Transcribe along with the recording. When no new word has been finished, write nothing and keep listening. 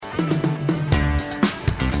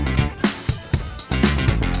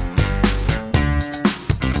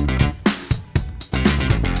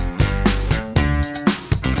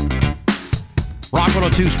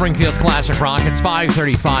102 Springfield's Classic Rock. It's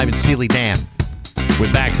 5:35 in Steely Dan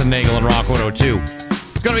with Bax and Nagle and Rock 102.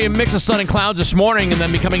 It's going to be a mix of sun and clouds this morning and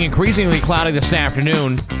then becoming increasingly cloudy this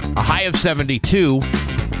afternoon. A high of 72.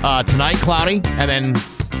 Tonight, cloudy. And then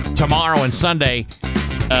tomorrow and Sunday,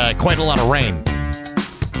 quite a lot of rain.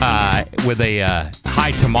 With a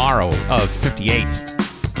high tomorrow of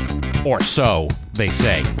 58 or so, they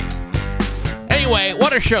say. Anyway,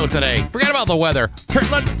 what a show today. Forget about the weather.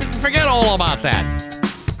 Forget all about that.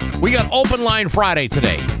 We got Open Line Friday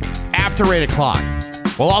today, after 8 o'clock.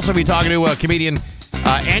 We'll also be talking to comedian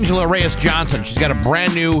Angela Reyes-Johnson. She's got a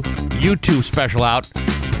brand new YouTube special out.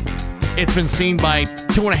 It's been seen by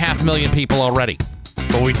 2.5 million people already.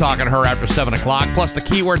 We'll be talking to her after 7 o'clock. Plus the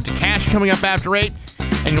keyword to cash coming up after 8.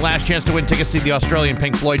 And your last chance to win tickets to the Australian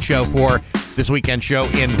Pink Floyd show for this weekend show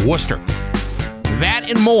in Worcester. That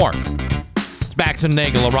and more. It's Bax and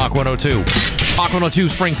Nagle of Rock 102. Rock 102,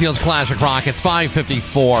 Springfield's Classic Rock. It's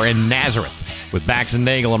 5:54 in Nazareth with Bax and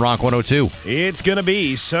Nagle and Rock 102. It's going to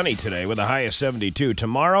be sunny today with a high of 72.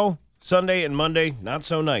 Tomorrow, Sunday and Monday, not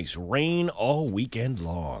so nice. Rain all weekend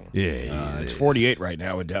long. It's 48 right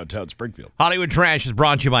now in downtown Springfield. Hollywood Trash is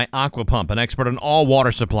brought to you by Aqua Pump, an expert in all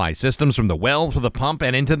water supply systems from the well to the pump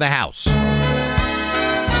and into the house.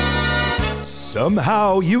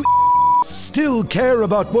 Somehow you still care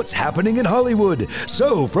about what's happening in Hollywood.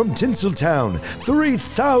 So, from Tinseltown,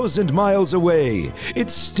 3,000 miles away,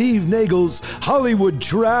 it's Steve Nagle's Hollywood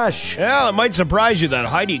Trash. Well, it might surprise you that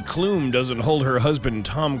Heidi Klum doesn't hold her husband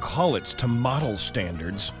Tom Collitz to model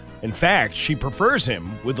standards. In fact, she prefers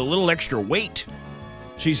him with a little extra weight.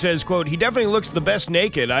 She says, quote, "He definitely looks the best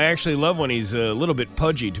naked. I actually love when he's a little bit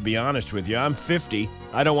pudgy, to be honest with you. I'm 50.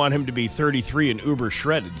 I don't want him to be 33 and uber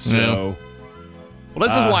shredded, so..." No. Well,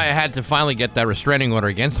 this is why I had to finally get that restraining order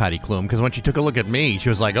against Heidi Klum, because when she took a look at me, she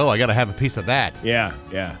was like, "Oh, I got to have a piece of that." Yeah.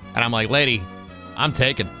 And I'm like, "Lady, I'm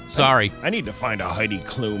taken. Sorry." I need to find a Heidi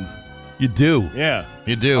Klum. You do. Yeah.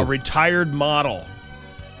 You do. A retired model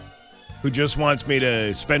who just wants me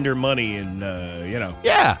to spend her money and,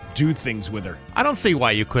 Yeah. do things with her. I don't see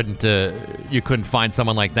why you couldn't find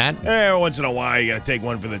someone like that. Once in a while, you got to take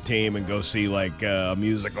one for the team and go see, like, a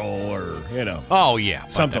musical or, Oh, yeah.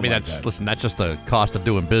 But, something like that's that. Listen, that's just the cost of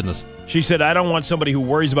doing business. She said, "I don't want somebody who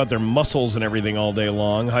worries about their muscles and everything all day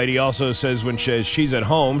long." Heidi also says when she's at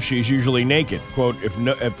home, she's usually naked. Quote, if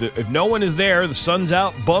no one is there, the sun's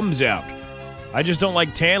out, bum's out. I just don't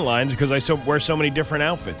like tan lines because I wear so many different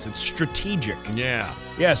outfits. It's strategic. Yeah.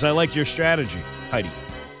 Yes, I like your strategy, Heidi.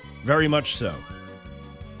 Very much so.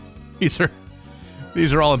 These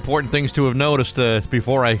are all important things to have noticed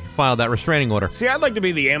before I filed that restraining order. See, I'd like to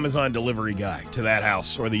be the Amazon delivery guy to that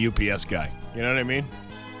house or the UPS guy. You know what I mean?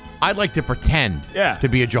 I'd like to pretend Yeah. to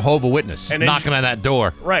be a Jehovah's Witness And then knocking on that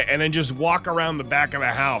door. Right, and then just walk around the back of the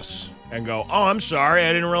house and go, "Oh, I'm sorry,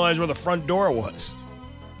 I didn't realize where the front door was.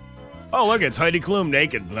 Oh, look, it's Heidi Klum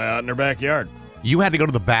naked out in her backyard." You had to go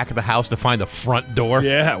to the back of the house to find the front door?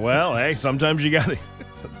 Yeah, well, hey, sometimes you gotta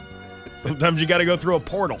go through a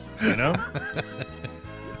portal, you know?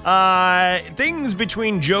 Things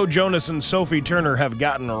between Joe Jonas and Sophie Turner have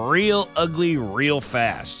gotten real ugly real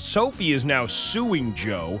fast. Sophie is now suing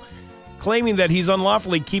Joe, claiming that he's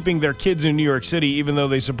unlawfully keeping their kids in New York City, even though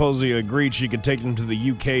they supposedly agreed she could take them to the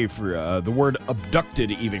UK for the word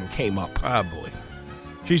abducted even came up. Oh, boy.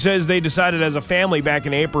 She says they decided as a family back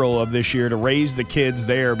in April of this year to raise the kids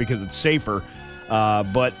there because it's safer,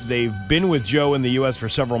 but they've been with Joe in the U.S. for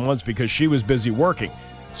several months because she was busy working.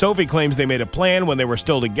 Sophie claims they made a plan when they were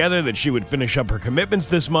still together that she would finish up her commitments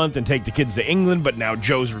this month and take the kids to England, but now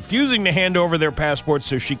Joe's refusing to hand over their passports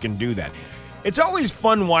so she can do that. It's always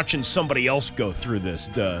fun watching somebody else go through this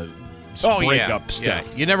breakup stuff. Yeah.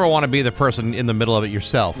 You never want to be the person in the middle of it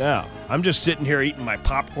yourself. No, I'm just sitting here eating my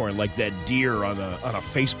popcorn like that deer on a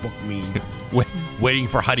Facebook meme. Waiting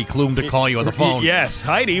for Heidi Klum to call you on the phone. Yes,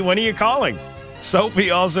 Heidi, when are you calling? Sophie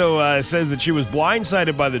also says that she was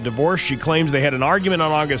blindsided by the divorce. She claims they had an argument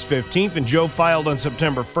on August 15th and Joe filed on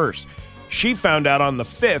September 1st. She found out on the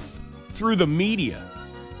 5th through the media.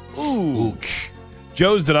 Ooh.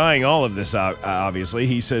 Joe's denying all of this, obviously.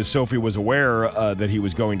 He says Sophie was aware that he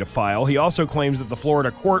was going to file. He also claims that the Florida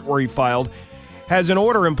court where he filed has an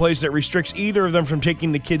order in place that restricts either of them from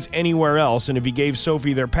taking the kids anywhere else, and if he gave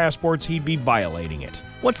Sophie their passports, he'd be violating it.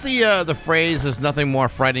 What's the phrase, "There's nothing more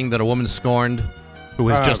frightening than a woman scorned who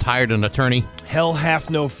has just hired an attorney"? Hell hath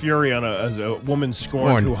no fury as a woman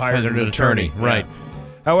scorned who hired an attorney. Right. Yeah.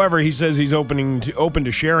 However, he says he's open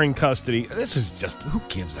to sharing custody. This is just, who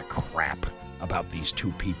gives a crap about these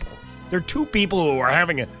two people? They're two people who are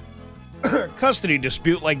having a custody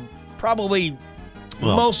dispute like probably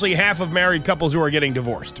mostly half of married couples who are getting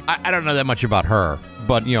divorced. I don't know that much about her,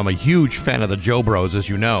 but I'm a huge fan of the Joe Bros, as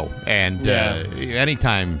you know. And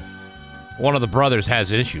anytime one of the brothers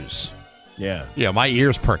has issues, my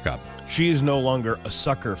ears perk up. She is no longer a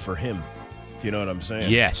sucker for him, if you know what I'm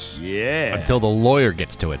saying. Yes. Yeah. Until the lawyer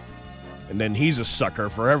gets to it. And then he's a sucker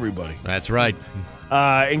for everybody. That's right.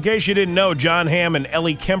 In case you didn't know, John Hamm and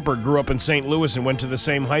Ellie Kemper grew up in St. Louis and went to the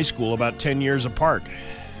same high school about 10 years apart.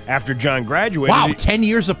 After John graduated... Wow, 10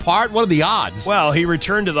 years apart? What are the odds? Well, he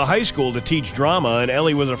returned to the high school to teach drama, and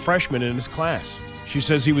Ellie was a freshman in his class. She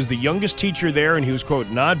says he was the youngest teacher there, and he was, quote,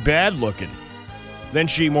 not bad looking. Then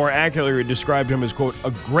she more accurately described him as, quote,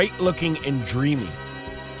 a great looking and dreamy.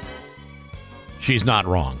 She's not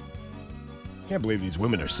wrong. Can't believe these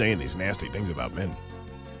women are saying these nasty things about men.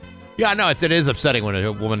 Yeah, no, it is upsetting when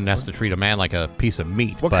a woman has to treat a man like a piece of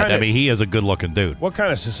meat. He is a good-looking dude. What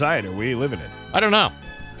kind of society are we living in? I don't know.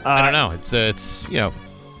 It's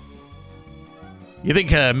you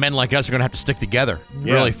think men like us are going to have to stick together,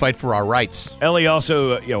 really fight for our rights. Ellie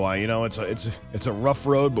also, it's a rough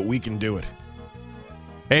road, but we can do it.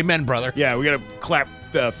 Amen, brother. Yeah, we got to clap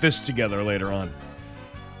fists together later on.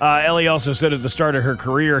 Ellie also said at the start of her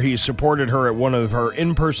career, he supported her at one of her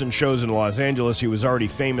in-person shows in Los Angeles. He was already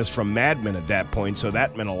famous from Mad Men at that point, so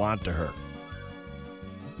that meant a lot to her.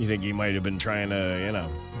 You think he might have been trying to,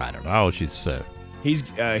 I don't know. Was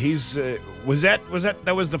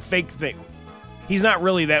the fake thing. He's not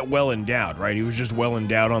really that well endowed, right? He was just well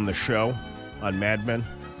endowed on the show, on Mad Men?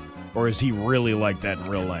 Or is he really like that in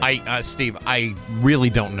real life? Steve, I really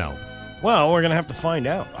don't know. Well, we're going to have to find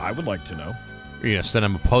out. I would like to know. You're going to send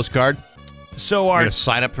him a postcard? So You're going to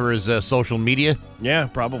sign up for his social media? Yeah,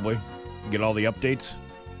 probably. Get all the updates.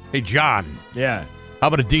 Hey, John. Yeah. How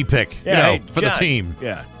about a D-pic? Yeah, for John. the team.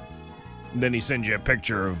 Yeah. And then he sends you a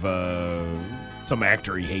picture of some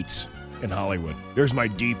actor he hates in Hollywood. There's my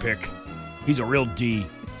D-pic. He's a real D.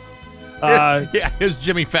 Here's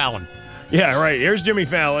Jimmy Fallon. Yeah, right. Here's Jimmy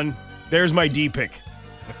Fallon. There's my D-pic.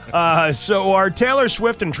 So are Taylor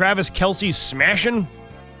Swift and Travis Kelce smashing?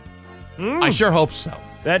 I sure hope so.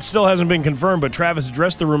 That still hasn't been confirmed, but Travis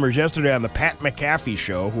addressed the rumors yesterday on the Pat McAfee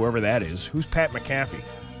show, whoever that is. Who's Pat McAfee?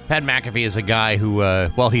 Pat McAfee is a guy who,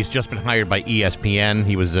 he's just been hired by ESPN.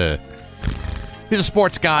 He's a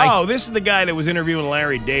sports guy. Oh, this is the guy that was interviewing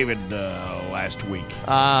Larry David last week.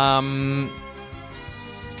 Aaron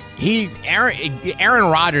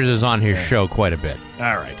Rodgers is on his show quite a bit.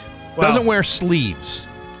 All right. Doesn't wear sleeves.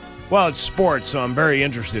 Well, it's sports, so I'm very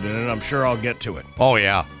interested in it. I'm sure I'll get to it. Oh,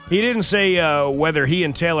 yeah. He didn't say whether he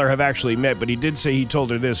and Taylor have actually met, but he did say he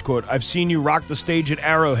told her this, quote, I've seen you rock the stage at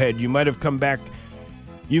Arrowhead. You might have come back.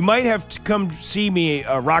 You might have to come see me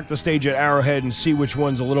rock the stage at Arrowhead and see which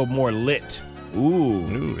one's a little more lit.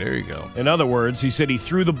 Ooh, there you go. In other words, he said he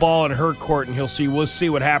threw the ball in her court, and we'll see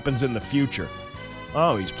what happens in the future.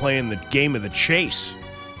 Oh, he's playing the game of the chase.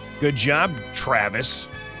 Good job, Travis.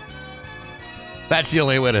 That's the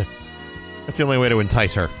only way to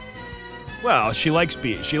entice her. Well, she likes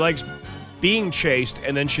being chased,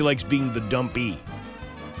 and then she likes being the dumpee.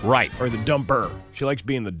 Right. Or the dumper. She likes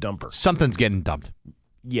being the dumper. Something's getting dumped.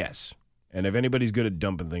 Yes. And if anybody's good at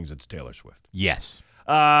dumping things, it's Taylor Swift. Yes.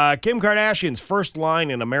 Kim Kardashian's first line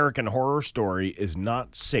in American Horror Story is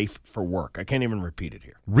not safe for work. I can't even repeat it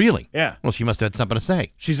here. Really? Yeah. Well, she must have had something to say.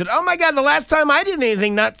 She said, oh my God, the last time I did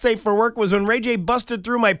anything not safe for work was when Ray J busted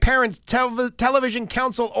through my parents' television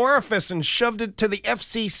console orifice and shoved it to the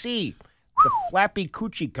FCC, the flappy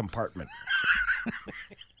coochie compartment.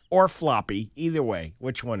 Or floppy, either way.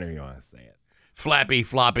 Which one do you want to say it? Flappy,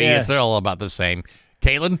 floppy, It's all about the same.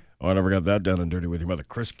 Caitlin? Oh, I never got that down and dirty with your mother,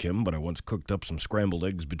 Chris Kim, but I once cooked up some scrambled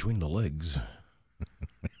eggs between the legs.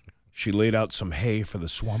 She laid out some hay for the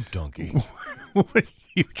swamp donkey. What are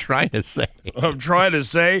you trying to say? What I'm trying to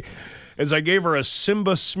say is I gave her a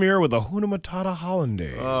Simba smear with a Hakuna Matata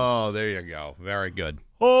hollandaise. Oh, there you go. Very good.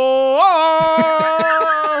 Oh,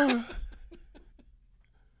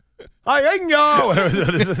 I know.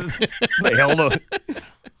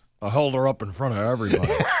 I held her up in front of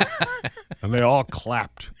everybody, and they all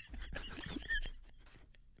clapped.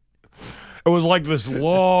 It was like this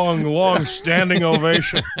long standing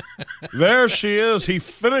ovation. There she is. He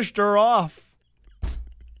finished her off.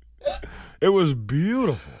 It was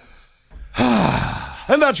beautiful.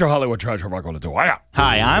 And that's your Hollywood Treasure Rock on the door.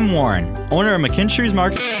 Hi, I'm Warren, owner of McKinstry's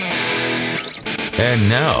Market. And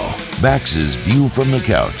now, Bax's View from the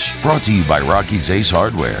Couch, brought to you by Rocky's Ace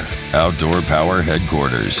Hardware. Outdoor power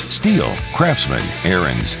headquarters, Steel, Craftsman,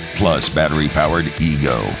 Aaron's, plus battery-powered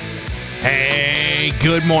Ego. Hey,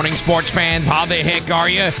 good morning, sports fans. How the heck are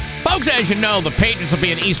you? Folks, as you know, the Patriots will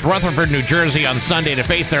be in East Rutherford, New Jersey on Sunday to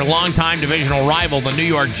face their longtime divisional rival, the New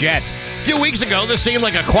York Jets. A few weeks ago, this seemed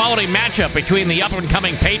like a quality matchup between the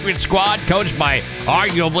up-and-coming Patriots squad, coached by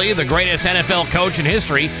arguably the greatest NFL coach in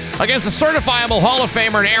history, against the certifiable Hall of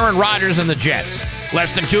Famer Aaron Rodgers and the Jets.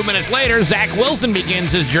 Less than 2 minutes later, Zach Wilson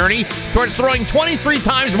begins his journey towards throwing 23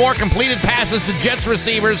 times more completed passes to Jets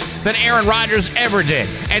receivers than Aaron Rodgers ever did.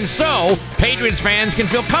 And so, Patriots fans can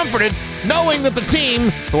feel comforted knowing that the team,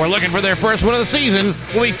 who are looking for their first win of the season,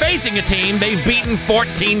 will be facing a team they've beaten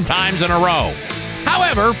 14 times in a row.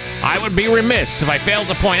 However, I would be remiss if I failed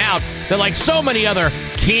to point out that, like so many other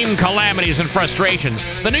team calamities and frustrations,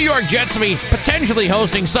 the New York Jets will be potentially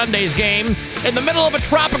hosting Sunday's game in the middle of a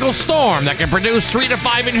tropical storm that can produce 3 to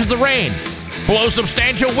 5 inches of rain, blow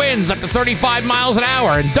substantial winds up to 35 miles an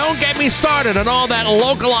hour, and don't get me started on all that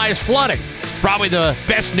localized flooding. Probably the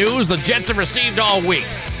best news the Jets have received all week.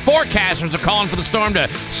 Forecasters are calling for the storm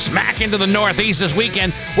to smack into the Northeast this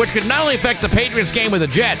weekend, which could not only affect the Patriots game with the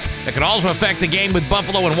Jets, it could also affect the game with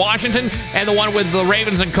Buffalo and Washington, and the one with the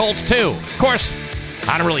Ravens and Colts, too. Of course,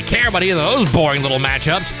 I don't really care about either of those boring little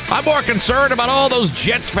matchups. I'm more concerned about all those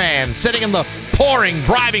Jets fans sitting in the pouring,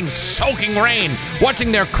 driving, soaking rain,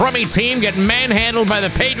 watching their crummy team get manhandled by the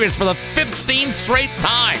Patriots for the 15th straight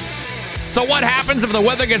time. So what happens if the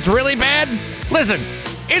weather gets really bad? Listen,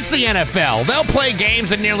 it's the NFL. They'll play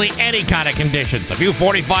games in nearly any kind of conditions. A few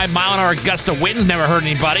 45-mile-an-hour gusts of winds never hurt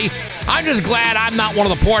anybody. I'm just glad I'm not one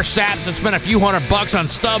of the poor saps that spent a few $100 on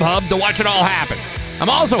StubHub to watch it all happen. I'm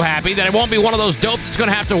also happy that I won't be one of those dopes that's going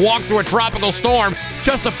to have to walk through a tropical storm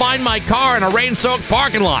just to find my car in a rain-soaked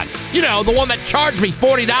parking lot. You know, the one that charged me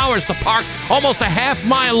 $40 to park almost a half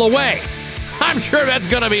mile away. I'm sure that's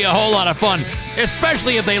going to be a whole lot of fun,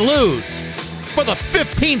 especially if they lose for the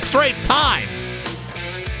 15th straight time.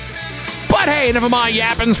 But hey, never mind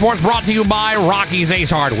yapping. Sports brought to you by Rocky's Ace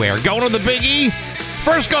Hardware. Going to the Big E?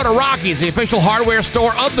 First go to Rocky's, the official hardware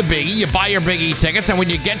store of the Big E. You buy your Big E tickets, and when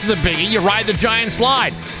you get to the Big E, you ride the Giant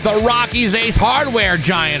Slide. The Rocky's Ace Hardware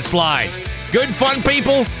Giant Slide. Good fun,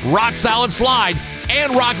 people. Rock solid slide.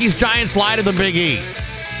 And Rocky's Giant Slide at the Big E.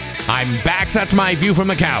 I'm Bax. That's my view from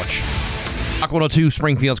the couch. Rock 102,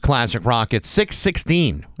 Springfield's Classic Rock. It's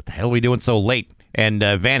 6:16. What the hell are we doing so late? And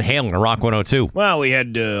Van Halen at Rock 102. Well, we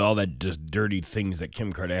had all that just dirty things that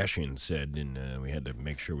Kim Kardashian said, and we had to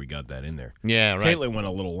make sure we got that in there. Yeah, right. Caitlin went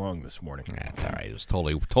a little long this morning. That's all right. It was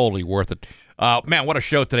totally worth it. Man, what a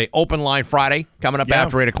show today. Open Line Friday coming up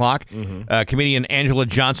after 8 o'clock. Mm-hmm. Comedian Angela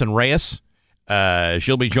Johnson-Reyes.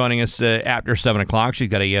 She'll be joining us after 7 o'clock. She's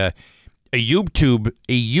got a YouTube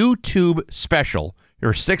special,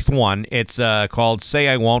 her sixth one. It's called Say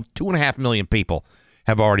I Won't. 2.5 million people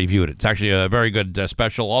have already viewed it. It's actually a very good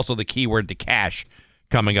special. Also, the keyword to cash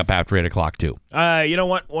coming up after 8 o'clock too. You know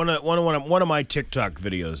what? One of my TikTok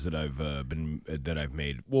videos that I've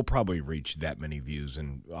made will probably reach that many views,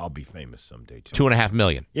 and I'll be famous someday too. 2.5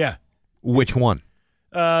 million. Yeah. Which one?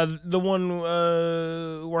 The one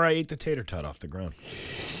where I ate the tater tot off the ground.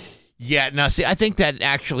 Yeah. Now, see, I think that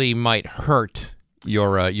actually might hurt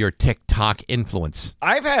your TikTok influence.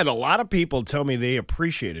 I've had a lot of people tell me they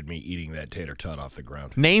appreciated me eating that tater tot off the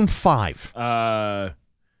ground. Name 5. I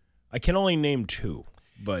can only name 2,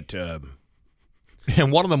 but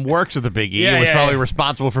and one of them works at the Big E. Was probably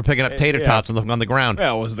responsible for picking up tater tots on the ground.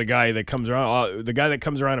 Yeah, it was the guy that comes around. The guy that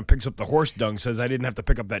comes around and picks up the horse dung says I didn't have to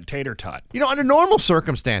pick up that tater tot. You know, under normal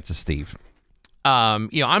circumstances, Steve,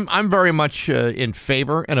 I'm very much in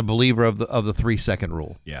favor and a believer of the 3-second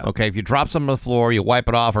rule. Yeah. Okay, if you drop something on the floor, you wipe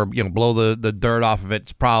it off, or blow the dirt off of it,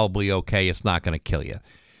 it's probably okay. It's not going to kill you.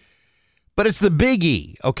 But it's the Big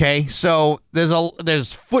E. Okay, so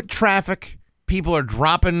there's foot traffic. People are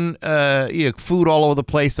dropping food all over the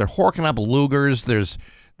place. They're horking up Lugers.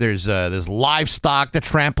 There's livestock that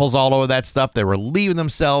tramples all over that stuff. They were leaving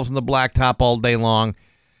themselves in the blacktop all day long.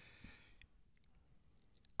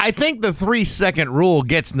 I think the 3-second rule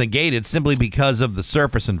gets negated simply because of the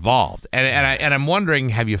surface involved. And I'm wondering,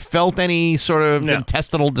 have you felt any sort of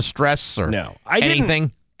intestinal distress or anything?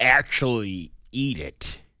 Didn't actually eat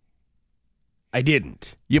it. I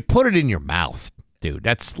didn't. You put it in your mouth, dude.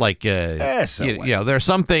 That's like, there are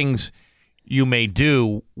some things you may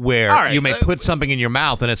do where you may put something in your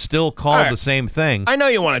mouth and it's still called the same thing. I know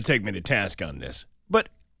you want to take me to task on this, but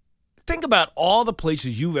think about all the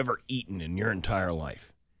places you've ever eaten in your entire life.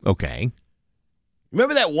 Okay.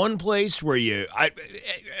 Remember that one place where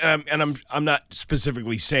I'm not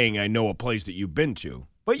specifically saying I know a place that you've been to,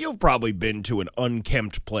 but you've probably been to an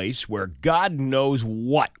unkempt place where God knows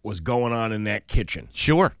what was going on in that kitchen.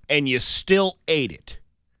 Sure. And you still ate it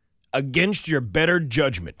against your better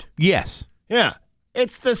judgment. Yes. Yeah.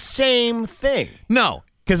 It's the same thing. No,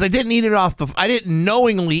 Because I didn't eat it I didn't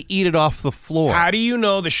knowingly eat it off the floor. How do you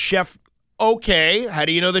know the chef? Okay, how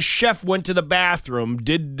do you know the chef went to the bathroom,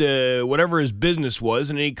 did whatever his business was,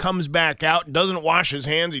 and then he comes back out, doesn't wash his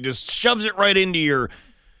hands, he just shoves it right into your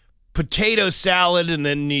potato salad, and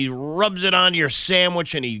then he rubs it onto your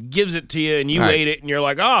sandwich, and he gives it to you, and you ate it, and you're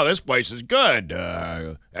like, oh, this place is good.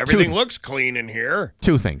 Everything looks clean in here.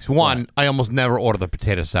 Two things. One, I almost never order the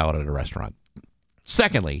potato salad at a restaurant.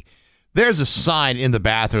 Secondly, there's a sign in the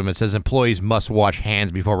bathroom that says employees must wash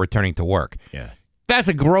hands before returning to work. Yeah. That's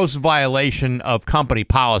a gross violation of company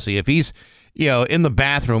policy. If he's, in the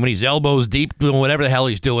bathroom and he's elbows deep doing whatever the hell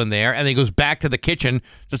he's doing there, and then he goes back to the kitchen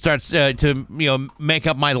to start to make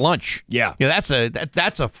up my lunch. Yeah. That's a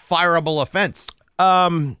fireable offense.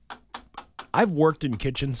 I've worked in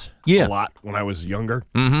kitchens a lot when I was younger.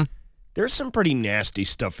 Mm-hmm. There's some pretty nasty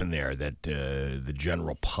stuff in there that the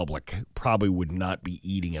general public probably would not be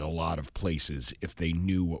eating at a lot of places if they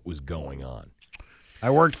knew what was going on. I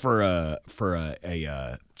worked for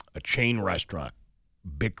a chain restaurant,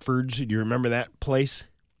 Bickford's. Do you remember that place?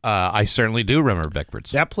 I certainly do remember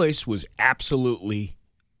Bickford's. That place was absolutely,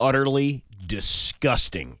 utterly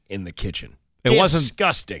disgusting in the kitchen. It wasn't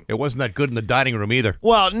disgusting. It wasn't that good in the dining room either.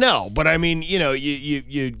 Well, no, but I mean,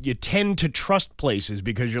 you tend to trust places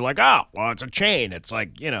because you're like, oh, well, it's a chain. It's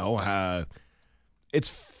like, it's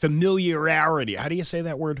familiarity. How do you say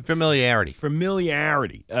that word? Familiarity.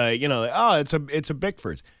 Familiarity. It's a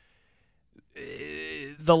Bickford's.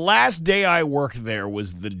 The last day I worked there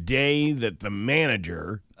was the day that the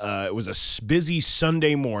manager, it was a busy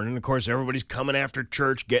Sunday morning. Of course, everybody's coming after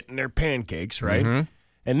church, getting their pancakes, right? Mm-hmm.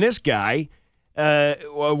 And this guy,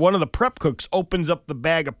 one of the prep cooks, opens up the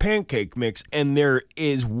bag of pancake mix, and there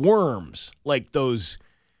is worms, like those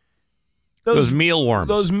mealworms.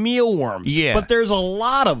 Those mealworms. Yeah. But there's a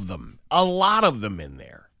lot of them in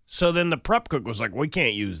there. So then the prep cook was like, we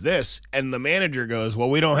can't use this. And the manager goes, well,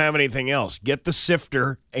 we don't have anything else. Get the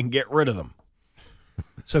sifter and get rid of them.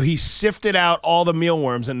 So he sifted out all the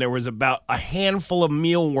mealworms, and there was about a handful of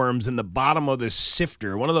mealworms in the bottom of this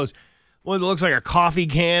sifter. One of those, it looks like a coffee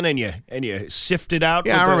can, and you sift it out.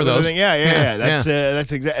 Yeah, I remember those. Yeah.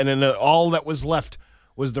 That's exactly. And then all that was left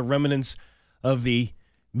was the remnants of the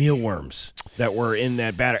mealworms that were in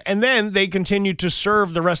that batter. And then they continued to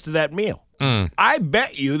serve the rest of that meal. I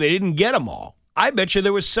bet you they didn't get them all. I bet you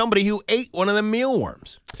there was somebody who ate one of the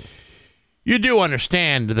mealworms. You do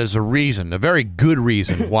understand there's a reason, a very good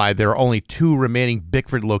reason, why there are only 2 remaining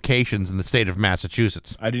Bickford locations in the state of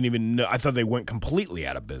Massachusetts. I didn't even know. I thought they went completely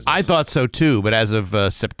out of business. I thought so too, but as of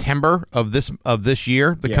September of this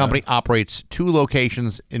year, the company operates 2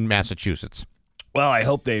 locations in Massachusetts. Well, I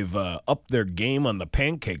hope they've upped their game on the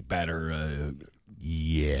pancake batter.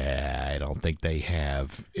 Yeah, I don't think they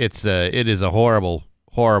have. It is a horrible,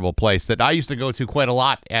 horrible place that I used to go to quite a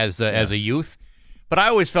lot as a youth. But I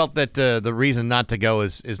always felt that the reason not to go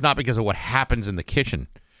is not because of what happens in the kitchen,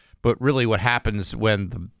 but really what happens when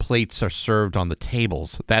the plates are served on the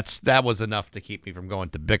tables. That was enough to keep me from going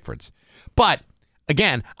to Bickford's. But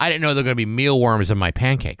again, I didn't know there were going to be mealworms in my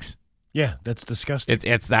pancakes. Yeah, that's disgusting.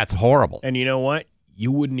 That's horrible. And you know what?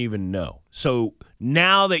 You wouldn't even know. So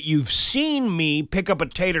now that you've seen me pick up a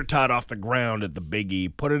tater tot off the ground at the Big E,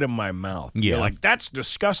 put it in my mouth, you're like, that's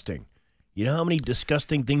disgusting. You know how many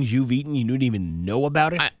disgusting things you've eaten you didn't even know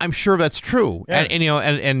about it? I'm sure that's true. Yeah.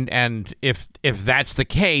 And if that's the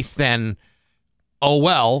case, then oh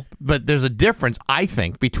well. But there's a difference, I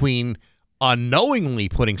think, between unknowingly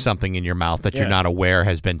putting something in your mouth that you're not aware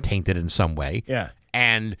has been tainted in some way,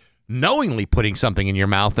 and knowingly putting something in your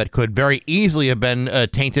mouth that could very easily have been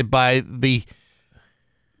tainted by the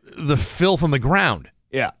filth on the ground.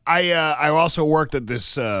 Yeah, I also worked at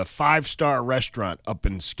this 5-star restaurant up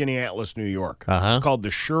in Skaneateles, New York. It's called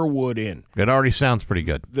the Sherwood Inn. It already sounds pretty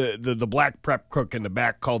good. The black prep cook in the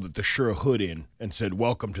back called it the Sherhood Inn and said,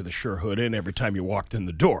 welcome to the Sherhood Inn every time you walked in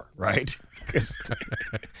the door, right?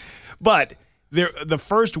 But the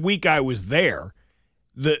first week I was there,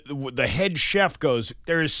 the head chef goes,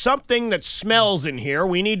 there is something that smells in here.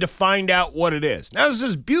 We need to find out what it is. Now, this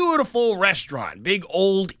is beautiful restaurant, big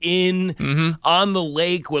old inn on the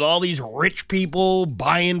lake with all these rich people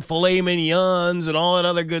buying filet mignons and all that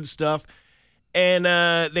other good stuff. And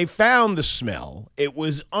they found the smell. It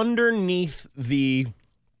was underneath the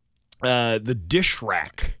dish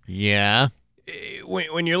rack. Yeah.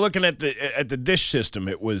 When you're looking at the dish system,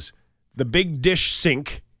 it was the big dish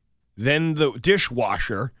sink, then the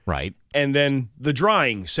dishwasher, right, and then the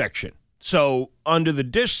drying section. So under the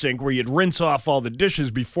dish sink, where you'd rinse off all the dishes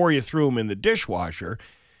before you threw them in the dishwasher,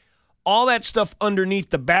 all that stuff underneath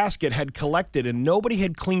the basket had collected, and nobody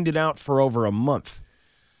had cleaned it out for over a month.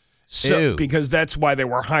 So, Ew. because that's why they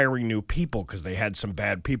were hiring new people, because they had some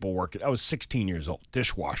bad people working. I was 16 years old.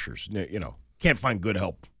 Dishwashers, can't find good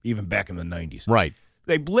help even back in the 90s. Right.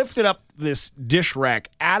 They lifted up this dish rack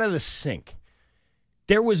out of the sink.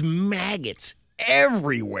 There was maggots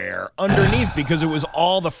everywhere underneath because it was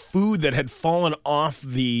all the food that had fallen off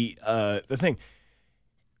the thing.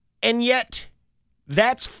 And yet,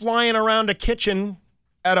 that's flying around a kitchen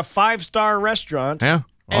at a 5-star restaurant. Yeah.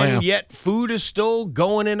 And yet food is still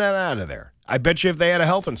going in and out of there. I bet you if they had a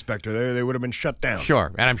health inspector there, they would have been shut down.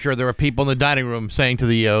 Sure. And I'm sure there were people in the dining room saying to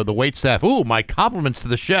the wait staff, "Ooh, my compliments to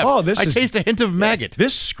the chef. Oh, I taste a hint of maggot."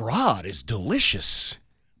 This scrod is delicious.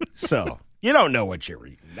 So, you don't know what you're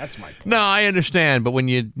eating. That's my point. No, I understand, but when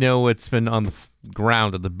you know it's been on the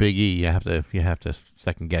ground at the Big E, you have to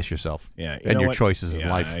second guess yourself. Yeah, and your choices in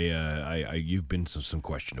life. You've been to some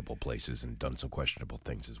questionable places and done some questionable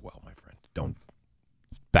things as well, my friend. Don't.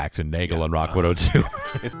 Bax and Nagle on Rock 102.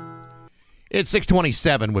 It's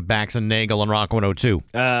 6:27 with Bax and Nagle on Rock 102.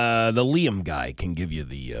 The Liam guy can give you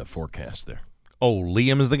the forecast there. Oh,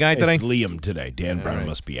 Liam is the guy today? It's Liam today. Dan Brown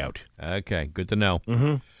must be out. Okay, good to know.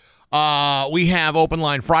 Mm-hmm. We have Open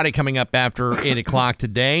Line Friday coming up after 8 o'clock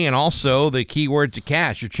today, and also the keyword to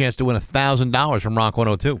cash, your chance to win $1,000 from Rock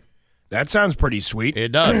 102. That sounds pretty sweet.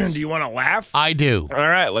 It does. Do you want to laugh? I do. All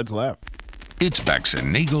right, let's laugh. It's Bax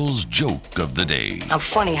and Nagle's Joke of the Day I'm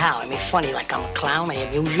funny how? I mean funny like I'm a clown, I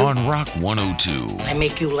amuse you. on Rock 102, I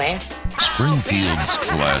make you laugh. Springfield's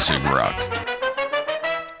classic rock.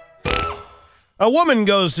 A woman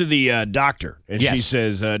goes to the doctor, and Yes. she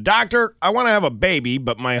says, Doctor, I want to have a baby,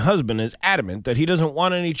 but my husband is adamant that he doesn't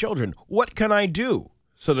want any children. What can I do?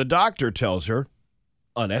 So the doctor tells her,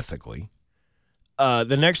 unethically,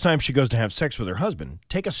 the next time she goes to have sex with her husband,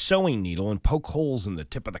 take a sewing needle and poke holes in the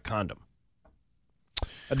tip of the condom.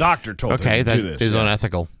 A doctor told her Okay, to that do this. is yeah.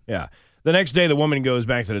 unethical. Yeah. The next day, the woman goes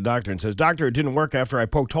back to the doctor and says, Doctor, it didn't work after I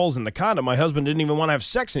poked holes in the condom. My husband didn't even want to have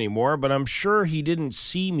sex anymore, but I'm sure he didn't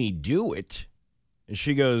see me do it. And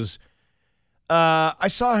she goes, I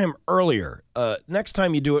saw him earlier. Next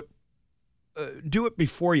time you do it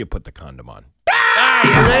before you put the condom on.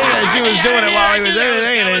 She was doing it while he was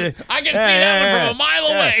there. I can see that one from a mile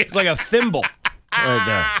away. It's like a thimble right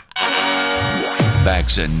there.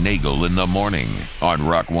 Bax and Nagle in the morning on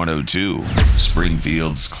Rock 102,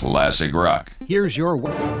 Springfield's classic rock. Here's your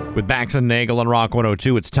With Bax and Nagle on Rock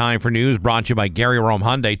 102, it's time for news brought to you by Gary Rome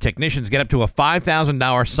Hyundai. Technicians get up to a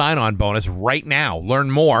 $5,000 sign-on bonus right now.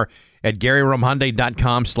 Learn more at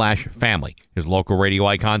GaryRomeHyundai.com/family. His local radio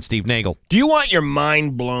icon, Steve Nagle. Do you want your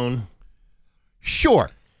mind blown?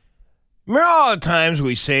 Sure. Remember all the times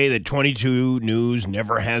we say that 22 News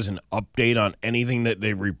never has an update on anything that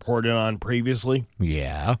they reported on previously?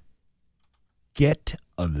 Yeah. Get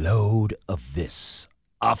a load of this.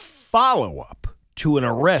 A follow-up to an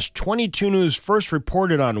arrest 22 News first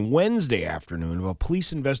reported on Wednesday afternoon of a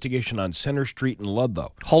police investigation on Center Street in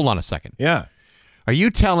Ludlow. Hold on a second. Yeah. Are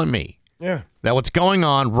you telling me Yeah. that what's going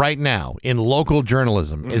on right now in local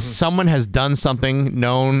journalism is someone has done something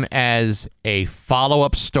known as a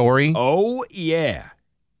follow-up story? Oh, yeah.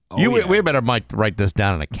 We better might write this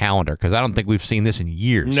down on a calendar because I don't think we've seen this in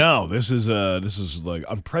years. No, this is like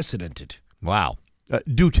unprecedented. Wow.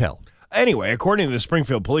 Do tell. Anyway, according to the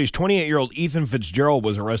Springfield police, 28-year-old Ethan Fitzgerald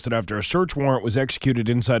was arrested after a search warrant was executed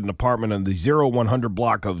inside an apartment on the 0100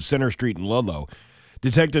 block of Center Street in Ludlow.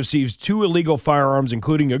 Detectives seized 2 illegal firearms,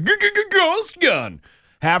 including a ghost gun,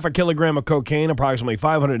 half a kilogram of cocaine, approximately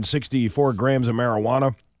 564 grams of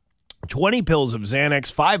marijuana, 20 pills of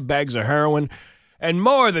Xanax, 5 bags of heroin, and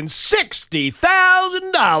more than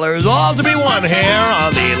 $60,000, all to be won here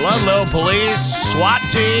on the Ludlow Police SWAT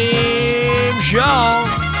Team Show.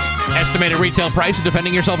 Estimated retail price of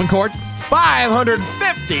defending yourself in court?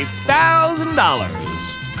 $550,000.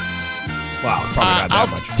 Wow, probably not that I'll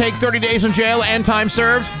much. take 30 days in jail and time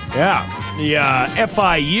served. Yeah. The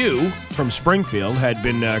FIU from Springfield had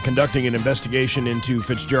been conducting an investigation into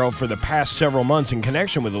Fitzgerald for the past several months in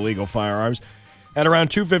connection with illegal firearms. At around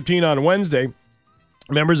 2:15 on Wednesday,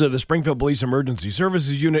 members of the Springfield Police Emergency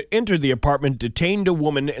Services Unit entered the apartment, detained a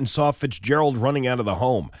woman, and saw Fitzgerald running out of the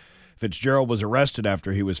home. Fitzgerald was arrested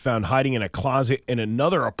after he was found hiding in a closet in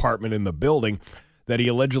another apartment in the building that he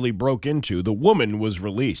allegedly broke into. The woman was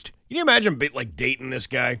released. Can you imagine dating this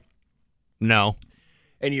guy? No.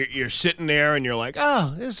 And you're sitting there and you're like,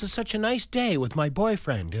 oh, this is such a nice day with my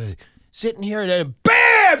boyfriend. Sitting here and then,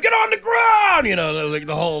 bam, get on the ground. You know, like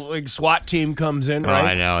the whole SWAT team comes in, Oh,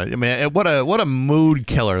 right? I know. I mean, what a mood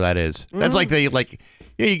killer that is. That's like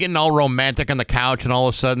You're getting all romantic on the couch, and all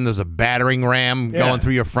of a sudden there's a battering ram going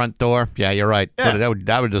through your front door. Yeah, you're right. Yeah.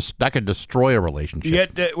 That could destroy a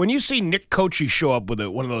relationship. Yet when you see Nick Cochi show up with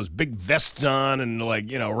one of those big vests on and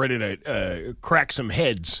ready to crack some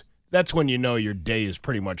heads, that's when you know your day is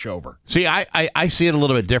pretty much over. See, I see it a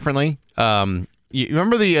little bit differently. You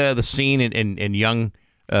remember the scene in Young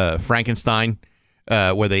Frankenstein?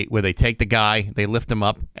 Where they take the guy, they lift him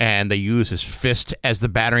up, and they use his fist as the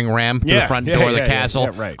battering ram to the front door of the castle.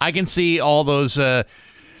 Yeah, right. I can see all those,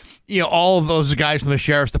 all of those guys from the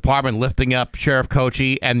sheriff's department lifting up Sheriff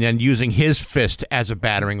Cochi and then using his fist as a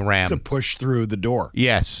battering ram to push through the door.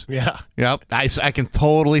 Yes. Yeah. Yep. I can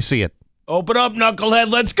totally see it. Open up, knucklehead.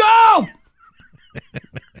 Let's go. All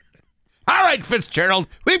right, Fitzgerald,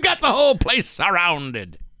 we've got the whole place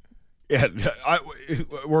surrounded. Yeah,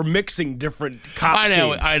 we're mixing different cop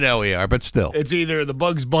scenes. I know we are, but still. It's either the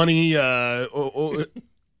Bugs Bunny, they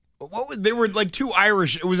were like two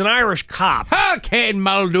Irish, it was an Irish cop. Hurricane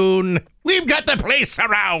Muldoon, we've got the place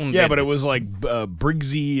surrounded. Yeah, but it was like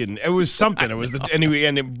Briggsy, and it was something. It was anyway,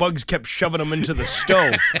 and Bugs kept shoving him into the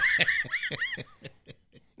stove.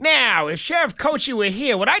 Now, if Sheriff Cochi were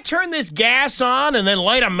here, would I turn this gas on and then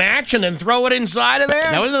light a match and then throw it inside of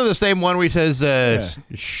there? Now, isn't it the same one where he says,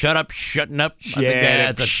 shut up, shutting up?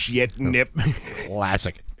 Shutting up.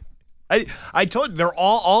 Classic. I told you, they're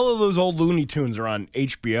all of those old Looney Tunes are on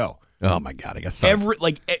HBO. Oh, my God. I got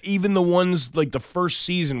something. Even the ones, like the first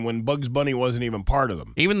season when Bugs Bunny wasn't even part of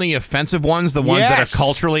them. Even the offensive ones, the ones that are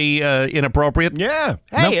culturally inappropriate? Yeah.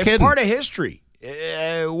 Hey, it's part of history.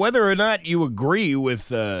 Whether or not you agree with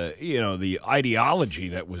the ideology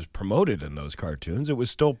that was promoted in those cartoons, it was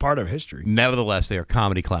still part of history. Nevertheless, they are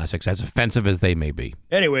comedy classics, as offensive as they may be.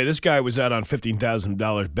 Anyway, this guy was out on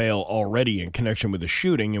 $15,000 bail already in connection with a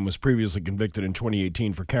shooting and was previously convicted in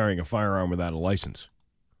 2018 for carrying a firearm without a license.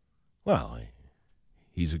 Well,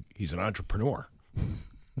 he's an entrepreneur.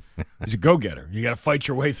 He's a go-getter. You got to fight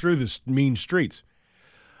your way through the mean streets.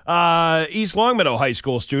 East Longmeadow High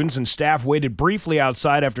School students and staff waited briefly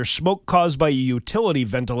outside after smoke caused by a utility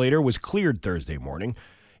ventilator was cleared Thursday morning.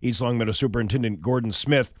 East Longmeadow Superintendent Gordon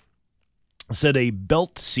Smith said a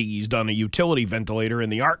belt seized on a utility ventilator in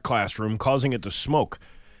the art classroom, causing it to smoke.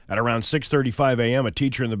 At around 6:35 a.m., a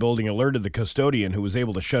teacher in the building alerted the custodian, who was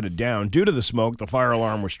able to shut it down. Due to the smoke, the fire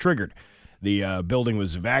alarm was triggered. The building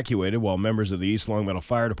was evacuated while members of the East Longmeadow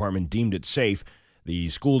Fire Department deemed it safe. The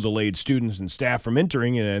school delayed students and staff from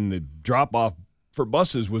entering, and the drop-off for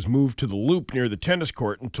buses was moved to the loop near the tennis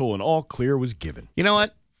court until an all-clear was given. You know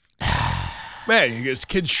what? Man, you get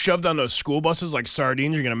kids shoved on those school buses like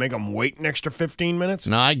sardines. You're going to make them wait an extra 15 minutes?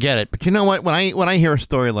 No, I get it. But you know what? When I hear a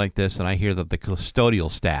story like this and I hear that the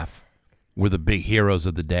custodial staff were the big heroes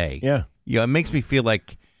of the day, it makes me feel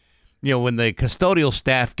like, when the custodial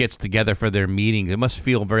staff gets together for their meetings, it must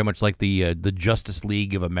feel very much like the Justice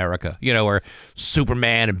League of America, where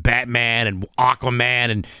Superman and Batman and Aquaman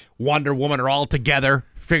and Wonder Woman are all together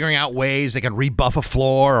figuring out ways they can rebuff a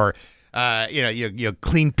floor or, you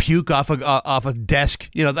clean puke off a desk.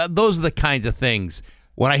 Those are the kinds of things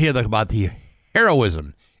when I hear about the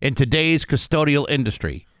heroism in today's custodial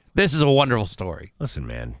industry. This is a wonderful story. Listen,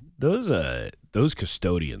 man, those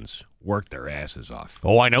custodians work their asses off.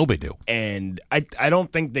 Oh, I know they do. And I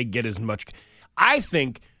don't think they get as much. I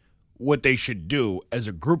think what they should do as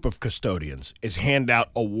a group of custodians is hand out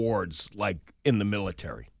awards like in the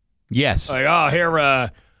military. Yes. Like,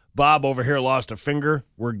 here, Bob over here lost a finger.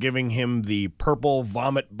 We're giving him the Purple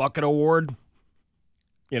Vomit Bucket Award.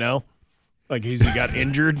 Like he got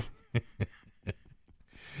injured.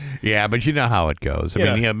 Yeah, but you know how it goes.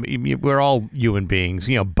 I mean, we're all human beings.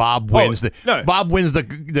 Bob wins Bob wins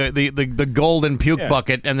the golden puke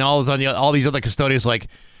bucket, and then all of a sudden, all these other custodians like,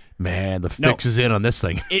 man, the fix is in on this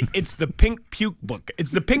thing. It's the pink puke bucket.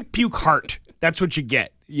 It's the pink puke heart. That's what you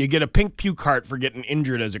get. You get a pink puke heart for getting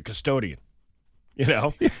injured as a custodian.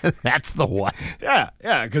 That's the one. Yeah,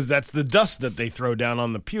 because that's the dust that they throw down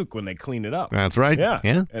on the puke when they clean it up. That's right. Yeah.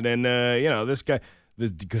 And then this guy. The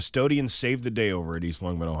custodian saved the day over at East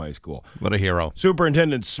Longmeadow High School. What a hero.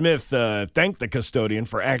 Superintendent Smith thanked the custodian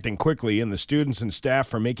for acting quickly and the students and staff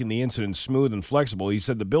for making the incident smooth and flexible. He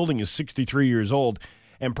said the building is 63 years old,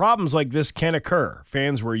 and problems like this can occur.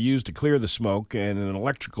 Fans were used to clear the smoke, and an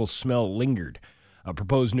electrical smell lingered. A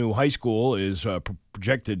proposed new high school is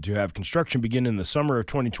projected to have construction begin in the summer of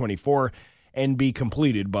 2024 and be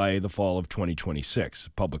completed by the fall of 2026. A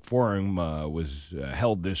public forum was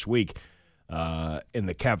held this week in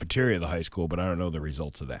the cafeteria of the high school, but I don't know the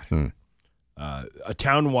results of that. A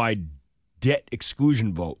townwide debt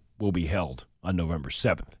exclusion vote will be held on November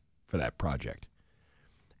 7th for that project.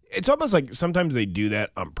 It's almost like sometimes they do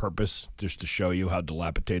that on purpose just to show you how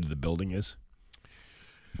dilapidated the building is.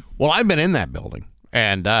 Well, I've been in that building,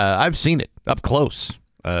 and I've seen it up close.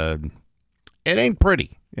 It ain't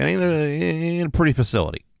pretty. It ain't a pretty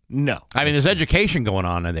facility. No. I mean, there's education going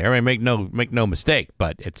on in there. I mean, make no mistake,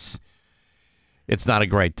 but it's not a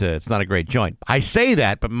great joint. I say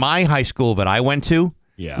that, but my high school that I went to,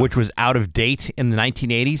 which was out of date in the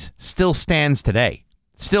 1980s, still stands today.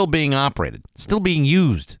 Still being operated, still being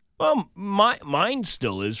used. Well, mine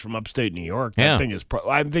still is from upstate New York. Yeah. That thing is.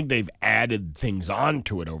 I think they've added things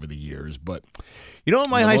onto it over the years, but you know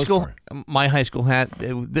what my high school had.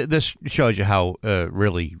 This shows you how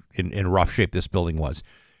really in rough shape this building was.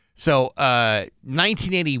 So,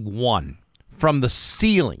 1981, from the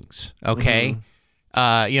ceilings. Okay,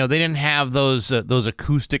 they didn't have those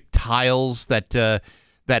acoustic tiles that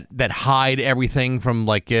hide everything from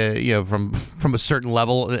from a certain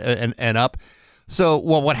level and up. So,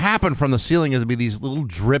 what happened from the ceiling is to be these little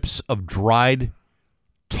drips of dried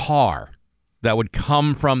tar that would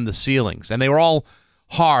come from the ceilings, and they were all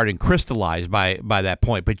hard and crystallized by that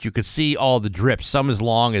point. But you could see all the drips, some as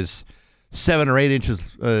long as 7 or 8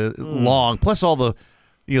 inches long, plus all the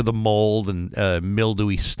the mold and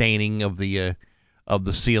mildewy staining of the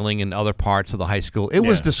ceiling and other parts of the high school. It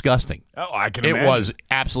was disgusting. Oh, I can imagine. It was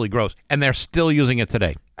absolutely gross, and they're still using it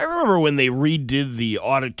today. I remember when they redid the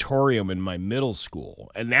auditorium in my middle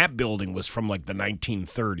school, and that building was from like the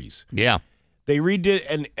 1930s. Yeah. They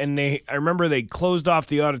redid, and I remember they closed off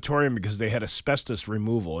the auditorium because they had asbestos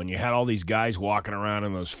removal, and you had all these guys walking around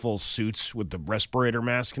in those full suits with the respirator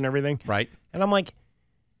mask and everything. Right. And I'm like,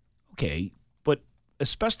 okay, but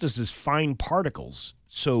asbestos is fine particles,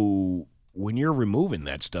 so when you're removing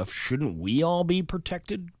that stuff, shouldn't we all be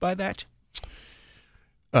protected by that?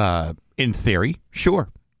 In theory, sure.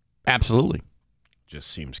 Absolutely.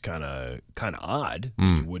 Just seems kind of odd.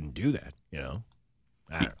 You wouldn't do that, I don't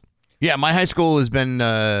know. Yeah, my high school was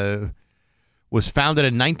founded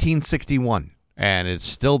in 1961, and it's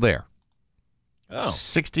still there. Oh.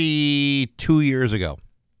 62 years ago.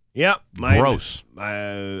 Yeah. Gross.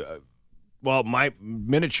 My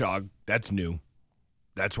Minnechaug, that's new.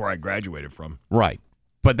 That's where I graduated from. Right,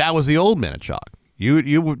 but that was the old Minnechaug.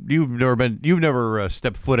 You've never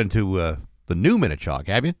stepped foot into the new Minnechaug,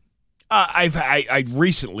 have you? I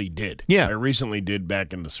recently did. Yeah, I recently did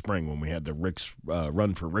back in the spring when we had the Rick's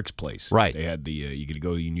run for Rick's place. Right, they had the you could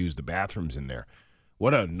go and use the bathrooms in there.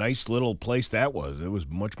 What a nice little place that was. It was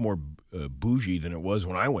much more bougie than it was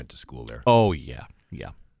when I went to school there. Oh yeah.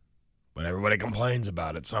 But everybody complains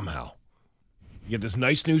about it somehow. You get this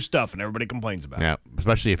nice new stuff, and everybody complains about it. Yeah,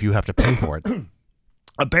 especially if you have to pay for it.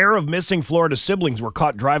 A pair of missing Florida siblings were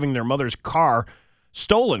caught driving their mother's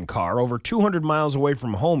stolen car, over 200 miles away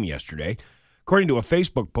from home yesterday. According to a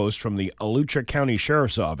Facebook post from the Alachua County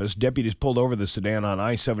Sheriff's Office, deputies pulled over the sedan on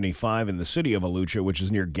I-75 in the city of Alachua, which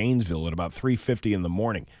is near Gainesville, at about 3:50 in the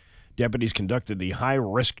morning. Deputies conducted the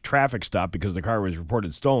high-risk traffic stop because the car was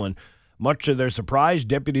reported stolen. Much to their surprise,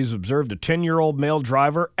 deputies observed a 10-year-old male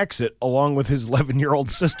driver exit along with his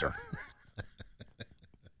 11-year-old sister.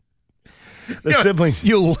 The siblings.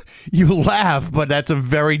 You laugh, but that's a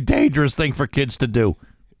very dangerous thing for kids to do.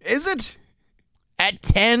 Is it? At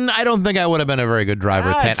 10, I don't think I would have been a very good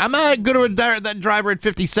driver at 10. I'm not good at that driver at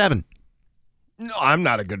 57. No, I'm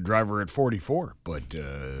not a good driver at 44, but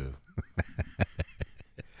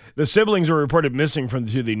the siblings were reported missing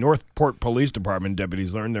to the Northport Police Department.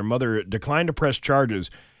 Deputies learned their mother declined to press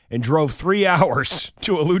charges and drove 3 hours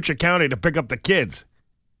to Alachua County to pick up the kids.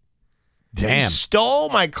 Damn. You stole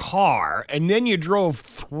my car, and then you drove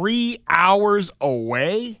 3 hours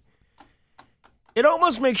away? It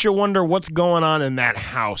almost makes you wonder what's going on in that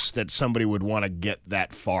house that somebody would want to get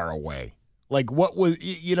that far away. Like, what was,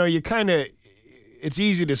 you kind of, it's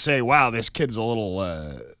easy to say, wow, this kid's a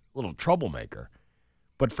little troublemaker.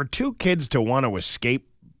 But for two kids to want to escape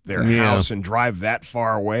their house and drive that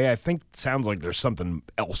far away, I think it sounds like there's something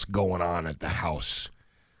else going on at the house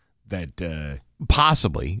that...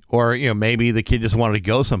 Possibly. Or, maybe the kid just wanted to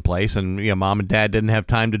go someplace and, mom and dad didn't have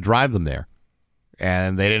time to drive them there.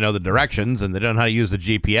 And they didn't know the directions and they didn't know how to use the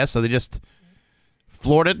GPS, so they just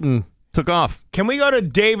floored it and took off. Can we go to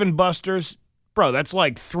Dave & Buster's? Bro, that's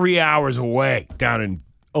like 3 hours away down in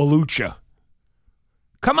Alachua.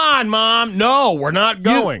 Come on, Mom. No, we're not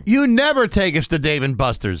going. You never take us to Dave &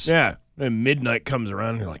 Buster's. Yeah. Then midnight comes around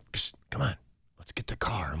and you're like, come on. Let's get the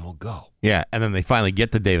car and we'll go. Yeah, and then they finally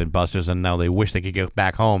get to Dave & Buster's, and now they wish they could get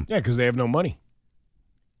back home. Yeah, because they have no money.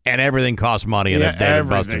 And everything costs money at Dave &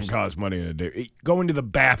 Buster's. Everything costs money at Dave. Going to the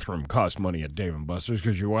bathroom costs money at Dave & Buster's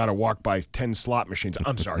because you got to walk by 10 slot machines.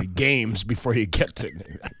 I'm sorry, games before you get to.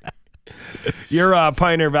 Your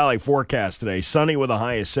Pioneer Valley forecast today, sunny with a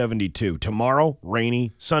high of 72. Tomorrow,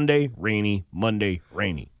 rainy. Sunday, rainy. Monday,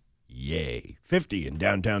 rainy. Yay. 50 in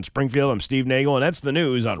downtown Springfield. I'm Steve Nagle, and that's the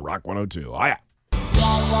news on Rock 102. Hiya.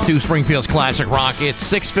 To Springfield's Classic Rock. It's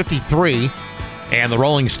 6:53, and the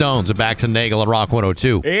Rolling Stones are Bax and Nagle on Rock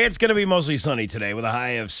 102. It's going to be mostly sunny today with a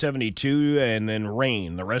high of 72 and then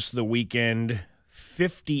rain the rest of the weekend.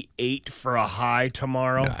 58 for a high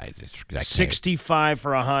tomorrow. 65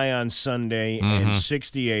 for a high on Sunday, and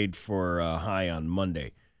 68 for a high on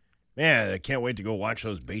Monday. Man, I can't wait to go watch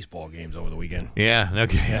those baseball games over the weekend. Yeah,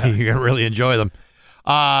 okay. Yeah. You're going to really enjoy them.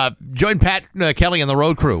 Join Pat Kelly and the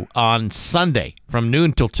road crew on Sunday from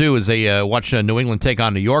noon till 2 as they watch New England take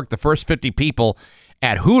on New York. The first 50 people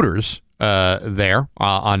at Hooters there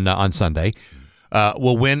on Sunday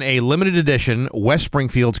will win a limited edition West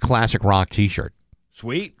Springfield's Classic Rock T-shirt.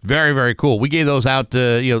 Sweet. Very, very cool. We gave those out,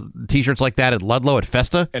 T-shirts like that at Ludlow at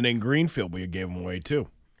Festa. And in Greenfield, we gave them away, too.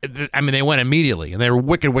 I mean, they went immediately, and they were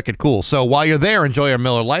wicked, wicked cool. So while you're there, enjoy a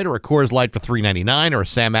Miller Lite or a Coors Light for $3.99 or a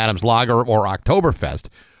Sam Adams Lager or Oktoberfest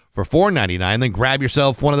for $4.99. Then grab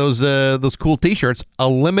yourself one of those cool T-shirts, a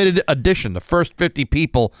limited edition. The first 50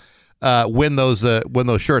 people win those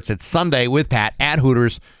shirts. It's Sunday with Pat at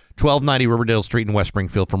Hooters, 1290 Riverdale Street in West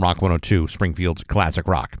Springfield from Rock 102, Springfield's Classic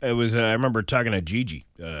Rock. It was. I remember talking to Gigi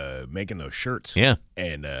making those shirts. Yeah,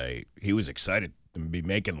 and he was excited to be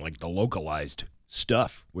making like the localized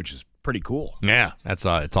stuff, which is pretty cool. Yeah, it's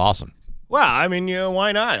awesome. Well, I mean,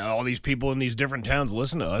 why not? All these people in these different towns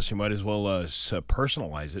listen to us. You might as well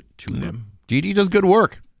personalize it to them. Gigi does good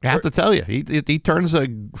work. I have to tell you, he turns a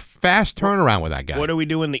fast turnaround with that guy. What do we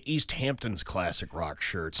do in the East Hamptons Classic Rock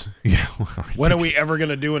shirts? Yeah. When are we ever going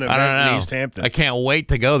to do an event in East Hampton? I can't wait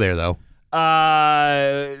to go there, though.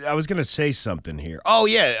 I was going to say something here. Oh,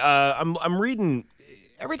 yeah. I'm reading.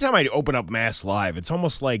 Every time I open up Mass Live, it's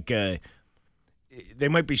almost like they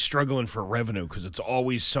might be struggling for revenue because it's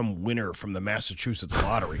always some winner from the Massachusetts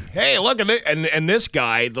lottery. Hey, look at it. And this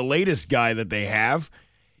guy, the latest guy that they have,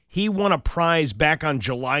 he won a prize back on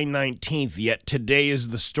July 19th, yet today is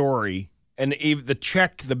the story. And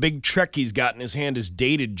the big check he's got in his hand is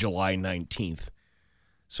dated July 19th.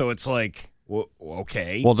 So it's like, well,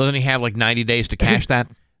 okay. Well, doesn't he have like 90 days to cash that?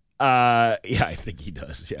 Yeah, I think he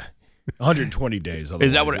does, yeah. 120 days.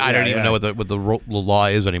 Is that what? I don't even know what the law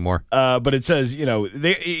is anymore. But it says,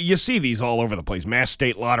 you see these all over the place. Mass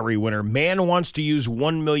State Lottery winner. Man wants to use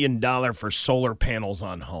 $1 million for solar panels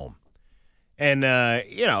on home. And,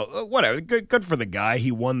 whatever. Good for the guy.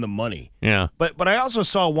 He won the money. Yeah. But I also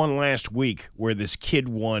saw one last week where this kid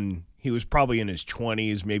won. He was probably in his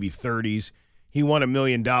 20s, maybe 30s. He won $1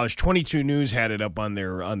 million. 22 News had it up on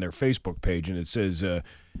their Facebook page, and it says,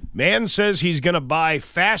 man says he's going to buy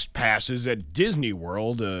fast passes at Disney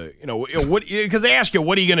World. Because they ask you,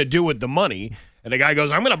 what are you going to do with the money? And the guy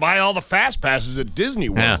goes, I'm going to buy all the fast passes at Disney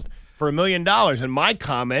World for $1 million. And my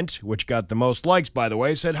comment, which got the most likes, by the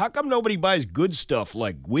way, said, how come nobody buys good stuff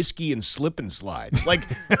like whiskey and slip and slides? Like,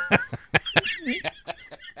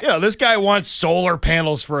 this guy wants solar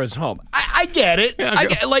panels for his home. I get it.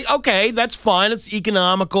 Okay, that's fine. It's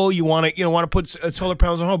economical. You want to put solar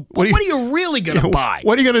panels on home. What are you really going to buy?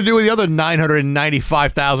 What are you going to do with the other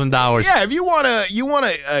 $995,000? Yeah, if you want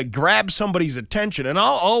to grab somebody's attention, and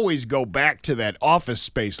I'll always go back to that Office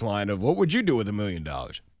Space line of what would you do with $1 million?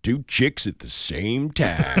 2 chicks at the same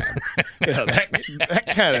time. that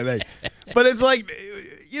kind of thing. But it's like,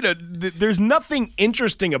 there's nothing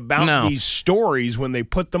interesting about these stories when they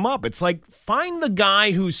put them up. It's like, find the guy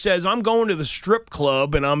who says, I'm going to the strip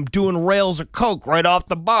club and I'm doing rails of coke right off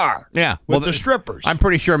the bar. Yeah. With the strippers. I'm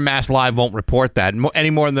pretty sure Mass Live won't report that any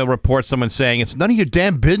more than they'll report someone saying, it's none of your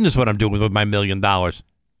damn business what I'm doing with my $1 million.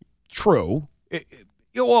 True.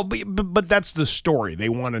 But that's the story. They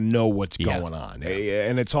want to know what's going on.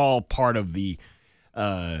 And it's all part of the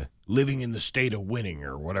living in the state of winning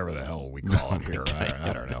or whatever the hell we call it here.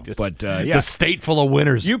 I don't know. But it's a state full of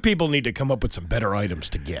winners. You people need to come up with some better items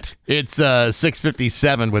to get. It's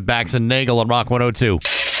 6:57 with Bax and Nagle on Rock 102.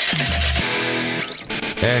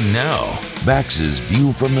 And now, Bax's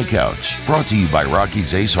View from the Couch, brought to you by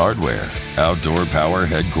Rocky's Ace Hardware. Outdoor power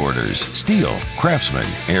headquarters, Steel, Craftsman,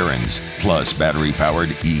 Aaron's, plus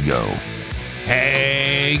battery-powered Ego.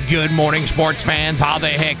 Hey, good morning, sports fans. How the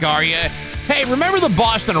heck are you? Hey, remember the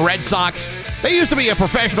Boston Red Sox? They used to be a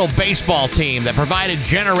professional baseball team that provided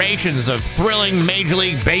generations of thrilling Major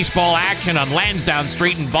League Baseball action on Lansdowne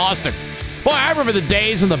Street in Boston. Boy, I remember the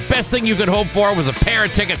days when the best thing you could hope for was a pair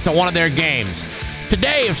of tickets to one of their games.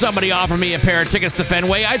 Today, if somebody offered me a pair of tickets to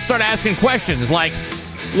Fenway, I'd start asking questions like,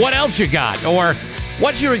 what else you got? Or,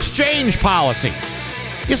 what's your exchange policy?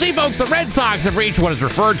 You see, folks, the Red Sox have reached what is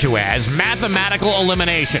referred to as mathematical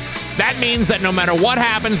elimination. That means that no matter what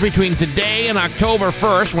happens between today and October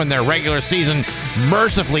 1st, when their regular season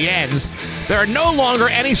mercifully ends, there are no longer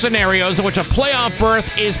any scenarios in which a playoff berth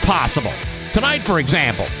is possible. Tonight, for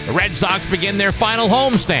example, the Red Sox begin their final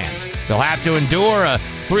homestand. They'll have to endure a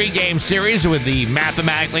 3-game series with the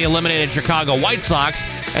mathematically eliminated Chicago White Sox,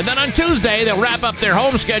 and then on Tuesday, they'll wrap up their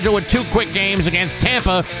home schedule with 2 quick games against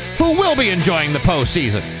Tampa, who will be enjoying the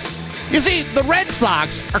postseason. You see, the Red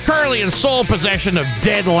Sox are currently in sole possession of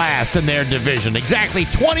dead last in their division, exactly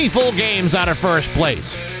 20 full games out of first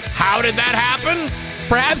place. How did that happen?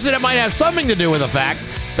 Perhaps it might have something to do with the fact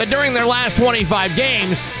that during their last 25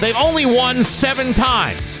 games, they've only won 7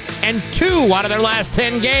 times, and 2 out of their last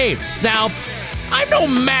 10 games. Now, I'm no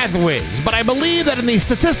math whiz, but I believe that in the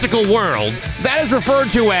statistical world, that is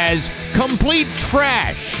referred to as complete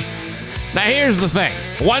trash. Now, here's the thing.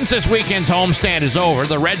 Once this weekend's homestand is over,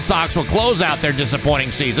 the Red Sox will close out their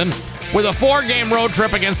disappointing season with a 4-game road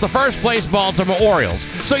trip against the first-place Baltimore Orioles.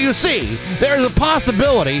 So you see, there's a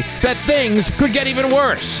possibility that things could get even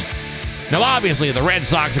worse. Now, obviously, the Red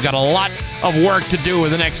Sox have got a lot of work to do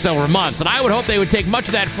in the next several months, and I would hope they would take much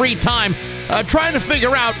of that free time trying to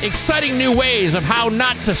figure out exciting new ways of how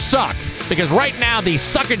not to suck. Because right now, the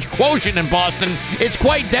suckage quotient in Boston is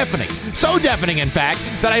quite deafening. So deafening, in fact,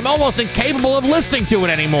 that I'm almost incapable of listening to it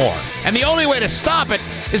anymore. And the only way to stop it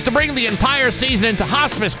is to bring the entire season into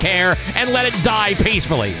hospice care and let it die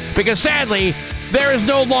peacefully. Because sadly, there is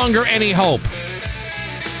no longer any hope.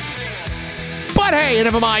 But hey,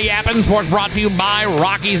 enough of my yapping. Sports brought to you by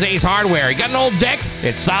Rocky's Ace Hardware. You got an old deck?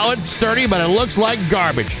 It's solid, sturdy, but it looks like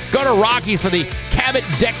garbage. Go to Rocky's for the Cabot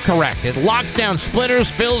Deck Correct. It locks down splinters,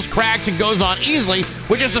 fills cracks, and goes on easily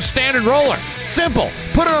with just a standard roller. Simple.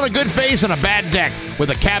 Put it on a good face on a bad deck with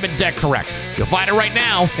a Cabot Deck Correct. You'll find it right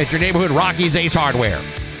now at your neighborhood Rocky's Ace Hardware.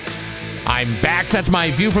 I'm Bax. That's my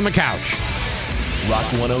view from the couch.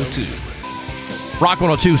 Rock 102. Rock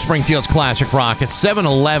 102, Springfield's Classic Rock. It's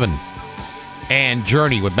 7-11. And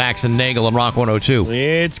Journey with Bax and Nagle and Rock 102.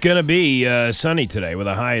 It's going to be sunny today with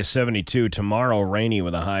a high of 72. Tomorrow, rainy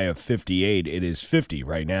with a high of 58. It is 50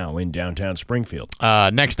 right now in downtown Springfield.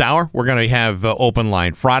 Next hour, we're going to have Open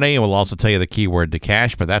Line Friday, and we'll also tell you the keyword to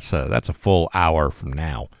cash, but that's a full hour from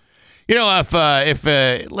now. You know, if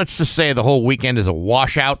let's just say the whole weekend is a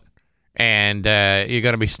washout, and you're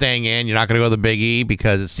going to be staying in, you're not going to go to the Big E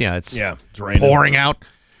because it's raining. Pouring out.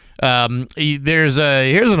 Here's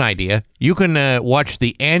an idea. You can watch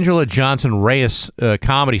the Angela Johnson Reyes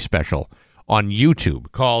comedy special on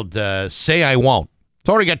YouTube called Say I Won't. It's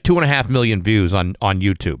already got 2.5 million views on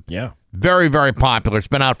YouTube. Yeah. Very, very popular. It's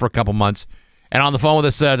been out for a couple months. And on the phone with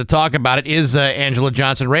us to talk about it is Angela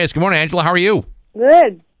Johnson Reyes. Good morning, Angela. How are you?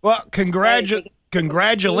 Good. Well,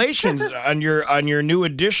 congratulations on your new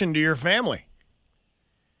addition to your family.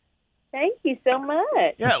 Thank you so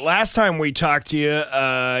much. Yeah, last time we talked to you,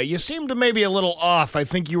 you seemed to maybe a little off. I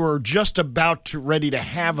think you were just ready to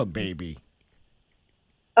have a baby.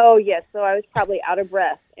 Oh, yes. So I was probably out of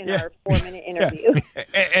breath in our 4-minute interview. Yeah.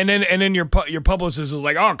 And then your publicist is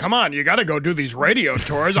like, oh, come on, you got to go do these radio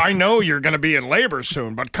tours. I know you're going to be in labor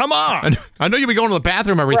soon, but come on. I know you'll be going to the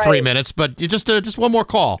bathroom every 3 minutes, but you just one more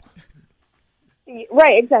call.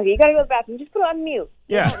 Right, exactly. You got to go to the bathroom. Just put it on mute.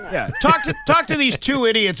 Yeah. Talk to these 2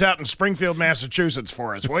 idiots out in Springfield, Massachusetts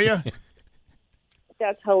for us, will you?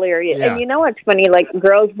 That's hilarious. Yeah. And you know what's funny? Like,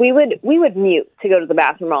 girls, we would mute to go to the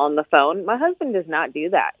bathroom all on the phone. My husband does not do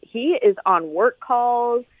that. He is on work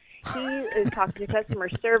calls. He is talking to customer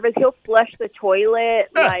service. He'll flush the toilet.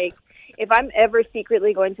 Like, if I'm ever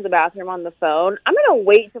secretly going to the bathroom on the phone, I'm going to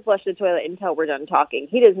wait to flush the toilet until we're done talking.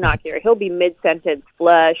 He does not care. He'll be mid-sentence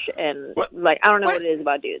flush, and, I don't know what it is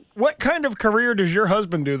about dudes. What kind of career does your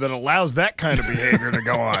husband do that allows that kind of behavior to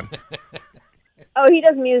go on? Oh, he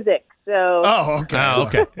does music, so... Oh,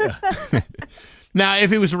 okay. Yeah. Now,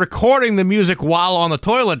 if he was recording the music while on the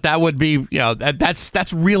toilet, that would be,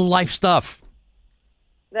 that's real-life stuff.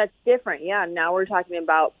 That's different, yeah. Now we're talking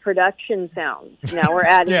about production sounds. Now we're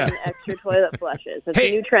adding in extra toilet flushes. It's a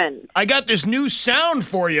new trend. I got this new sound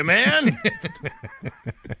for you, man.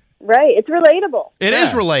 Right, it's relatable. It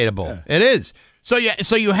is relatable. Yeah. It is. So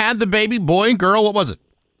you had the baby, boy and girl. What was it?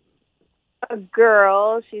 A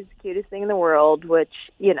girl. She's the cutest thing in the world, which,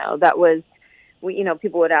 that was,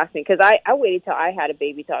 people would ask me. Because I waited till I had a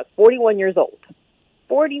baby till I was 41 years old.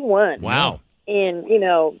 41. Wow. And,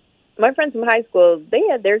 my friends from high school, they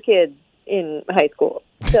had their kids in high school.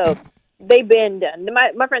 So they've been done.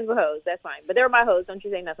 My friends were hoes. That's fine. But they were my hoes. Don't you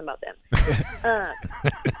say nothing about them.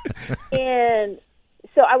 And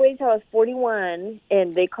so I waited until I was 41,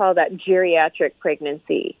 and they call that geriatric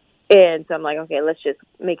pregnancy. And so I'm like, okay, let's just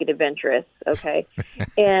make it adventurous, okay?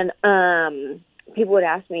 And people would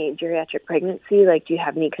ask me, geriatric pregnancy, like, do you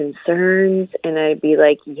have any concerns? And I'd be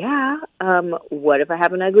like, yeah, what if I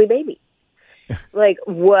have an ugly baby? Like,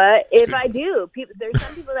 what if I do? There's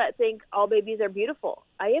some people that think all babies are beautiful.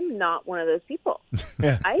 I am not one of those people.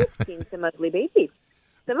 Yeah. I've seen some ugly babies.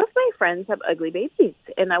 Some of my friends have ugly babies,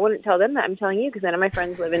 and I wouldn't tell them that. I'm telling you because none of my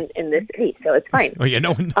friends live in this city, so it's fine. Oh, yeah,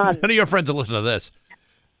 none of your friends will listen to this.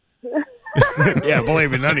 Yeah,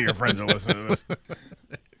 believe me, none of your friends are listening to this.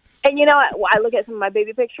 And you know what? I look at some of my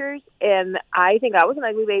baby pictures, and I think I was an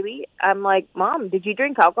ugly baby. I'm like, Mom, did you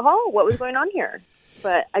drink alcohol? What was going on here?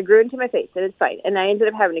 But I grew into my face, and it's fine. And I ended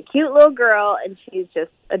up having a cute little girl, and she's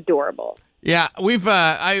just adorable. Yeah,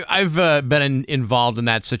 I've been involved in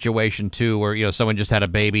that situation too, where someone just had a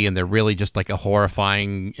baby and they're really just like a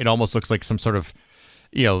horrifying. It almost looks like some sort of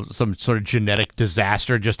genetic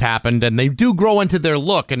disaster just happened, and they do grow into their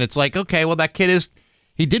look, and it's like, okay, well, that kid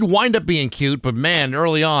he did wind up being cute, but man,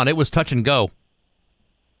 early on it was touch and go.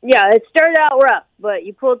 Yeah, it started out rough, but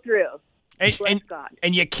you pulled through.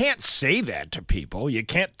 And you can't say that to people. You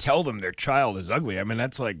can't tell them their child is ugly. I mean,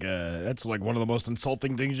 that's like one of the most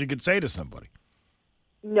insulting things you could say to somebody.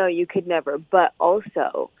 No, you could never. But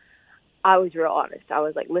also, I was real honest. I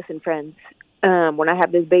was like, listen, friends, when I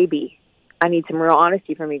have this baby, I need some real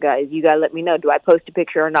honesty from you guys. You got to let me know. Do I post a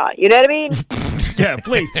picture or not? You know what I mean? Yeah,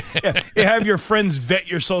 please. Yeah. You have your friends vet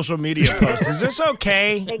your social media posts. Is this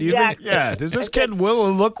okay? Exactly. Do you think, does this kid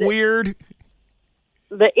look weird?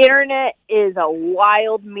 The internet is a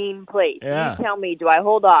wild, mean place. Yeah. You tell me, do I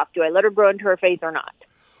hold off? Do I let her grow into her face or not?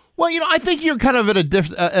 Well, I think you're kind of at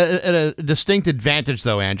a distinct advantage,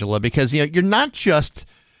 though, Angela, because you're not just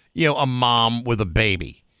a mom with a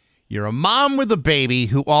baby. You're a mom with a baby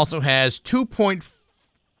who also has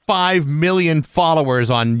 2.5 million followers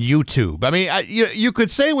on YouTube. I mean, you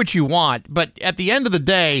could say what you want, but at the end of the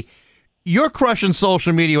day, you're crushing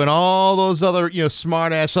social media, and all those other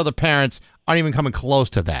smart-ass other parents aren't even coming close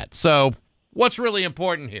to that. So what's really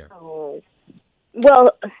important here? Oh. Well,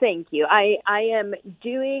 thank you. I am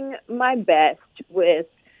doing my best with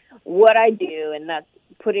what I do, and that's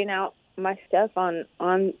putting out my stuff on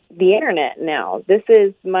the internet now. This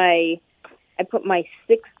is I put my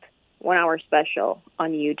 6th 1-hour special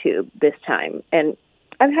on YouTube this time. And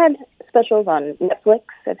I've had specials on Netflix.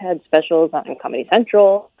 I've had specials on Comedy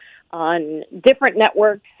Central, on different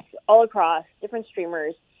networks all across, different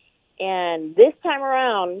streamers. And this time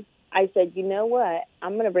around, I said, you know what?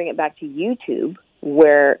 I'm going to bring it back to YouTube,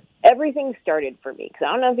 where everything started for me. Because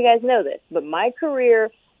I don't know if you guys know this, but my career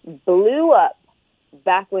blew up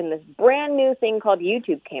back when this brand new thing called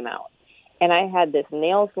YouTube came out. And I had this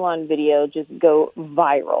nail salon video just go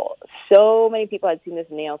viral. So many people had seen this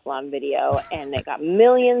nail salon video, and it got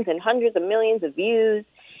millions and hundreds of millions of views.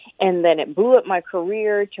 And then it blew up my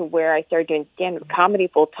career to where I started doing stand-up comedy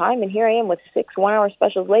full-time. And here I am with 6 1-hour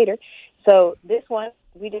specials later. So this one,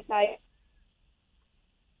 we decided...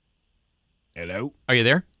 Hello? Are you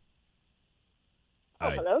there?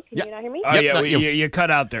 Oh, hello? Can you not hear me? Oh, yeah, you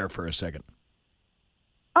cut out there for a second.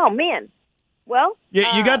 Oh, man. Well...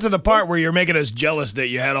 Yeah, you got to the part where you're making us jealous that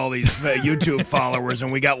you had all these YouTube followers,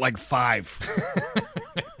 and we got like 5.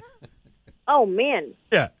 Oh, man.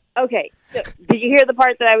 Yeah. Okay, so did you hear the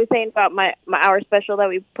part that I was saying about my hour special that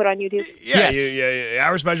we put on YouTube? Yeah, Yes.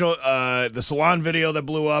 Our special, the salon video that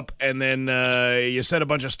blew up, and then you said a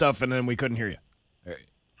bunch of stuff, and then we couldn't hear you.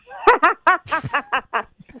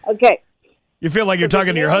 Okay. You feel like you're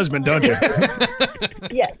talking to your husband, don't you?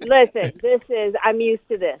 Yes, listen, I'm used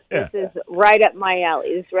to this. Yeah. This is right up my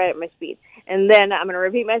alley. This is right up my speed. And then I'm going to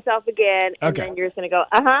repeat myself again, and Okay. then you're just going to go,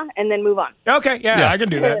 and then move on. Okay, yeah, I can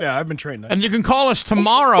do that. Yeah, I've been trained that. And you can call us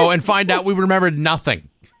tomorrow and find out we remembered nothing.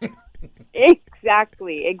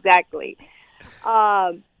 Exactly.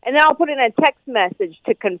 And then I'll put in a text message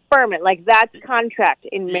to confirm it. Like, that's contract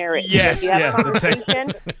in marriage. Yes, if you have yeah, a the text-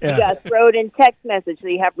 conversation, Yeah. you got to throw it in text message so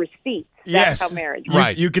you have receipts. That's Yes. how marriage You- works.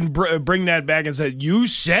 Right. You can bring that back and say, you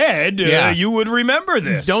said Yeah. you would remember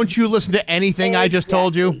this. Don't you listen to anything I just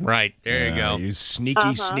told you? Right. There you go. You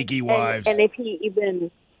sneaky wives. And if he even,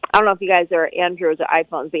 I don't know if you guys are Androids or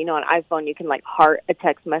iPhones, but on iPhone you can like heart a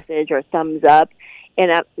text message or thumbs up.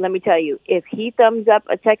 And let me tell you, if he thumbs up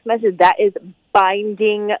a text message, that is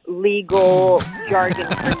binding legal jargon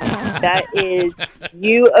for me. That is,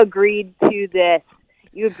 you agreed to this.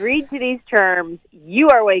 You agreed to these terms. You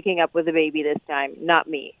are waking up with a baby this time, not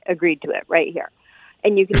me. Agreed to it right here.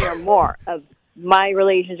 And you can hear more of my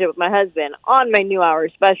relationship with my husband on my new hour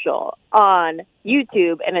special on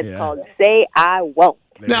YouTube, and it's called Say I Won't.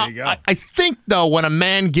 There Now, you go. I think, though, when a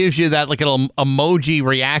man gives you that like little emoji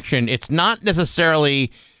reaction, it's not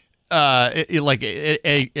necessarily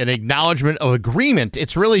an acknowledgement of agreement.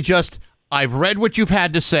 It's really just, I've read what you've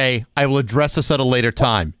had to say. I will address this at a later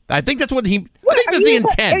time. I think that's what I think that's the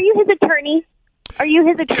intent. Are you his attorney? Are you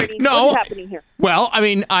his attorney? No. What's happening here? Well, I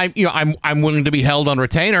mean, I'm willing to be held on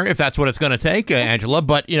retainer if that's what it's going to take, Angela.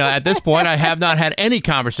 But at this point, I have not had any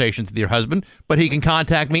conversations with your husband. But he can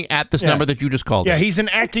contact me at this number that you just called. Yeah, he's an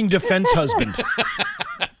acting defense husband.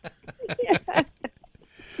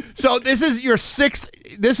 So this is your sixth.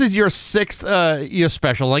 This is your sixth year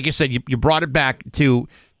special. Like you said, you brought it back to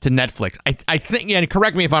Netflix. I think, and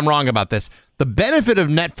correct me if I'm wrong about this. The benefit of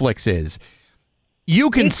Netflix is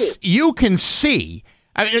you can see.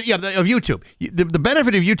 I mean, of YouTube. The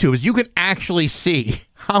benefit of YouTube is you can actually see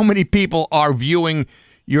how many people are viewing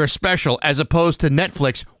your special, as opposed to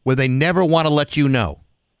Netflix, where they never want to let you know.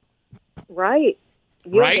 Right.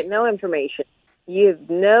 You get no information. You have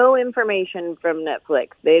no information from Netflix.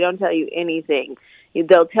 They don't tell you anything.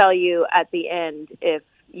 They'll tell you at the end if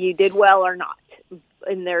you did well or not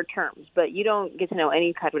in their terms, but you don't get to know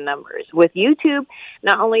any type of numbers. With YouTube,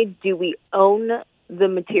 not only do we own the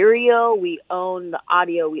material, we own the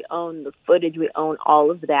audio, we own the footage, we own all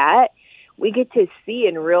of that. We get to see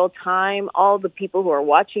in real time all the people who are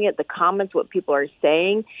watching it, the comments, what people are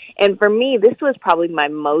saying. And for me, this was probably my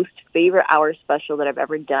most favorite hour special that I've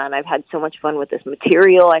ever done. I've had so much fun with this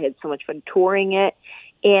material. I had so much fun touring it.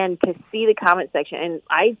 And to see the comment section, and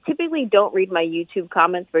I typically don't read my YouTube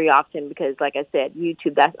comments very often because, like I said,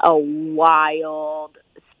 YouTube, that's a wild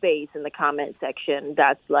space in the comment section.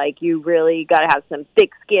 That's like, you really got to have some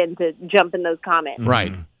thick skin to jump in those comments.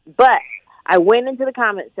 Right. But I went into the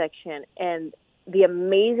comment section and the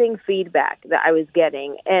amazing feedback that I was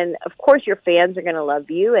getting. And of course your fans are going to love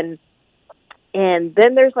you. And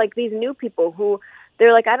then there's like these new people who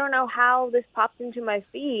they're like, I don't know how this popped into my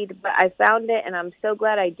feed, but I found it and I'm so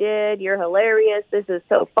glad I did. You're hilarious. This is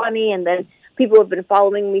so funny. And then people have been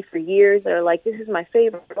following me for years. They're like, this is my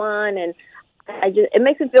favorite one. And it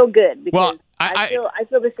makes me feel good because I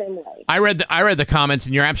feel the same way. I read the comments,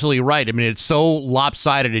 and you're absolutely right. I mean, it's so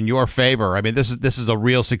lopsided in your favor. I mean, this is a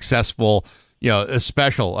real successful, a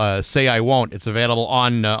special. Say I Won't. It's available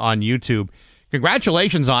on YouTube.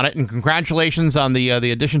 Congratulations on it, and congratulations on the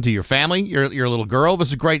addition to your family, your little girl. This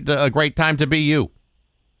is a great time to be you.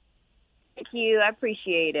 Thank you. I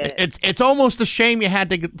appreciate it. It's almost a shame you had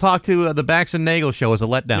to talk to the Bax and Nagle show as a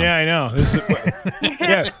letdown. Yeah, I know.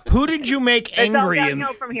 Yeah, who did you make angry? It's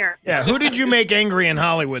all from here. Yeah, who did you make angry in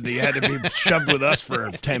Hollywood that you had to be shoved with us for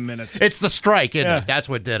 10 minutes? It's the strike, isn't it? That's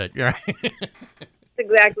what did it. Right? That's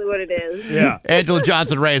exactly what it is. Yeah. Angela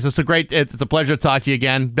Johnson-Reyes, it's a pleasure to talk to you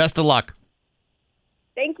again. Best of luck.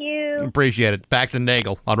 Thank you. Appreciate it. Bax and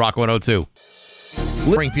Nagle on Rock 102.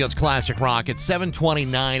 Springfield's Classic Rock at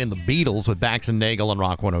 7:29 in the Beatles with Bax and Nagle on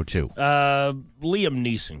Rock 102. Liam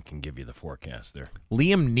Neeson can give you the forecast there.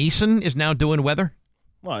 Liam Neeson is now doing weather?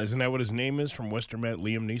 Well, isn't that what his name is from Western Matt?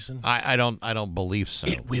 Liam Neeson? I don't believe so.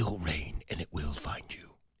 It will rain and it will find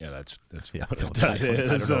you. Yeah, that's yeah, what I don't know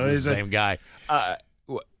if it's the same guy.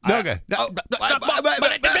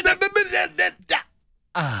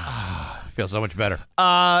 Feels so much better.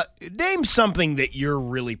 Name something that you're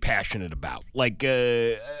really passionate about. Like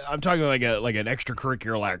I'm talking like an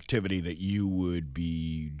extracurricular activity that you would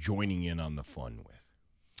be joining in on the fun with.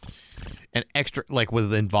 An extra, like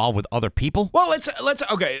involved with other people? Well, let's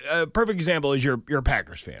okay. A perfect example is you're a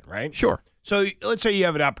Packers fan, right? Sure. So let's say you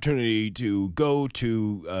have an opportunity to go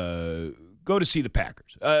to see the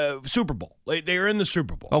Packers Super Bowl. They're in the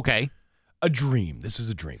Super Bowl. Okay. A dream. This is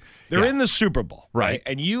a dream. They're in the Super Bowl, right?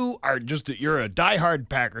 And you're a diehard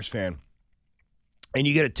Packers fan, and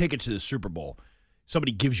you get a ticket to the Super Bowl.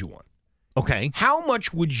 Somebody gives you one. Okay. How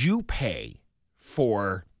much would you pay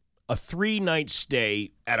for a 3-night stay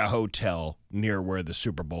at a hotel near where the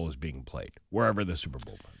Super Bowl is being played, wherever the Super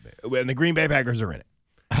Bowl is? And the Green Bay Packers are in it.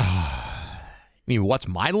 You mean, what's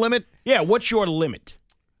my limit? Yeah, what's your limit?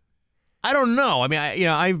 I don't know. I mean,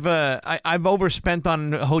 I've overspent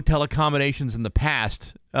on hotel accommodations in the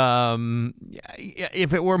past.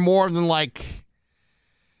 If it were more than I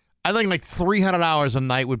think $300 a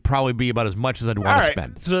night would probably be about as much as I'd want to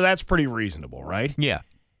spend. So that's pretty reasonable, right? Yeah.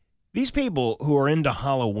 These people who are into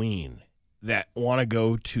Halloween that want to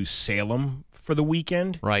go to Salem for the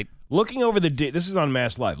weekend, right? Looking over the date, this is on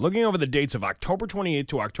Mass Live. Looking over the dates of October 28th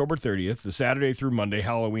to October 30th, the Saturday through Monday.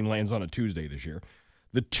 Halloween lands on a Tuesday this year.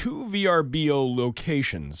 The 2 VRBO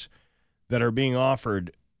locations that are being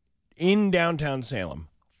offered in downtown Salem,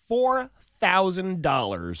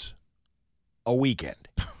 $4,000 a weekend.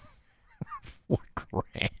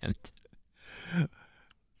 $4,000.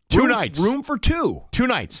 2 nights. Room for two. 2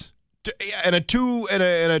 nights.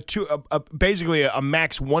 Basically a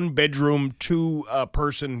max 1-bedroom,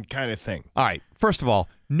 2-person kind of thing. All right. First of all,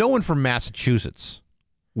 no one from Massachusetts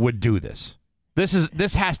would do this.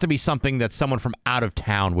 This has to be something that someone from out of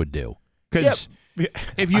town would do. Because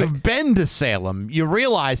if you've been to Salem, you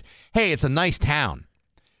realize, hey, it's a nice town.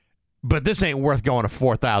 But this ain't worth going to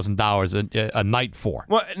 $4,000 a night for.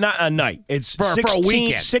 Well, not a night. It's for a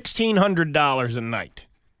weekend. $1,600 a night.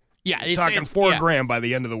 Yeah, you're talking $4,000 by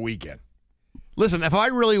the end of the weekend. Listen, if I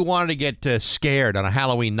really wanted to get scared on a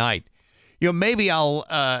Halloween night, maybe I'll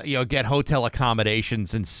get hotel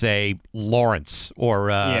accommodations in, say, Lawrence or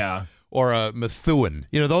Methuen.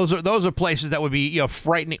 Those are places that would be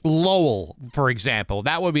frightening. Lowell, for example,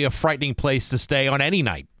 that would be a frightening place to stay on any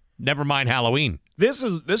night. Never mind Halloween. This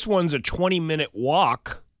one's a 20-minute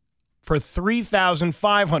walk for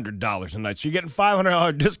 $3,500 a night. So you're getting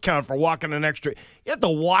 $500 discount for walking an extra. You have to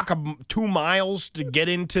walk 2 miles to get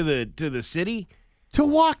into the city. To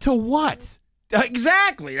walk to what?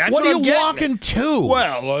 Exactly. That's what are I'm you walking to?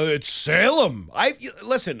 Well, it's Salem.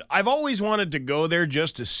 I've always wanted to go there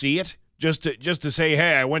just to see it. Just to say,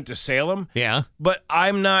 hey, I went to Salem. Yeah. But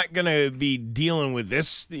I'm not going to be dealing with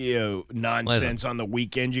this nonsense on the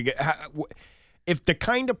weekend. If the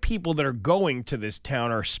kind of people that are going to this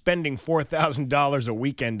town are spending $4,000 a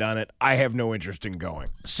weekend on it, I have no interest in going.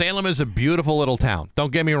 Salem is a beautiful little town.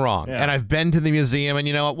 Don't get me wrong. Yeah. And I've been to the museum, and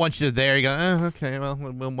you know what? Once you're there, you go, okay,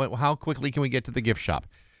 well, how quickly can we get to the gift shop?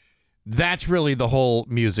 That's really the whole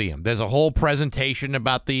museum. There's a whole presentation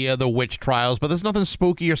about the witch trials, but there's nothing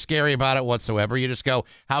spooky or scary about it whatsoever. You just go,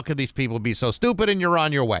 how could these people be so stupid? And you're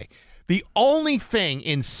on your way. The only thing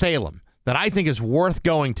in Salem that I think is worth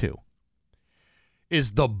going to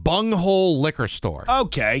is the Bunghole Liquor Store.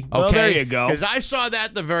 Okay. Well, there you go. Because I saw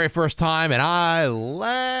that the very first time, and I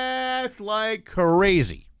laughed like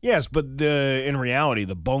crazy. Yes, but in reality,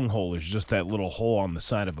 the bunghole is just that little hole on the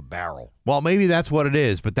side of a barrel. Well, maybe that's what it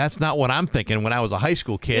is, but that's not what I'm thinking when I was a high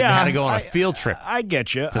school kid and had to go on a field trip. I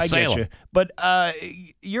get you. I Salem. get you. But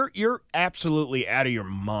you're absolutely out of your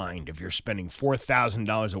mind if you're spending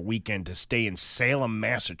 $4,000 a weekend to stay in Salem,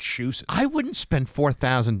 Massachusetts. I wouldn't spend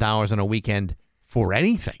 $4,000 on a weekend for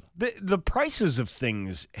anything. The prices of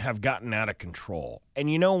things have gotten out of control.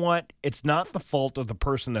 And you know what? It's not the fault of the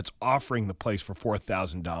person that's offering the place for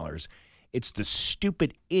 $4,000. It's the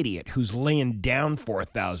stupid idiot who's laying down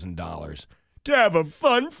 $4,000 to have a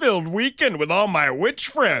fun-filled weekend with all my witch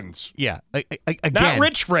friends. Yeah. Again, not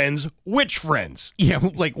rich friends, witch friends. Yeah,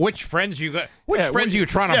 like which friends you got? Which friends are you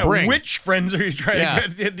trying to bring? Which friends are you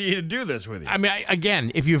trying to do this with you? I mean,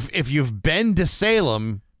 again, if you've been to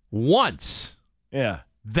Salem once,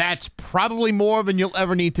 that's probably more than you'll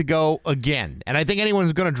ever need to go again. And I think anyone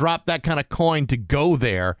who's going to drop that kind of coin to go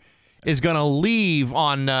there is going to leave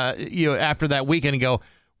on after that weekend and go,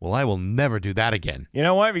 well, I will never do that again. You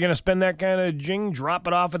know what? If you're going to spend that kind of jing, drop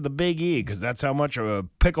it off at the Big E, because that's how much a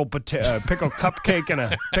pickle cupcake and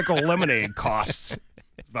a pickle lemonade costs.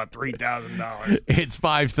 About $3,000. It's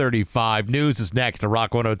 5:35. News is next on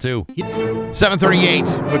Rock 102.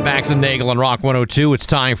 7:38 with Bax and Nagle on Rock 102. It's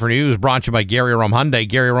time for news brought to you by Gary Rome Hyundai.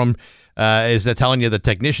 Gary Rome is telling you that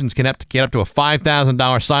technicians can get up to a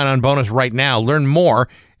 $5,000 sign-on bonus right now. Learn more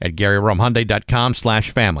at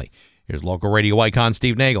GaryRomeHyundai.com/family. Here's local radio icon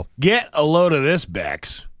Steve Nagle. Get a load of this,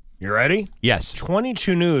 Bax. You ready? Yes.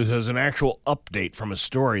 22 News has an actual update from a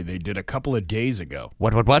story they did a couple of days ago.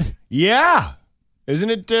 What? Yeah.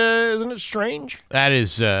 Isn't it strange? That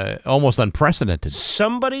is almost unprecedented.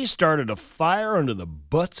 Somebody started a fire under the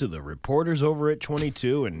butts of the reporters over at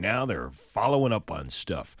 22, and now they're following up on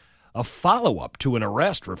stuff. A follow-up to an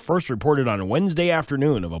arrest first reported on Wednesday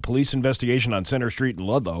afternoon of a police investigation on Center Street in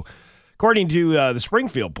Ludlow. According to the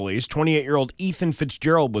Springfield police, 28-year-old Ethan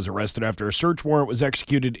Fitzgerald was arrested after a search warrant was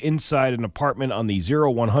executed inside an apartment on the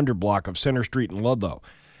 0100 block of Center Street in Ludlow.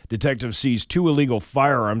 Detectives seized 2 illegal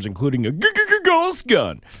firearms, including a ghost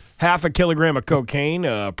gun, half a kilogram of cocaine,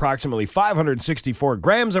 approximately 564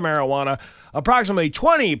 grams of marijuana, approximately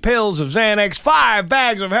 20 pills of Xanax, 5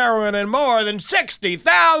 bags of heroin, and more than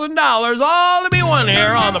 $60,000, all to be won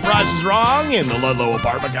here on The Price is Wrong in the Ludlow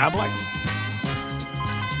apartment complex.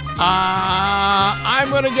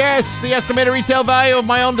 I'm going to guess the estimated retail value of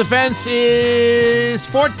my own defense is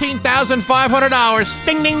 $14,500.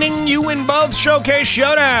 Ding, ding, ding. You win both showcase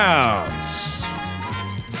showdowns.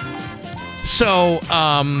 So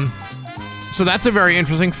that's a very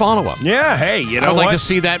interesting follow-up. Yeah, hey, you know I'd what? like to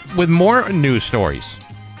see that with more news stories.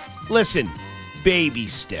 Listen, baby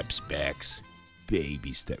steps, Bax.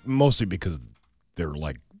 Baby steps. Mostly because they're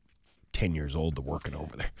like 10 years old to working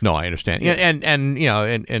over there. No, I understand. Yeah,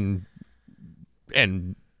 and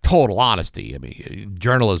total honesty, I mean,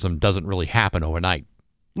 journalism doesn't really happen overnight.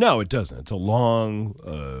 No, it doesn't. It's a long,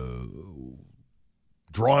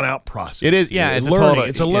 drawn-out process. It is, yeah.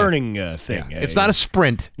 It's a learning thing. Yeah. It's not a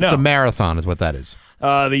sprint. No. It's a marathon is what that is.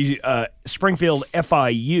 The Springfield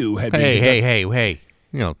FIU had been... Hey.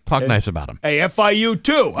 You know, talk nice about them. Hey, FIU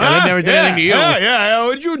too. Yeah, they never did anything to you. Yeah.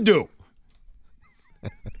 What'd you do?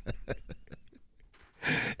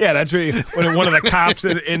 Yeah, that's when one of the cops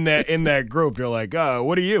in that group, you're like,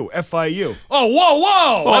 what are you? FIU. Oh,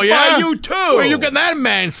 whoa. Oh, FIU too. Where you getting that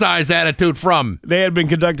man-sized attitude from? They had been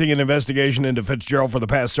conducting an investigation into Fitzgerald for the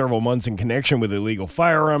past several months in connection with illegal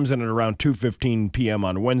firearms, and at around 2:15 p.m.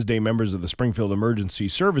 on Wednesday, members of the Springfield Emergency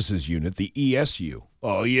Services Unit, the ESU.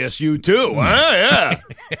 Oh, ESU too, huh? Yeah.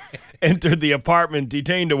 Entered the apartment,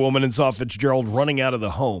 detained a woman, and saw Fitzgerald running out of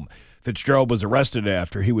the home. Fitzgerald was arrested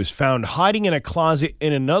after he was found hiding in a closet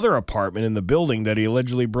in another apartment in the building that he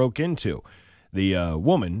allegedly broke into. The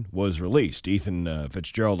woman was released. Ethan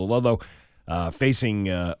Fitzgerald, although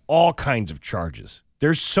facing all kinds of charges.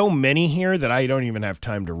 There's so many here that I don't even have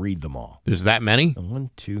time to read them all. There's that many? 1,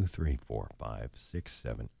 2, 3, 4, 5, 6,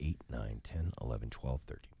 7, 8, 9, 10, 11, 12,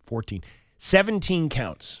 13, 14, 17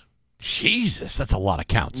 counts. Jesus, that's a lot of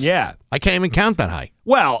counts. Yeah. I can't even count that high.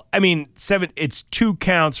 Well, I mean, it's 2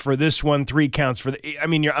 counts for this one, 3 counts for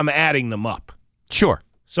I'm adding them up. Sure.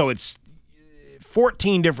 So it's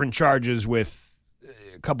 14 different charges with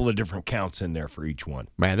a couple of different counts in there for each one.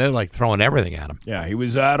 Man, they're like throwing everything at him. Yeah, he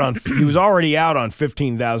was already out on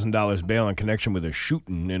 $15,000 bail in connection with a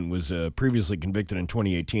shooting and was previously convicted in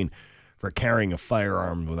 2018 for carrying a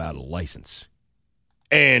firearm without a license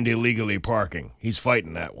and illegally parking. He's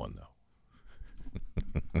fighting that one though.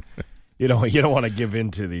 You don't want to give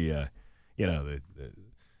in to the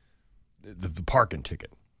parking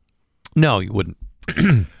ticket. No, you wouldn't.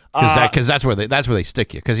 Because that's where they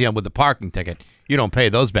stick you. Because with the parking ticket, you don't pay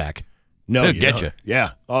those back. No, they'll get you.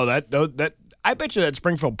 Yeah. Oh, that I bet you that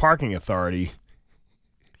Springfield Parking Authority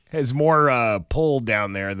has more pull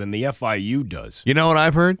down there than the FIU does. You know what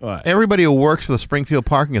I've heard? What? Everybody who works for the Springfield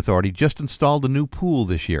Parking Authority just installed a new pool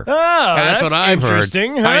this year. Oh, that's what I've heard.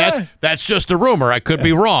 Interesting. Huh? I mean, that's just a rumor. I could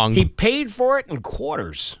be wrong. He paid for it in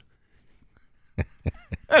quarters.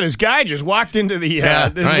 This guy just walked into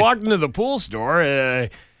the pool store,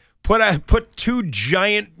 put 2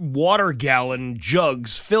 giant water gallon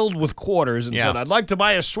jugs filled with quarters and said, "I'd like to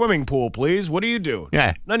buy a swimming pool, please. What do you do?"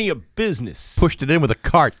 Yeah. None of your business. Pushed it in with a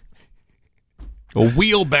cart. A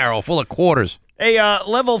wheelbarrow full of quarters. A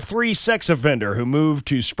level 3 sex offender who moved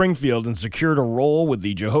to Springfield and secured a role with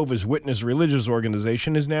the Jehovah's Witness religious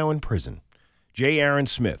organization is now in prison. J. Aaron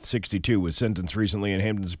Smith, 62, was sentenced recently in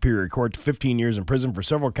Hampton Superior Court to 15 years in prison for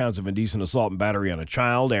several counts of indecent assault and battery on a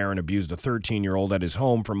child. Aaron abused a 13-year-old at his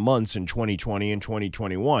home for months in 2020 and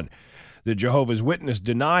 2021. The Jehovah's Witness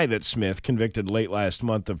deny that Smith, convicted late last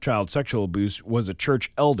month of child sexual abuse, was a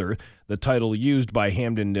church elder, the title used by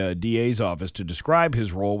Hamden DA's office to describe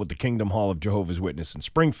his role with the Kingdom Hall of Jehovah's Witness in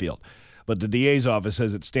Springfield. But the DA's office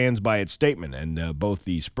says it stands by its statement, and both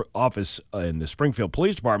the office and the Springfield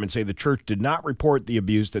Police Department say the church did not report the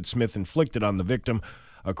abuse that Smith inflicted on the victim.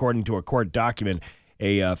 According to a court document,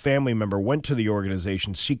 a family member went to the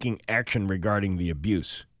organization seeking action regarding the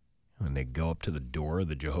abuse. When they go up to the door of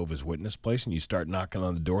the Jehovah's Witness place and you start knocking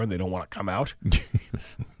on the door and they don't want to come out?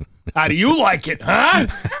 How do you like it, huh?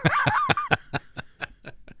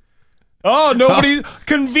 Oh,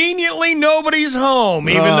 conveniently nobody's home,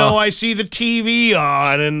 even though I see the TV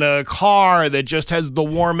on and the car that just has the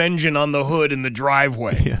warm engine on the hood in the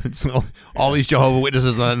driveway. Yeah, it's all these Jehovah's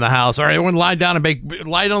Witnesses in the house. All right, everyone lie down and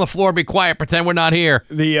lie on the floor, be quiet, pretend we're not here.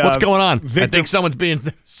 What's going on? I think someone's being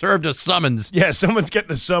served a summons. Yeah, someone's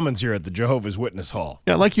getting a summons here at the Jehovah's Witness Hall.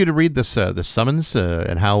 Yeah, I'd like you to read this the summons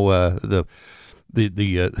and how the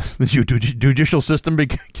judicial system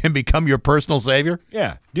can become your personal savior.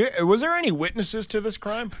 Yeah. Was there any witnesses to this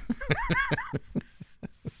crime?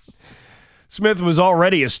 Smith was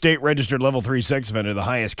already a state-registered level 3 sex offender, the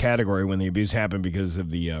highest category when the abuse happened because of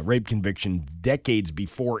the rape conviction decades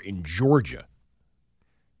before in Georgia.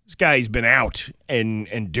 This guy's been out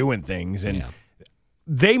and doing things, and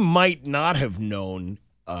they might not have known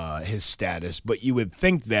his status, but you would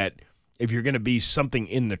think that if you're going to be something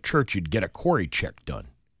in the church, you'd get a Corey check done.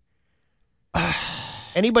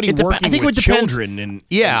 Anybody working with children and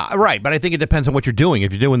right. But I think it depends on what you're doing.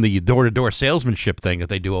 If you're doing the door-to-door salesmanship thing that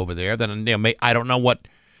they do over there, then I don't know what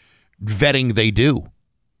vetting they do.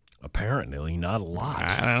 Apparently, not a lot.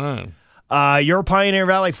 I don't know. Your Pioneer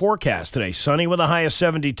Valley forecast today: sunny with a high of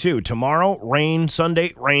 72. Tomorrow, rain.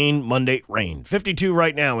 Sunday, rain. Monday, rain. 52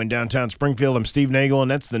 right now in downtown Springfield. I'm Steve Nagle,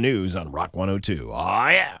 and that's the news on Rock 102. Oh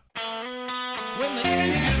yeah.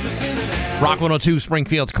 Rock 102,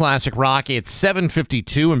 Springfield's Classic Rock. It's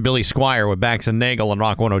 7:52 and Billy Squire with Bax and Nagle on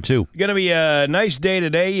Rock 102. Going to be a nice day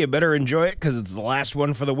today. You better enjoy it because it's the last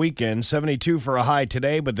one for the weekend. 72 for a high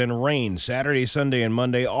today, but then rain Saturday, Sunday, and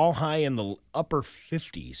Monday, all high in the upper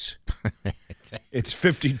 50s. It's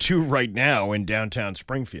 52 right now in downtown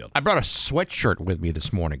Springfield. I brought a sweatshirt with me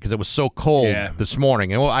this morning because it was so cold this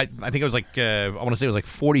morning. And I think it was like, I want to say it was like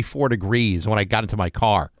 44 degrees when I got into my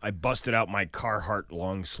car. I busted out my Carhartt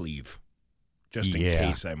long sleeve just in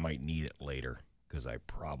case I might need it later because I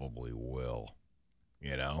probably will,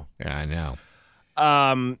 you know? Yeah, I know.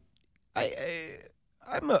 I'm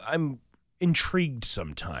intrigued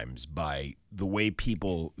sometimes by the way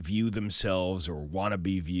people view themselves or want to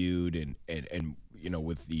be viewed and you know,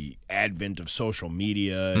 with the advent of social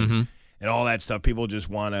media and all that stuff, people just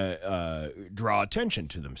want to draw attention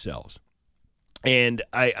to themselves. And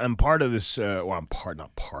I'm part of this, I'm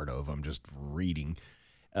just reading.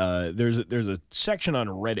 There's a section on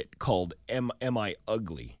Reddit called Am I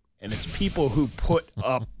Ugly? And it's people who put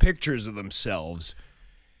up pictures of themselves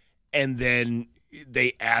and then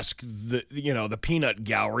they ask the peanut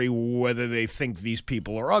gallery whether they think these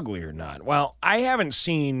people are ugly or not. Well, I haven't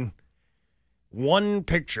seen one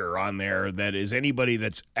picture on there that is anybody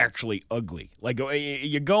that's actually ugly. Like,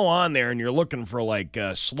 you go on there and you're looking for like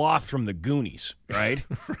Sloth from the Goonies, right?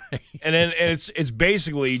 Right. And then it's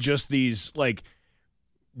basically just these like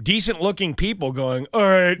decent-looking people going, all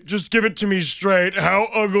right, just give it to me straight. How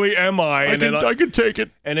ugly am I? I can take it.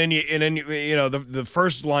 And then you know the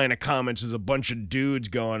first line of comments is a bunch of dudes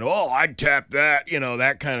going, oh, I'd tap that, you know,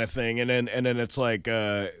 that kind of thing. And then it's like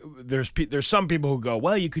there's some people who go,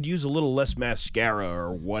 well, you could use a little less mascara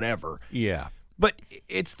or whatever. Yeah. But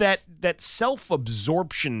it's that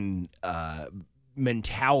self-absorption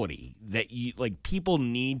mentality that you like. People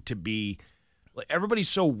need to be. Everybody's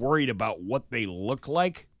so worried about what they look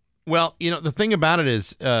like. Well, you know, the thing about it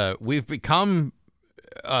is we've become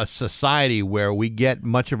a society where we get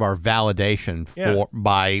much of our validation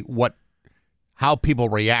by how people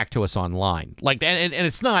react to us online. Like, and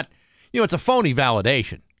it's not, you know, it's a phony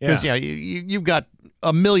validation. Because, you've got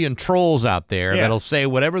a million trolls out there that'll say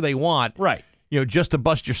whatever they want. Right. You know, just to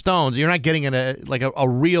bust your stones. You're not getting a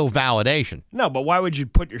real validation. No, but why would you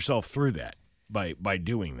put yourself through that? By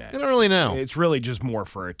doing that. I don't really know. It's really just more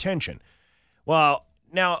for attention. Well,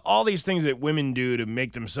 now all these things that women do to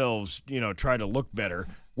make themselves, you know, try to look better,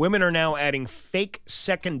 women are now adding fake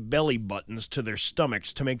second belly buttons to their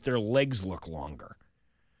stomachs to make their legs look longer.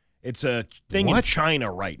 It's a thing in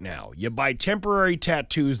China right now. You buy temporary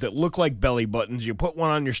tattoos that look like belly buttons, you put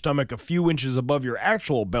one on your stomach a few inches above your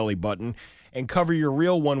actual belly button, and cover your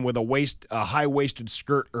real one with a high-waisted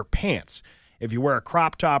skirt or pants. If you wear a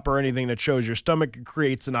crop top or anything that shows your stomach, it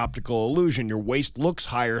creates an optical illusion. Your waist looks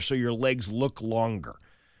higher, so your legs look longer.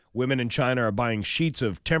 Women in China are buying sheets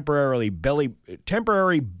of temporary belly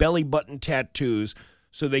button tattoos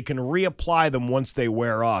so they can reapply them once they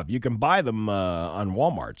wear off. You can buy them on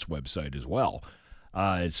Walmart's website as well.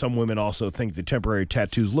 Some women also think the temporary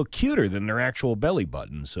tattoos look cuter than their actual belly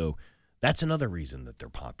buttons, so that's another reason that they're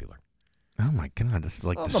popular. Oh, my God. This is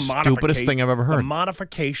like the stupidest thing I've ever heard. The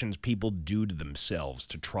modifications people do to themselves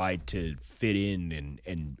to try to fit in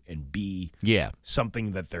and be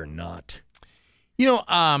something that they're not. You know,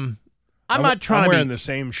 I'm not trying I'm to wearing the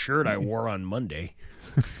same shirt I wore on Monday.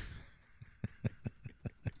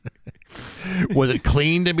 Was it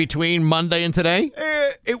cleaned in between Monday and today?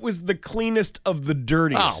 It was the cleanest of the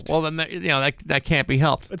dirtiest. Oh, well, then that can't be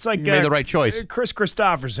helped. It's like you made the right choice. Chris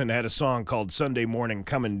Christopherson had a song called Sunday Morning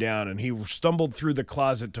Coming Down, and he stumbled through the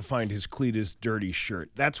closet to find his cleanest dirty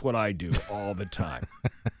shirt. That's what I do all the time.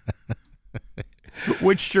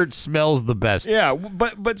 Which shirt smells the best? Yeah,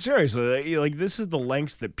 but seriously, like this is the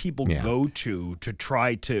lengths that people go to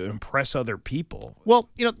try to impress other people. Well,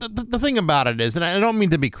 you know, the thing about it is, and I don't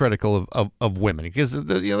mean to be critical of women because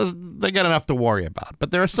they got enough to worry about,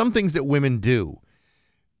 but there are some things that women do,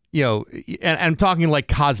 you know, and I'm talking like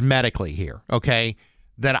cosmetically here, okay,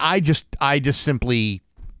 that I just simply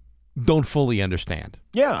don't fully understand.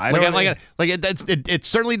 Yeah, it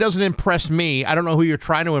certainly doesn't impress me. I don't know who you're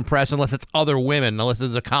trying to impress unless it's other women, unless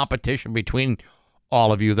there's a competition between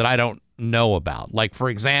all of you that I don't know about. Like, for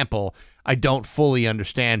example, I don't fully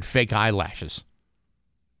understand fake eyelashes.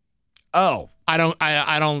 Oh, I don't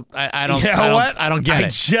get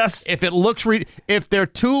it. If it looks if they're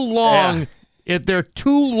too long,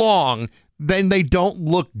 then they don't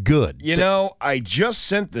look good. You know, I just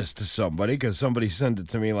sent this to somebody because somebody sent it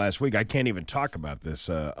to me last week. I can't even talk about this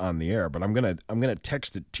on the air, but I'm gonna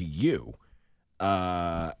text it to you.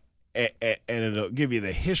 and it'll give you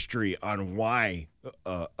the history on why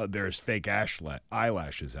there's fake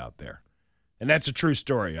eyelashes out there. And that's a true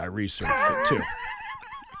story. I researched it, too.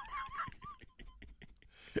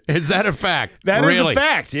 Is that a fact? That is really? a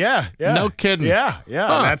fact. Yeah. No kidding. Yeah.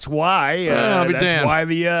 Huh. That's why. I'll be that's damned. why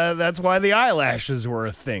that's why the eyelashes were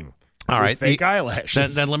a thing. All right. Fake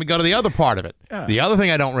eyelashes. Then let me go to the other part of it. Yeah. The other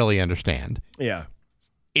thing I don't really understand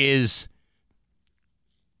is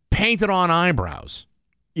painted on eyebrows.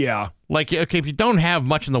 Yeah. Like, okay, if you don't have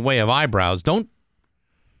much in the way of eyebrows, don't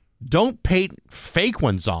paint fake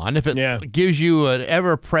ones on if it gives you an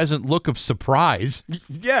ever-present look of surprise.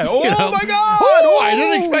 Yeah. Oh, my God. Oh, I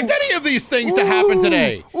didn't expect any of these things to happen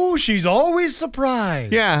today. Oh, she's always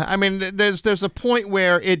surprised. Yeah, I mean, there's a point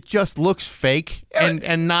where it just looks fake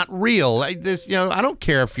and not real. Like this, I don't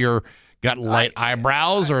care if you're got light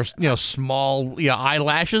eyebrows or small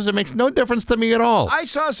eyelashes. It makes no difference to me at all. I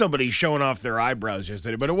saw somebody showing off their eyebrows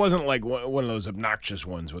yesterday, but it wasn't like one of those obnoxious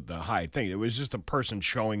ones with the high thing. It was just a person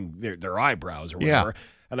showing their eyebrows or whatever. Yeah.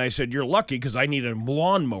 And I said, "You're lucky because I need a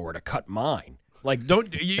lawnmower to cut mine." Like,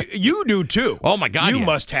 don't you do too? Oh my God! You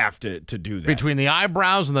must have to do that. Between the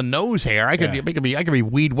eyebrows and the nose hair, I could be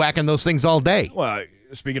weed whacking those things all day. Well,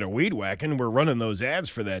 speaking of weed whacking, we're running those ads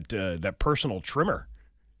for that personal trimmer.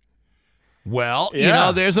 Well,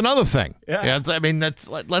 there's another thing. Yeah. I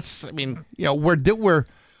mean,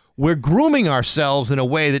 we're grooming ourselves in a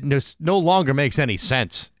way that no longer makes any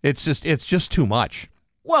sense. It's just too much.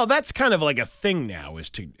 Well, that's kind of like a thing now is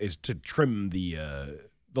to trim the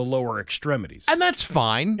lower extremities. And that's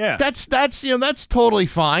fine. Yeah. That's totally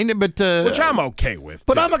fine, but which I'm okay with.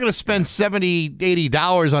 But I'm not going to spend $70,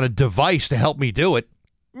 $80 on a device to help me do it.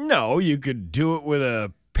 No, you could do it with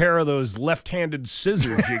a pair of those left-handed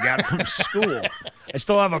scissors you got from school. I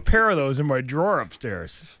still have a pair of those in my drawer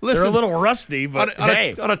upstairs. Listen, they're a little rusty, but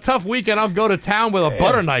on a tough weekend, I'll go to town with a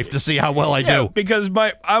butter knife to see how well I do. Because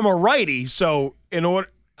I'm a righty, so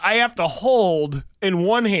I have to hold in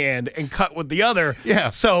one hand and cut with the other. Yeah.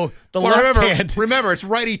 So the left hand. Remember, it's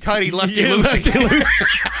righty-tighty, lefty-loosey.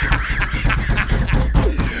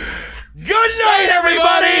 Good night,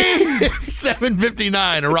 everybody!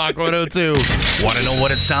 7:59 to Rock 102. Want to know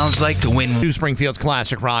what it sounds like to win New Springfield's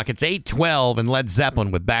Classic Rock. It's 8:12 and Led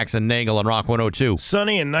Zeppelin with Bax and Nagle on Rock 102.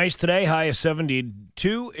 Sunny and nice today, high of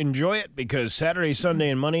 72. Enjoy it because Saturday,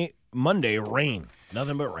 Sunday, and Monday, rain.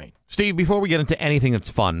 Nothing but rain. Steve, before we get into anything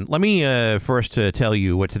that's fun, let me first tell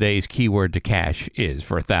you what today's keyword to cash is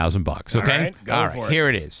for $1,000, okay? All right, go for it. Here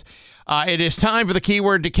it is. It is time for the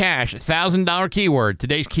keyword to cash, $1,000 keyword.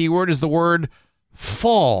 Today's keyword is the word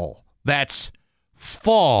fall. That's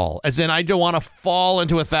fall, as in I don't want to fall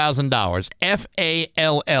into $1,000.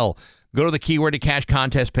 F-A-L-L. Go to the keyword to cash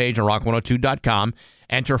contest page on rock102.com.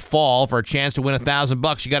 Enter fall for a chance to win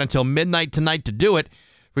 $1,000. You got until midnight tonight to do it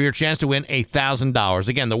for your chance to win $1,000.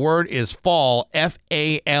 Again, the word is fall,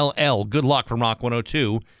 F-A-L-L. Good luck from Rock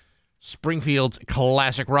 102. Springfield's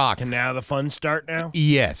Classic Rock. Can now the fun start now?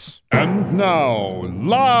 Yes. And now,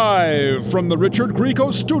 live from the Richard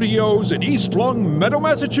Grieco Studios in East Long Meadow,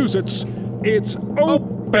 Massachusetts, it's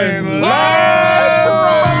Open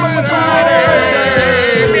Line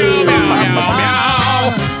Friday!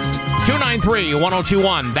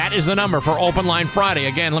 293-1021. That is the number for Open Line Friday.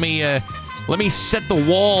 Again, let me set the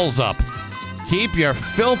walls up. Keep your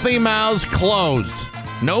filthy mouths closed.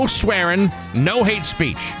 No swearing, no hate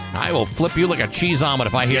speech. I will flip you like a cheese omelet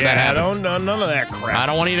if I hear that happen. None of that crap. I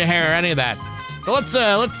don't want you to hear any of that. So let's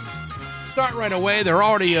start right away. They're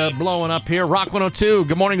already blowing up here. Rock 102.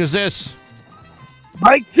 Good morning. Who's this?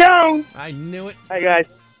 Mike Jones. I knew it. Hi guys.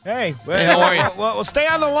 Hey, how are you? Well, stay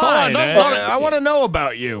on the line. I want to know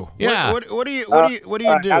about you. Yeah. What do you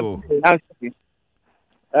do?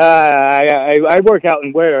 I work out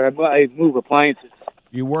in where I move appliances.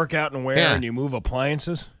 You work out and where, and you move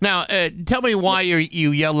appliances? Now, tell me why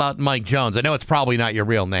you yell out Mike Jones. I know it's probably not your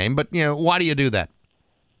real name, but why do you do that?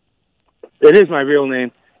 It is my real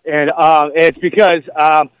name, and it's because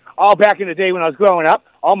all back in the day when I was growing up,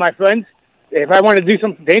 all my friends, if I wanted to do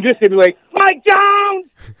something dangerous, they'd be like, Mike Jones!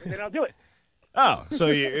 And then I'll do it. Oh, so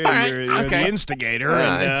you're okay. the instigator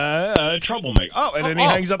and troublemaker. Oh, and then he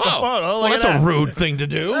hangs up the phone. Oh, well, that's a rude thing to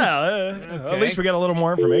do. Well, at least we got a little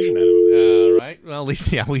more information out of it. All right. Well, at least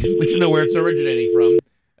you know where it's originating from.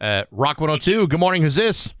 Rock 102. Good morning. Who's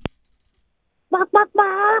this?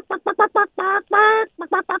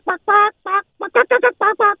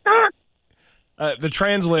 The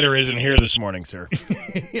translator isn't here this morning, sir.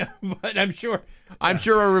 Yeah, but I'm sure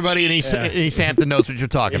everybody in East Hampton knows what you're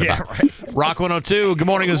talking about. Right. Rock 102. Good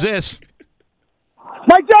morning. Who's this?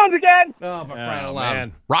 Mike Jones again. Oh, for crying out loud.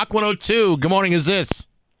 Man. Rock 102. Good morning. Who's this?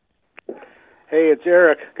 Hey, it's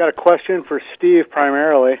Eric. Got a question for Steve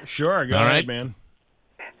primarily. Sure, go ahead, man.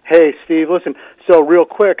 Hey, Steve, listen. So real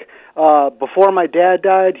quick, before my dad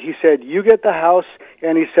died, he said, you get the house,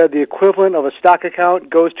 and he said the equivalent of a stock account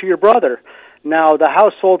goes to your brother. Now, the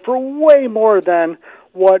house sold for way more than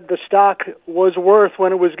what the stock was worth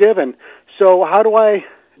when it was given. So how do I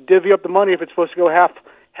divvy up the money if it's supposed to go half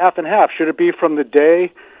and half? Should it be from the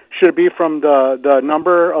day? Should it be from the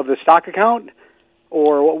number of the stock account?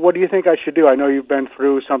 Or what do you think I should do? I know you've been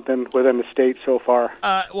through something within the state so far.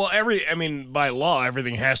 Well, by law,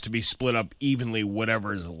 everything has to be split up evenly,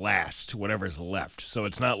 whatever's left. So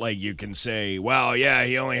it's not like you can say, well, yeah,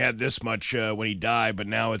 he only had this much when he died, but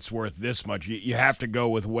now it's worth this much. You have to go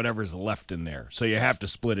with whatever's left in there. So you have to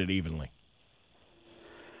split it evenly.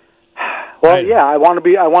 Well, yeah, I want to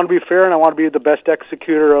be fair, and I want to be the best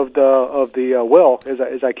executor of the will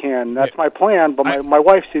as I can. That's my plan, but my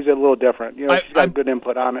wife sees it a little different. You know, she's got good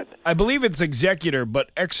input on it. I believe it's executor, but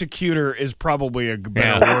executor is probably a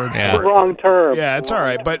better word for it. Wrong term. Yeah, it's all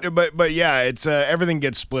right, but yeah, it's everything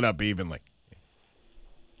gets split up evenly.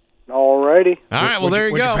 Alrighty. All right. Well, there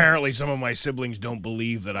you which go. Apparently, some of my siblings don't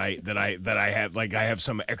believe that I have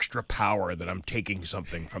some extra power that I'm taking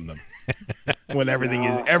something from them when everything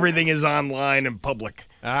is online and public.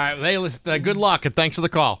 All right. Hey, listen, good luck and thanks for the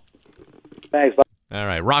call. Thanks. All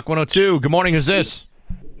right. Rock 102. Good morning. Who's this?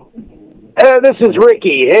 This is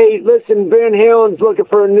Ricky. Hey, listen, Van Halen's looking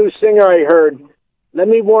for a new singer, I heard. Let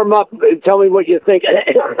me warm up and tell me what you think.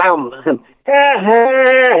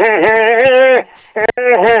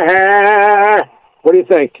 What do you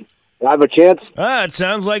think? Do I have a chance? It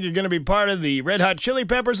sounds like you're going to be part of the Red Hot Chili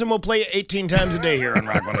Peppers, and we'll play it 18 times a day here on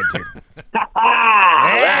Rock 102.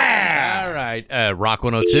 Yeah. All right. Rock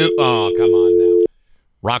 102. Oh, come on now.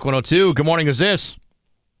 Rock 102. Good morning. Who's this?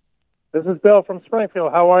 This is Bill from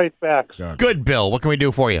Springfield. How are you, Bax? Good, Bill. What can we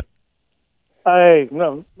do for you? Hey,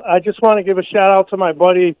 no, I just want to give a shout out to my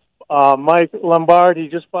buddy Mike Lombard. He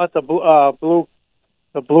just bought the Blue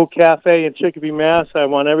Cafe in Chicopee, Mass. I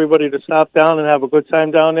want everybody to stop down and have a good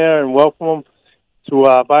time down there, and welcome them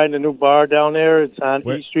to buying the new bar down there. It's on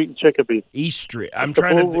East Street in Chicopee. East Street. I'm it's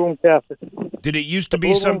trying the to. Blue Room Cafe. Did it used to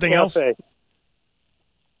be something else?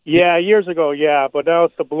 Yeah, years ago. Yeah, but now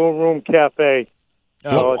it's the Blue Room Cafe.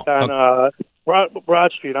 So it's on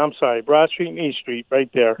Broad Street. I'm sorry, Broad Street and East Street, right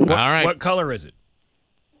there. All right. What color is it?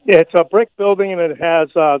 Yeah, it's a brick building, and it has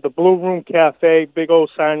the Blue Room Cafe, big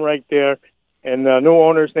old sign right there. And the new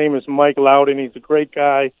owner's name is Mike Loudon. He's a great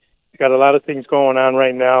guy. He's got a lot of things going on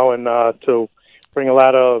right now, and to bring a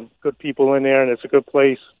lot of good people in there, and it's a good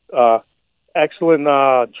place. Excellent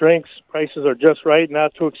drinks. Prices are just right,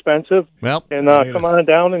 not too expensive. Well, and come on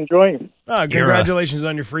down and join. Congratulations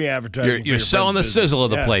on your free advertising. You're selling the sizzle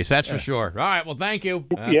of the place, that's for Yeah. sure. All right, well, thank you.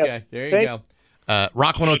 Okay, Yeah. there you go.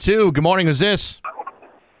 Rock 102, good morning, who's this?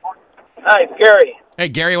 Hi, it's Gary. Hey,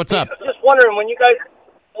 Gary, what's up? I was just wondering, when you guys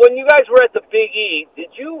were at the Big E, did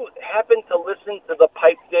you happen to listen to the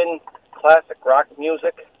piped-in classic rock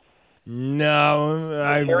music? No,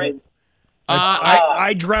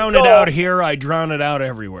 I drown it out here. I drown it out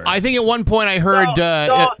everywhere. I think at one point I heard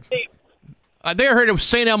I think I heard of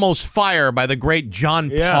St. Elmo's Fire by the great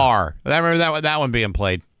John Parr. I remember that one being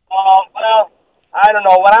played. Well, I don't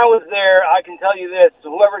know. When I was there, I can tell you this.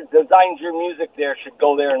 Whoever designs your music there should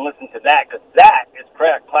go there and listen to that, because that is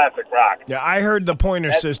classic rock. Yeah, I heard the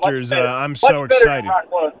Pointer Sisters. I'm Much so better excited. than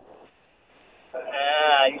Rock 102.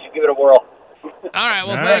 You should give it a whirl. All right,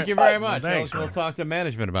 well, All thank right. you very much. Well, thanks, We'll talk to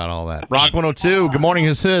management about all that. Rock 102, good morning,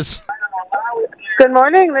 who's this? Good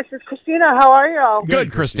morning. This is Christina. How are y'all?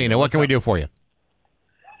 Good, Christina. What can we do for you?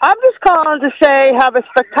 I'm just calling to say have a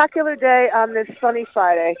spectacular day on this sunny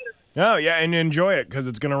Friday. Oh, yeah, and enjoy it, because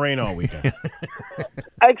it's going to rain all weekend.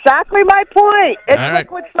 Exactly my point. It's All right.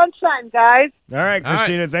 liquid sunshine, guys. All right,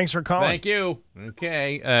 Christina, thanks for calling. Thank you.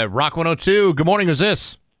 Okay, Rock 102, good morning, who's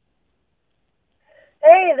this?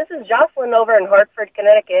 Hey, this is Jocelyn over in Hartford,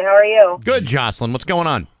 Connecticut. How are you? Good, Jocelyn. What's going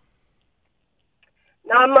on?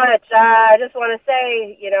 Not much. I just want to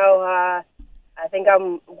say, I think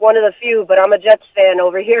I'm one of the few, but I'm a Jets fan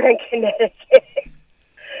over here in Connecticut.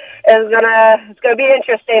 It's gonna be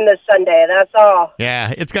interesting this Sunday. That's all.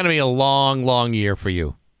 Yeah, it's going to be a long, long year for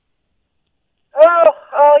you.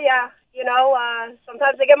 Oh yeah.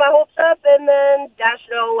 Sometimes I get my hopes up and then dash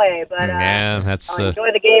it all away. But Yeah, that's I'll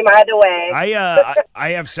enjoy the game either way. I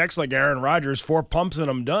have sex like Aaron Rodgers, 4 pumps and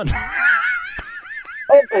I'm done.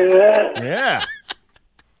 Yeah.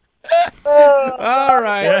 All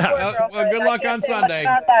right. Yeah. Well, good luck on Sunday.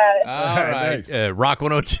 All right. Rock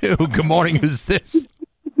 102, good morning, who's this?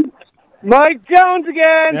 Mike Jones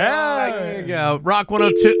again. Yeah, there you go. Rock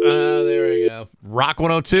 102. There we go. Rock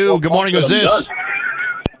 102. Good morning. Who's this?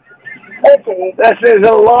 This is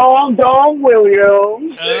a long Don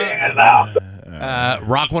Williams.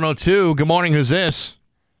 Rock 102. Good morning. Who's this?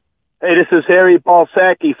 Hey, this is Harry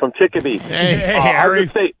Balsacchi from Chicopee. Hey, Harry.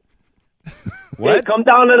 What? Hey, come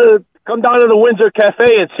down to the Windsor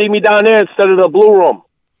Cafe and see me down there instead of the Blue Room.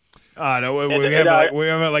 No, we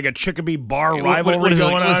have like a Chicopee bar rivalry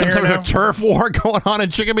going on some here sort now? of a turf war going on in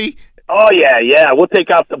Chicopee? Oh, yeah. We'll take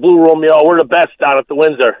out the Blue Room, We're the best down at the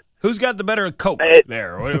Windsor. Who's got the better Coke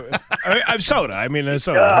there? Soda. I mean,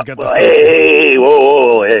 soda. Who's got the hey,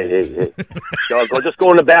 whoa, hey. Just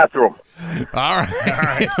go in the bathroom. All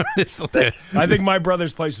right. I think my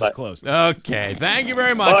brother's place is closed. Okay. Thank you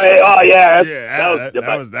very much. Yeah,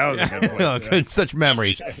 that was a good place. Good, such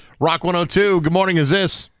memories. Rock 102. Good morning. Is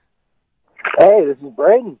this? Hey, this is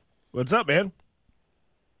Braden. What's up, man?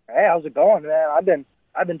 Hey, how's it going, man?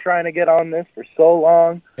 I've been trying to get on this for so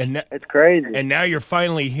long. And it's crazy. And now you're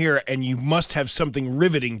finally here, and you must have something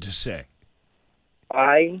riveting to say.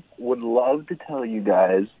 I would love to tell you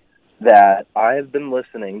guys that I have been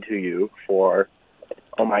listening to you for,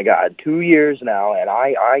 2 years now, and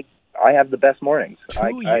I have the best mornings.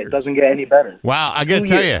 It doesn't get any better. Wow, I got to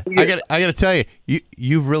tell you. I got to tell you,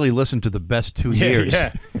 you've really listened to the best 2 years.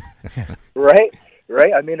 Yeah.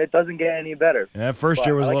 Right? I mean, it doesn't get any better. That first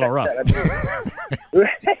year was a little rough.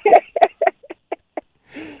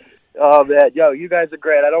 Oh man, you guys are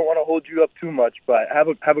great. I don't want to hold you up too much, but have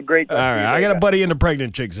a great. All right, I got a buddy into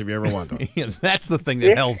pregnant chicks. If you ever want to, that's the thing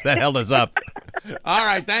that held us up. All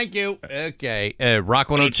right, thank you. Okay, Rock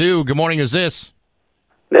 102. Good morning. Who's this?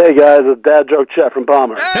 Hey guys, it's Dad Joke Chet from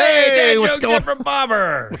Bomber. Hey, what's going on from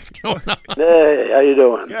Bomber? What's going on? Hey, how you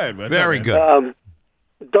doing? Good. Very good.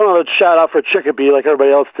 Don't have a shout out for Chicopee like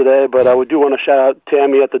everybody else today, but I do want to shout out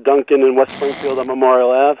Tammy at the Dunkin' in West Springfield on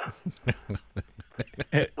Memorial Ave.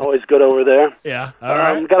 Always good over there. Yeah. All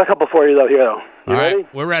right. Got a couple for you here though. You ready?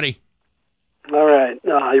 We're ready. All right.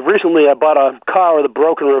 Recently I bought a car with a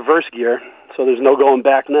broken reverse gear, so there's no going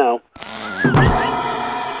back now.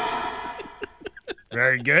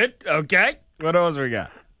 Very good. Okay. What else we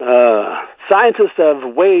got? Scientists have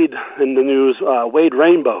weighed in the news, weighed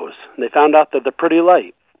rainbows. And they found out that they're pretty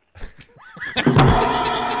light.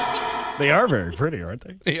 They are very pretty, aren't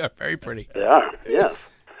they? They are very pretty. They are, yes.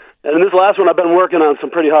 And in this last one, I've been working on some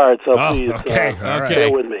pretty hard, so please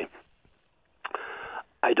bear with me.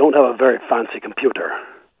 I don't have a very fancy computer.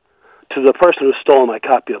 To the person who stole my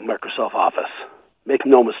copy of Microsoft Office, make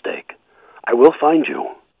no mistake. I will find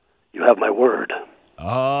you. You have my word. Very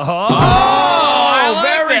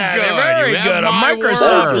good. Very good. A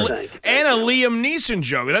Microsoft word. and a Liam Neeson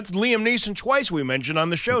joke. That's Liam Neeson twice we mentioned on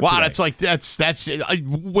the show Wow, today. that's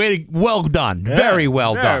well done. Yeah. Very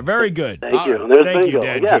well done. Very good. Thank you. There's Thank you, bingo.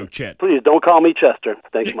 Dad Again, Joke Chet. Please don't call me Chester.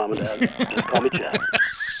 Thanks, Mom and Dad. Just call me Chet.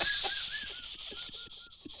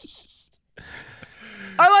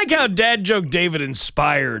 I like how Dad Joke David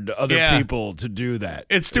inspired other people to do that.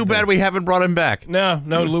 It's too bad we haven't brought him back. No,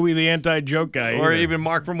 Louis the anti-joke guy. Or either. even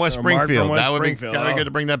Mark from West Or Mark Springfield. from West That would be Springfield. kind of good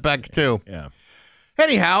to bring that back, too. Yeah.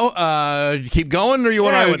 Anyhow, keep going, or you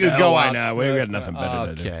want to go why out? not? We've got nothing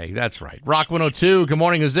better to do. Okay, that's right. Rock 102, good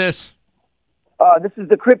morning. Who's this? This is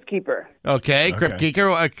the Crypt Keeper. Okay. Crypt Keeper,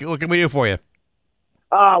 what can we do for you?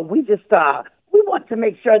 We just we want to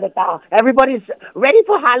make sure that everybody's ready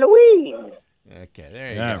for Halloween. Okay,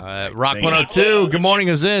 there you go. Rock 102, good morning.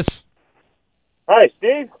 Who's this? Hi,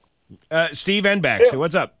 Steve. Steve and Bax.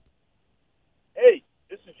 What's up? Hey,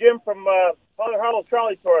 this is Jim from Father Hollow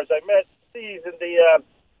Trolley Tours. I met Steve in the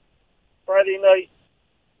Friday night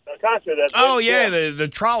concert. The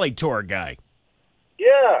trolley tour guy. Yeah,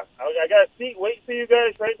 I got a seat waiting for you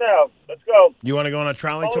guys right now. Let's go. You want to go on a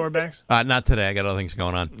trolley tour, Bax? Not today. I got other things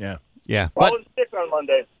going on. Yeah. Falling sick on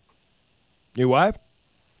Monday. You what?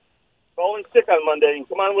 Falling sick on Monday. And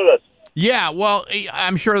come on with us. Yeah, well,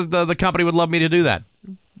 I'm sure the company would love me to do that.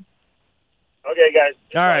 Okay, guys.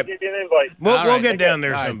 All right. I'll give you an invite. We'll get down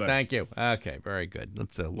there All right, someday. thank you. Okay, very good.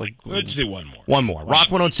 Let's do one more. One more.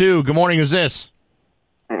 Rock 102, good morning. Who's this?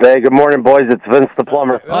 Hey, good morning, boys. It's Vince the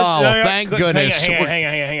plumber. Thank goodness.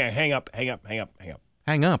 Hang up. Hang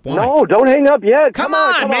up. Why? No, don't hang up yet. Come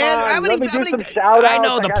on, man. Let me do some shout-outs. I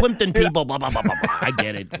know the Plimpton people. Blah, blah, blah, blah, blah. I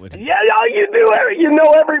get it. Yeah, you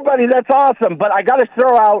know everybody. That's awesome. But I got to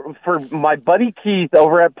throw out for my buddy Keith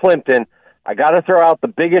over at Plimpton. I got to throw out the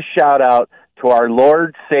biggest shout-out to our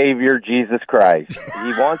Lord Savior Jesus Christ.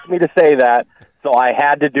 He wants me to say that, so I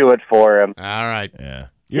had to do it for him. All right. Yeah.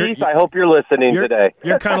 Keith, I hope you're listening today.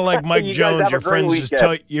 You're kind of like Mike You guys Jones. have a great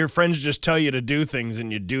weekend. Your friends just tell you to do things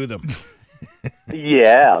and you do them.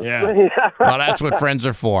 Yeah. Yeah. Well, that's what friends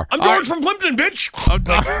are for. I'm George from Plimpton, bitch.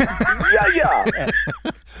 Yeah.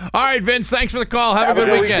 All right, Vince, thanks for the call. Have a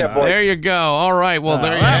good weekend. boys. There you go. All right, well,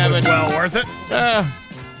 there you have it. Well worth it.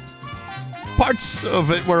 Parts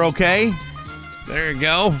of it were okay. There you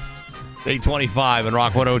go. 825 and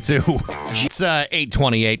Rock 102. It's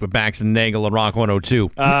 828 with Bax and Nagle and Rock 102.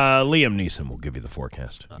 Liam Neeson will give you the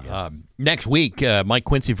forecast. Next week, Mike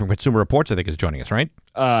Quincy from Consumer Reports, I think, is joining us, right?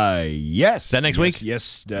 Yes. Is that next week?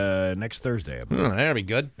 Yes, next Thursday. I believe. That'll be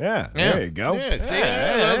good. Yeah, there you go. Yeah,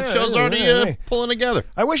 see, the show's already pulling together.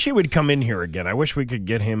 I wish he would come in here again. I wish we could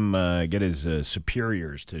get him, get his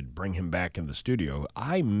superiors to bring him back in the studio.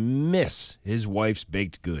 I miss his wife's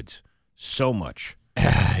baked goods so much.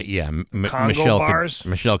 Yeah, Congo bars.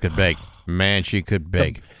 Michelle could bake. Man, she could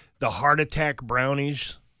bake. The heart attack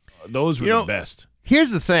brownies, those were the best. Here's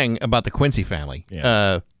the thing about the Quincy family.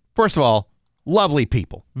 Yeah. First of all, lovely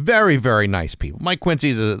people. Very, very nice people. Mike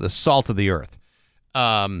Quincy is the salt of the earth.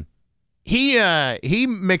 He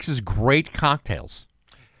mixes great cocktails.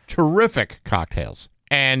 Terrific cocktails.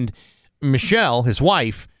 And Michelle, his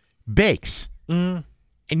wife, bakes. Mm.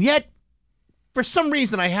 And yet, for some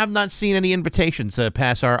reason, I have not seen any invitations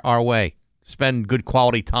pass our way. Spend good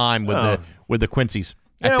quality time with the Quincy's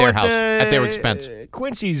at their house at their expense.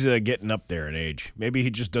 Quincy's getting up there in age. Maybe he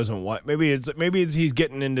just doesn't want. Maybe it's he's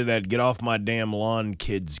getting into that get off my damn lawn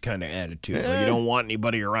kids kind of attitude. Like you don't want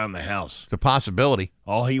anybody around the house. It's a possibility.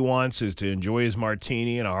 All he wants is to enjoy his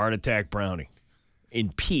martini and a heart attack brownie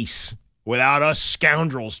in peace, without us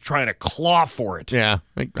scoundrels trying to claw for it. Yeah,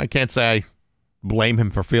 I can't say I blame him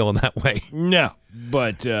for feeling that way. No,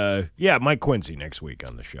 but yeah, Mike Quincy next week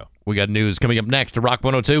on the show. We got news coming up next to Rock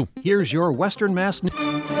 102. Here's your Western Mass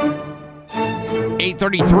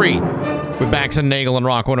 8:33 with Bax and Nagle and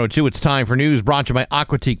Rock 102. It's time for news brought to you by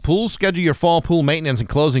Aquatique Pools. Schedule your fall pool maintenance and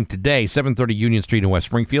closing today, 730 Union Street in West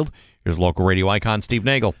Springfield. Here's local radio icon Steve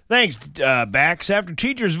Nagle. Thanks, Bax. After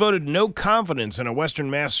teachers voted no confidence in a Western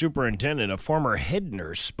Mass superintendent, a former head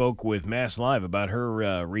nurse spoke with Mass Live about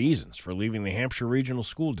her reasons for leaving the Hampshire Regional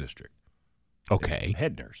School District. Okay.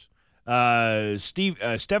 Head nurse.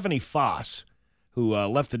 Stephanie Foss, who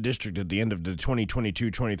left the district at the end of the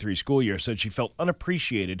 2022-23 school year, said she felt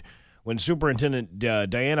unappreciated when Superintendent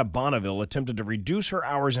Diana Bonneville attempted to reduce her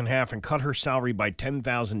hours in half and cut her salary by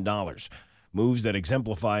 $10,000. Moves that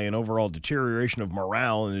exemplify an overall deterioration of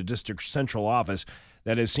morale in the district's central office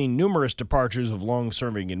that has seen numerous departures of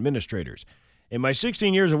long-serving administrators. In my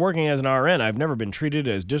 16 years of working as an RN, I've never been treated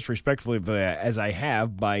as disrespectfully as I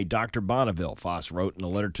have by Dr. Bonneville, Foss wrote in a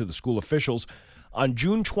letter to the school officials on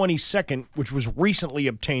June 22nd, which was recently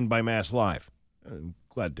obtained by Mass Live. I'm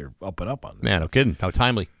glad they're up and up on this. Man, no kidding. How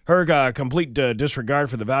timely. Her complete disregard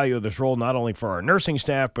for the value of this role, not only for our nursing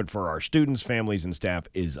staff, but for our students, families, and staff,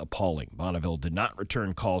 is appalling. Bonneville did not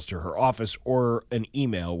return calls to her office or an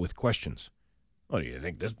email with questions. Oh, do you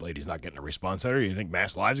think this lady's not getting a response out of her? Do you think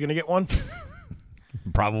Mass Live's going to get one?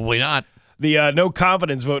 Probably not. The no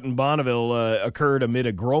confidence vote in Bonneville occurred amid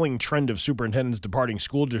a growing trend of superintendents departing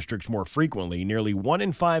school districts more frequently. Nearly 1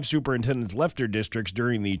 in 5 superintendents left their districts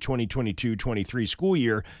during the 2022-23 school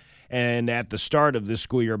year, and at the start of this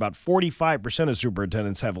school year, about 45% of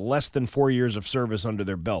superintendents have less than 4 years of service under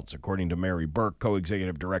their belts, according to Mary Burke,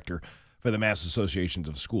 co-executive director for the Mass Associations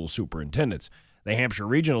of School Superintendents. The Hampshire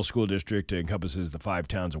Regional School District encompasses the 5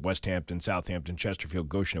 towns of West Hampton, Southampton, Chesterfield,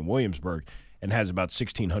 Goshen, and Williamsburg, and has about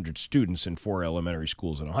 1,600 students in 4 elementary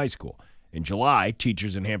schools and a high school. In July,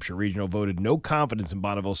 teachers in Hampshire Regional voted no confidence in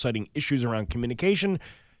Bonneville, citing issues around communication,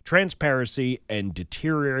 transparency, and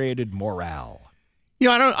deteriorated morale. You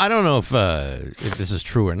know, I don't know if this is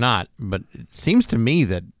true or not, but it seems to me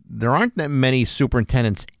that there aren't that many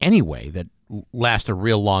superintendents anyway that last a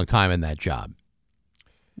real long time in that job.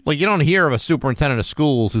 Like, you don't hear of a superintendent of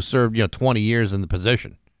schools who served 20 years in the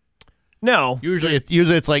position. No. Usually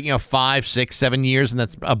it's like 5, 6, 7 years, and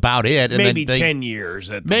that's about it. And maybe then 10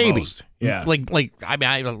 years at the most. Yeah.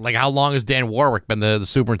 Like how long has Dan Warwick been the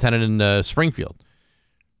superintendent in Springfield?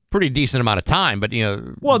 Pretty decent amount of time, but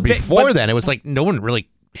before then it was like no one really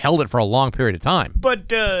held it for a long period of time.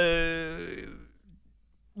 But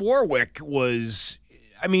Warwick was,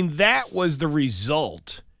 that was the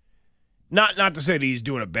result. Not to say that he's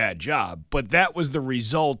doing a bad job, but that was the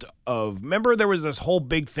result of, remember there was this whole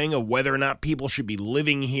big thing of whether or not people should be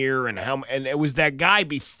living here and it was that guy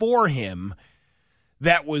before him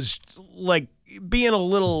that was like being a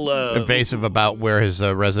little evasive about where his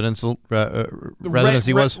residency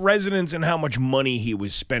was. Residence and how much money he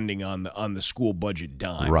was spending on the school budget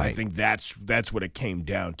dime. Right. I think that's what it came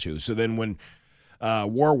down to. So then when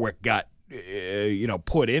Warwick got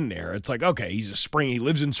put in there. It's like, okay, he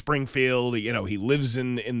lives in Springfield. He lives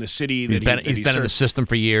in the city. He's been in the system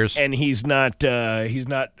for years, and he's not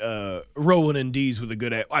rolling in D's with a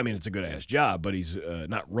good. I mean, it's a good ass job, but he's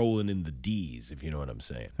not rolling in the D's. If you know what I'm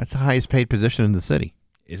saying. That's the highest paid position in the city.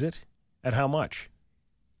 Is it? At how much?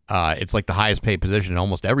 It's like the highest paid position in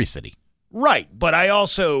almost every city. Right, but I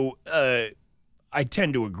also I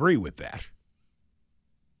tend to agree with that.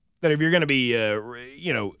 That if you're going to be,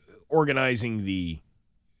 organizing the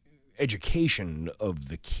education of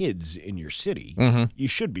the kids in your city, you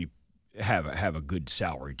should have a good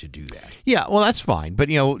salary to do that. Yeah, well, that's fine. But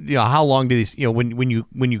how long do these? When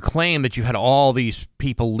you claim that you had all these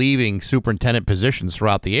people leaving superintendent positions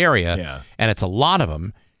throughout the area, and it's a lot of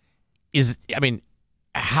them,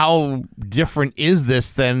 how different is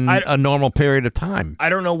this than a normal period of time? I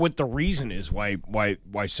don't know what the reason is why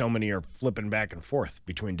so many are flipping back and forth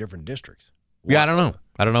between different districts. Yeah, I don't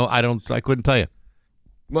know. I couldn't tell you.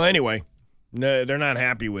 Well, anyway, no, they're not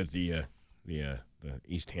happy with the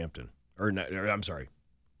East Hampton I'm sorry,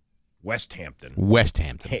 West Hampton. West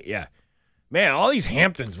Hampton. Yeah, man, all these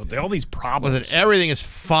Hamptons with all these problems. Listen, everything is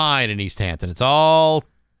fine in East Hampton. It's all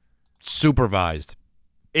supervised.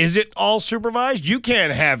 Is it all supervised? You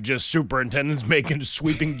can't have just superintendents making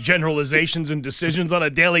sweeping generalizations and decisions on a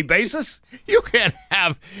daily basis. You can't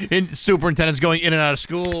have superintendents going in and out of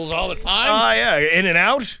schools all the time. Yeah, in and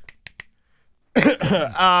out.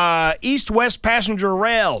 East-West passenger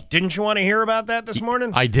rail. Didn't you want to hear about that this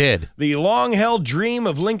morning? I did. The long-held dream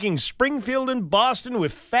of linking Springfield and Boston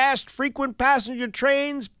with fast, frequent passenger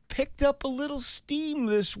trains picked up a little steam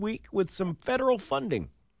this week with some federal funding.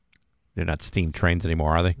 They're not steam trains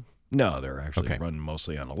anymore, are they? No, they're actually run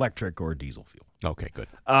mostly on electric or diesel fuel. Okay, good.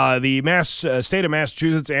 The state of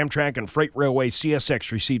Massachusetts, Amtrak, and Freight Railway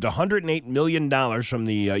CSX received $108 million from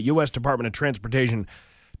the U.S. Department of Transportation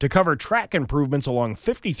to cover track improvements along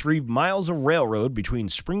 53 miles of railroad between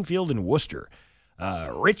Springfield and Worcester.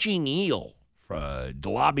 Richie Neal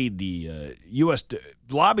lobbied the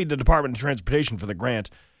Department of Transportation for the grant.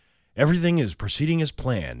 Everything is proceeding as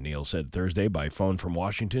planned, Neal said Thursday by phone from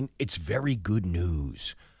Washington. It's very good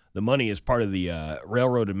news. The money is part of the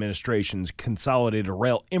Railroad Administration's Consolidated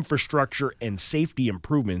Rail Infrastructure and Safety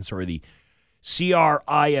Improvements, or the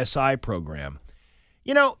CRISI program.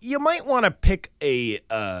 You might want to pick a,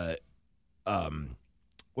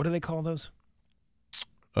 what do they call those?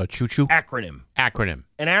 A choo-choo? Acronym.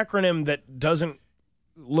 An acronym that doesn't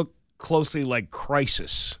look closely like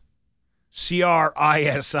crisis.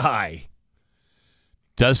 CRISI.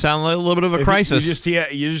 Does sound like a little bit of a crisis.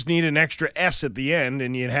 You just need an extra S at the end,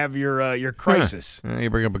 and you'd have your crisis. You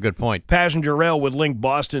bring up a good point. Passenger rail would link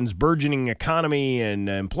Boston's burgeoning economy and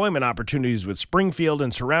employment opportunities with Springfield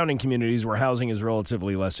and surrounding communities where housing is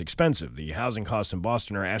relatively less expensive. The housing costs in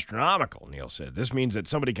Boston are astronomical, Neal said. This means that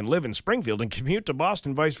somebody can live in Springfield and commute to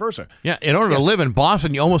Boston, vice versa. Yeah, in order to live in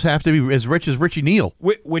Boston, you almost have to be as rich as Richie Neal.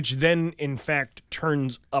 Which then, in fact,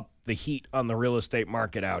 turns up the heat on the real estate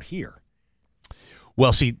market out here.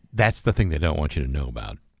 Well, see, that's the thing they don't want you to know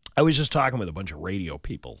about. I was just talking with a bunch of radio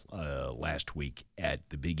people last week at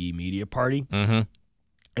the Big E Media Party, and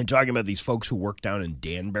talking about these folks who work down in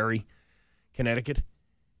Danbury, Connecticut.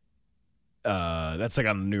 That's like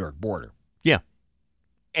on the New York border. Yeah.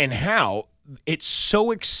 And how it's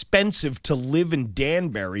so expensive to live in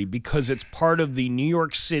Danbury because it's part of the New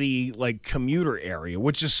York City commuter area,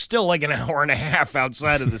 which is still like an hour and a half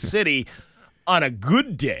outside of the city on a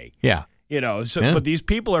good day. Yeah. But these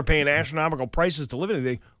people are paying astronomical prices to live in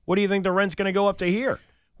it. What do you think the rent's going to go up to here?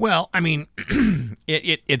 Well, I mean,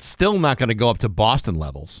 it's still not going to go up to Boston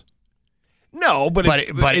levels. No, but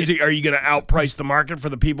are you going to outprice the market for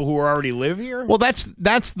the people who already live here? Well, that's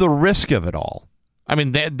the risk of it all. I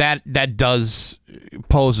mean, that does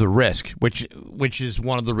pose a risk, which is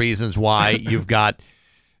one of the reasons why you've got,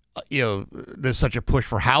 there's such a push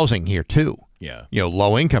for housing here too. Yeah.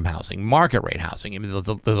 Low income housing, market rate housing. I mean, there's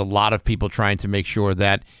a lot of people trying to make sure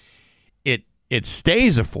that it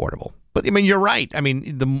stays affordable. But I mean, you're right. I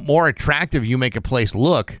mean, the more attractive you make a place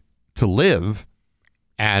look to live,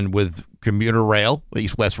 and with commuter rail,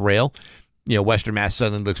 East-West rail, Western Mass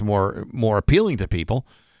suddenly looks more appealing to people.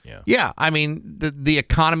 Yeah. I mean, the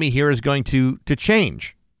economy here is going to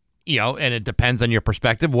change. And it depends on your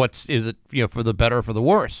perspective. Is it for the better or for the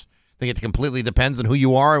worse? I think it completely depends on who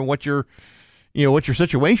you are and what your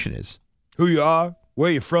situation is. Who you are,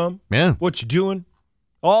 where you're from, yeah, what you're doing.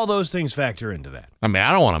 All those things factor into that. I mean,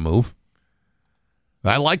 I don't want to move.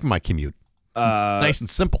 I like my commute. Nice and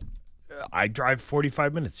simple. I drive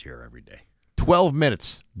 45 minutes here every day. 12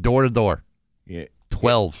 minutes, door to door. Yeah.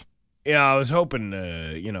 12. Yeah, I was hoping,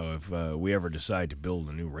 if we ever decide to build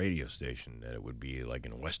a new radio station, that it would be like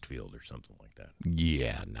in Westfield or something like that.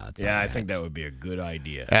 Yeah, no. I think that would be a good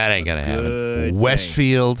idea. That ain't going to happen. Good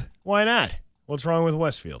Westfield. thing. Why not? What's wrong with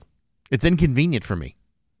Westfield? It's inconvenient for me.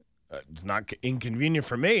 It's not inconvenient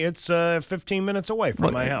for me. It's 15 minutes away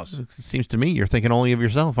from my house. It seems to me you're thinking only of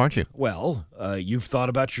yourself, aren't you? Well, you've thought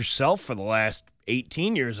about yourself for the last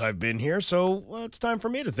 18 years I've been here, so it's time for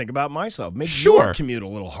me to think about myself. Make your commute a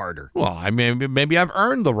little harder. Well, I mean, maybe I've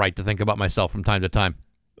earned the right to think about myself from time to time.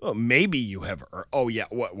 Well, maybe you have. Oh, yeah.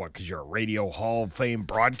 What? Because you're a Radio Hall of Fame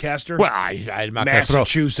broadcaster? Well, I'm not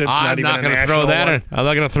Massachusetts, I'm not going to throw that. I'm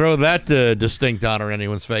not going to throw that distinct honor in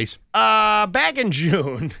anyone's face. Back in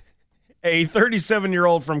June, a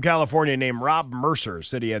 37-year-old from California named Rob Mercer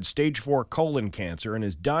said he had stage 4 colon cancer, and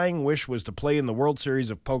his dying wish was to play in the World Series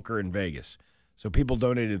of Poker in Vegas. So people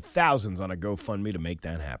donated thousands on a GoFundMe to make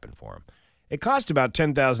that happen for him. It cost about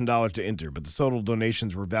 $10,000 to enter, but the total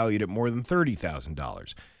donations were valued at more than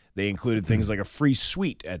 $30,000. They included things like a free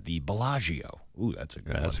suite at the Bellagio. Ooh, that's a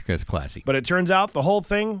good one. That's classy. But it turns out the whole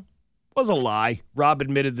thing was a lie. Rob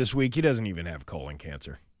admitted this week he doesn't even have colon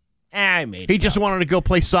cancer. He just wanted to go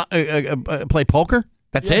play poker?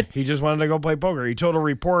 That's it? He just wanted to go play poker. He told a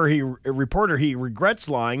reporter he regrets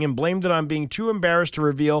lying and blamed it on being too embarrassed to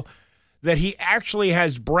reveal that he actually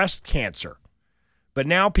has breast cancer. But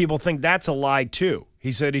now people think that's a lie too.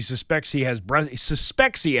 He said he suspects he has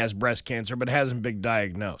breast cancer, but hasn't been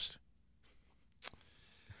diagnosed.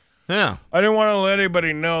 Yeah. I didn't want to let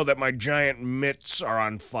anybody know that my giant mitts are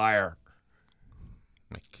on fire.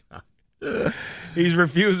 He's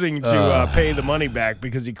refusing to pay the money back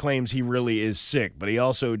because he claims he really is sick, but he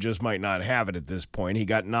also just might not have it at this point. He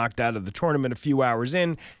got knocked out of the tournament a few hours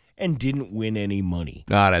in and didn't win any money.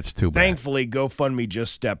 That's too bad. Thankfully, GoFundMe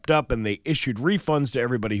just stepped up, and they issued refunds to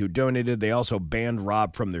everybody who donated. They also banned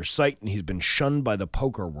Rob from their site, and he's been shunned by the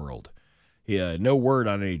poker world. No word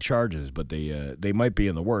on any charges, but they might be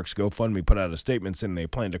in the works. GoFundMe put out a statement saying they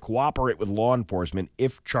plan to cooperate with law enforcement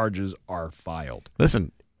if charges are filed.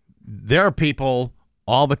 Listen, there are people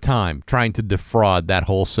all the time trying to defraud that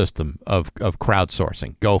whole system of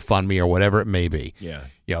crowdsourcing, GoFundMe or whatever it may be. Yeah.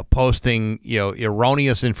 Posting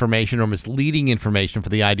erroneous information or misleading information for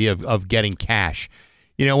the idea of getting cash.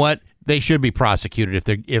 You know what? They should be prosecuted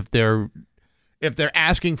if they're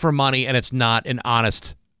asking for money and it's not an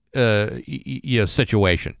honest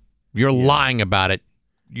situation. If you're lying about it,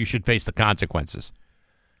 you should face the consequences.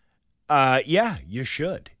 Yeah, you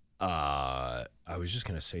should. I was just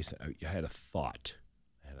gonna say something. I had a thought,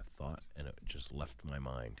 and it just left my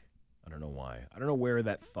mind. I don't know why. I don't know where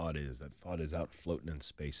that thought is. That thought is out floating in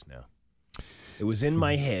space now. It was in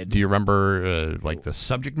my head. Do you remember the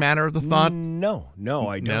subject matter of the thought? No,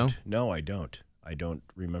 I don't. No, I don't. I don't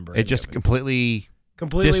remember. It just completely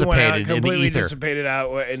dissipated went out, completely in the ether. Dissipated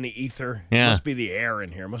out in the ether. Yeah. It must be the air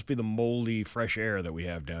in here. It must be the moldy, fresh air that we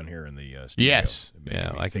have down here in the studio. Yes.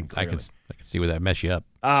 Yeah, I can see where that mess you up.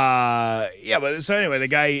 Yeah, but so anyway, the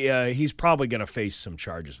guy, he's probably going to face some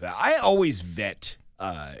charges for that. I always vet,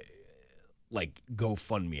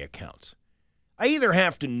 GoFundMe accounts. I either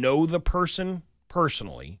have to know the person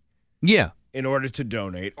personally. Yeah. In order to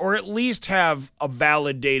donate, or at least have a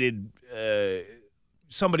validated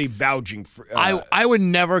somebody vouching for. I would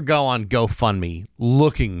never go on GoFundMe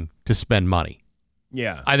looking to spend money.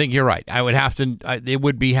 Yeah, I think you're right. I would have to. It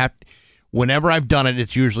would be whenever I've done it,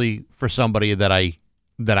 it's usually for somebody that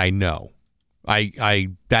I know.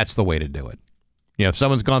 That's the way to do it. If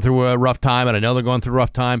someone's gone through a rough time and I know they're going through a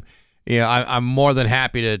rough time, I'm more than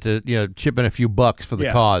happy to chip in a few bucks for the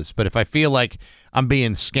cause. But if I feel like I'm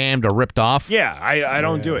being scammed or ripped off, I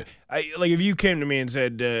don't do it. If you came to me and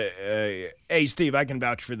said, "Hey, Steve, I can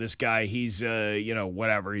vouch for this guy. He's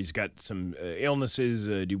whatever. He's got some illnesses.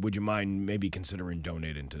 Would you mind maybe considering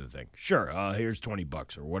donating to the thing?" Sure. Here's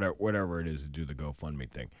 $20 or whatever it is to do the GoFundMe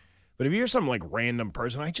thing. But if you're some random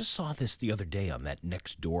person, I just saw this the other day on that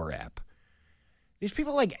Nextdoor app. These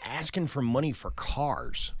people asking for money for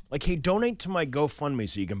cars. Hey, donate to my GoFundMe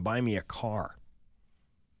so you can buy me a car.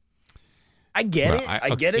 I get it.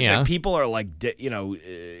 I get it that people are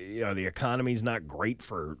the economy's not great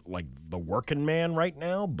for the working man right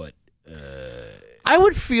now, but I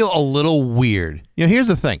would feel a little weird. Here's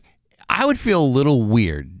the thing. I would feel a little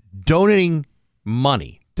weird donating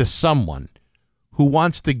money to someone who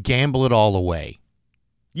wants to gamble it all away.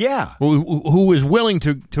 Yeah. Who is willing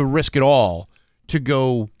to risk it all to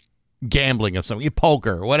go gambling of something,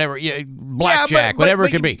 poker, whatever, blackjack, whatever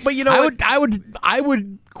it could be. But I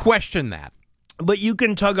would question that. But you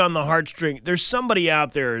can tug on the heartstring. There's somebody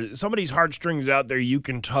out there, somebody's heartstrings out there you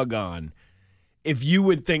can tug on. If you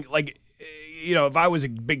would think if I was a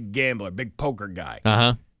big gambler, big poker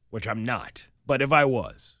guy, which I'm not, but if I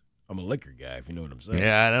was, I'm a liquor guy, if you know what I'm saying.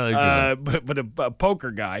 Yeah, I know. But a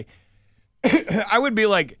poker guy, I would be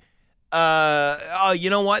like, you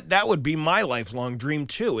know what? That would be my lifelong dream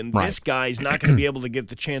too. And this guy's not going to be able to get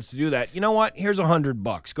the chance to do that. You know what? Here's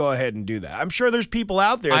 $100. Go ahead and do that. I'm sure there's people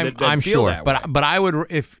out there that I'm feel sure, that way. but I would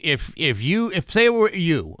if say it were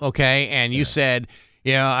you, okay, and you said,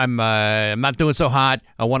 I'm not doing so hot.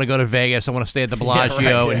 I want to go to Vegas. I want to stay at the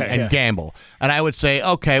Bellagio and gamble. And I would say,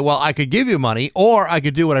 okay, well, I could give you money, or I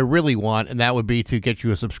could do what I really want, and that would be to get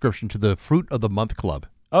you a subscription to the Fruit of the Month Club.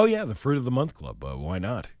 Oh yeah, the Fruit of the Month Club. Why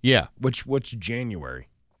not? Yeah. What's January?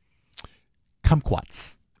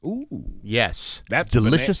 Kumquats. Ooh. Yes. That's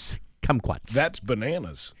delicious kumquats. That's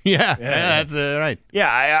bananas. Yeah. That's right. Yeah,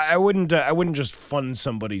 I wouldn't just fund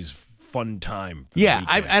somebody's fun time. Yeah,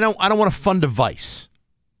 I don't want to fund a vice.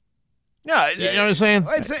 No, you know what I'm saying?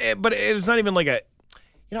 But it's not even like a.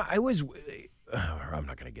 I was. I'm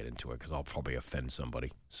not going to get into it because I'll probably offend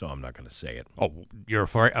somebody, so I'm not going to say it. Oh, you're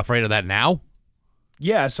afraid of that now?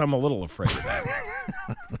 Yes, I'm a little afraid of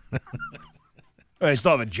that. I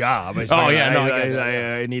still have a job.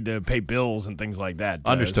 I need to pay bills and things like that.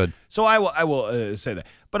 Understood. So I will say that.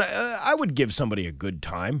 But I would give somebody a good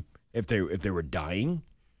time if they were dying.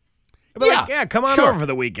 Come on over for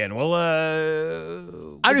the weekend.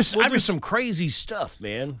 We'll do some crazy stuff,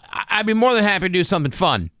 man. I'd be more than happy to do something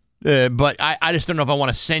fun, but I just don't know if I want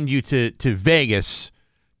to send you to Vegas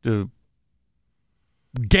to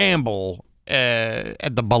gamble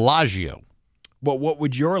at the Bellagio. Well, what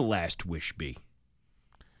would your last wish be?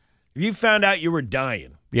 If you found out you were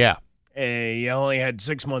dying, yeah, and you only had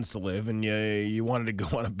 6 months to live, and you wanted to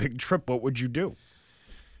go on a big trip, what would you do?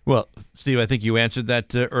 Well, Steve, I think you answered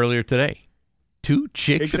that earlier today. 2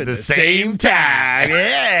 chicks at the same time.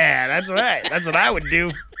 Yeah, that's right. That's what I would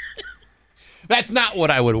do. That's not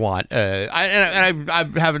what I would want. I've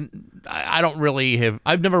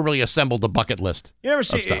never really assembled a bucket list. You never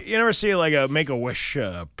see like a Make-A-Wish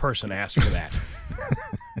person ask for that.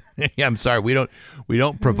 Yeah, I'm sorry. We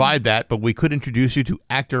don't provide that, but we could introduce you to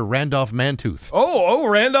actor Randolph Mantooth. Oh,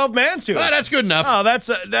 Randolph Mantooth. Oh, that's good enough. Oh,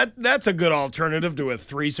 that's a good alternative to a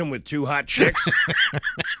threesome with 2 hot chicks.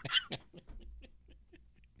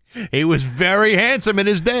 He was very handsome in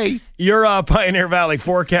his day. Your Pioneer Valley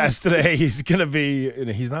forecast today, he's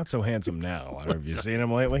not so handsome now. I don't know if you've seen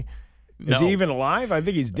him lately. Is he even alive? I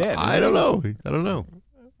think he's dead. I don't know.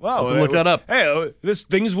 Well, look that up. Hey,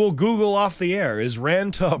 things we'll Google off the air. Is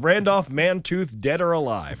Randolph Mantooth dead or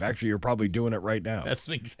alive? Actually, you're probably doing it right now. That's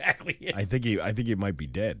exactly it. I think he might be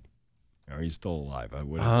dead. Or he's still alive.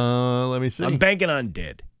 Let me see. I'm banking on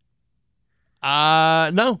dead.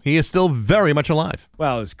 No, he is still very much alive.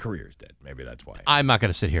 Well, his career's dead. Maybe that's why. I'm not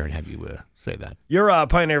going to sit here and have you say that. Your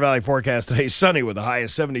Pioneer Valley forecast today, sunny with a high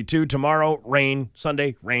of 72. Tomorrow, rain.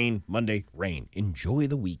 Sunday, rain. Monday, rain. Enjoy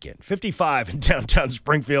the weekend. 55 in downtown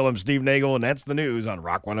Springfield. I'm Steve Nagle, and that's the news on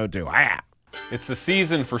Rock 102. It's the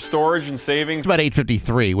season for storage and savings. It's about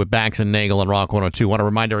 8:53 with Bax and Nagle on Rock 102. I want to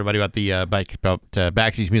remind everybody about the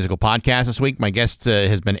Baxy's musical podcast this week. My guest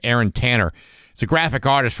has been Aaron Tanner. He's a graphic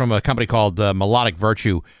artist from a company called Melodic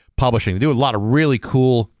Virtue Publishing. They do a lot of really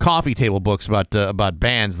cool coffee table books about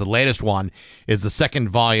bands. The latest one is the second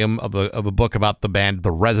volume of a book about the band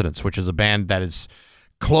The Residents, which is a band that is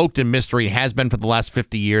cloaked in mystery, has been for the last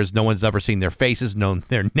 50 years. No one's ever seen their faces, known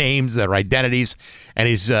their names, their identities, and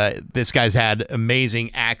this guy's had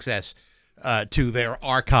amazing access to their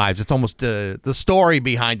archives. It's almost the story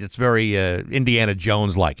behind it's very Indiana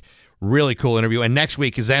Jones-like. Really cool interview. And next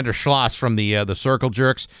week is Xander Schloss from the Circle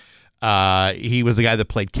Jerks. He was the guy that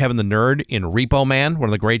played Kevin the Nerd in Repo Man, one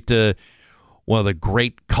of the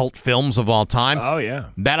great cult films of all time. Oh, yeah.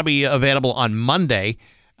 That'll be available on Monday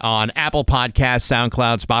on Apple Podcasts,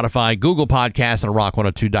 SoundCloud, Spotify, Google Podcasts, and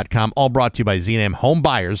Rock102.com. All brought to you by Z&M Home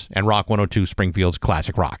Buyers and Rock 102 Springfield's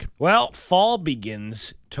Classic Rock. Well, fall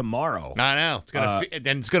begins tomorrow. I know.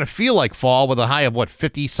 It's gonna feel like fall with a high of,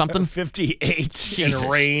 50-something? 58 Jesus.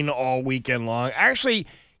 And rain all weekend long. Actually,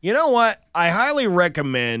 you know what? I highly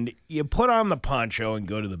recommend you put on the poncho and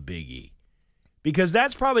go to the Big E. Because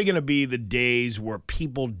that's probably going to be the days where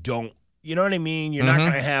people don't, you know what I mean? You're not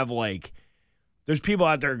going to have there's people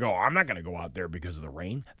out there go, I'm not going to go out there because of the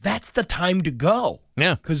rain. That's the time to go.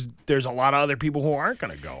 Yeah. Because there's a lot of other people who aren't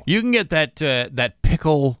going to go. You can get that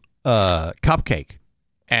pickle cupcake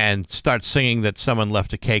and start singing that someone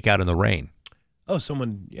left a cake out in the rain. Oh,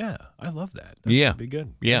 yeah, I love that. That'd be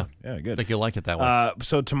good. Yeah, good. I think you'll like it that way.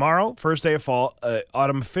 So tomorrow, first day of fall,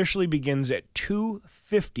 autumn officially begins at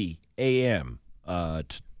 2:50 a.m.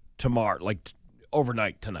 Tomorrow,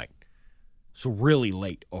 overnight tonight. So really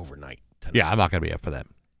late overnight. tonight. Yeah, I'm not going to be up for that.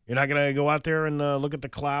 You're not going to go out there and look at the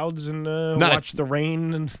clouds and watch the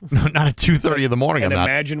rain? No, not at 2:30 in the morning. And I'm not.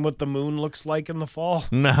 imagine what the moon looks like in the fall?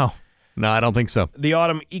 No, I don't think so. The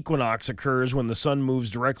autumn equinox occurs when the sun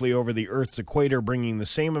moves directly over the Earth's equator, bringing the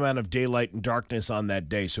same amount of daylight and darkness on that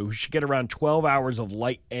day. So we should get around 12 hours of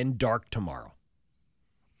light and dark tomorrow.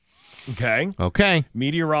 Okay.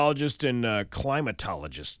 Meteorologists and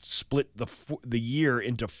climatologists split the year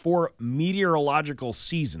into 4 meteorological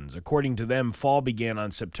seasons. According to them, fall began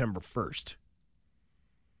on September 1st.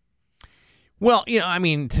 Well,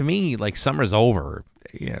 to me, like summer's over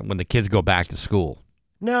when the kids go back to school.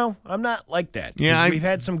 No, I'm not like that. Yeah, we've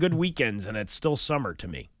had some good weekends, and it's still summer to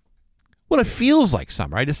me. Well, it feels like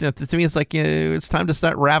summer. To me, it's like it's time to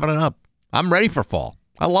start wrapping it up. I'm ready for fall.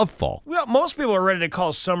 I love fall. Well, most people are ready to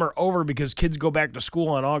call summer over because kids go back to school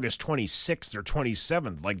on August 26th or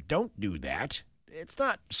 27th. Like, don't do that.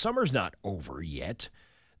 Summer's not over yet.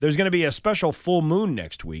 There's going to be a special full moon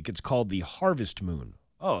next week. It's called the Harvest Moon.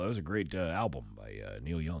 Oh, that was a great album by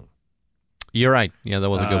Neil Young. You're right. Yeah, that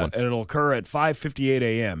was a good one. And it'll occur at 5:58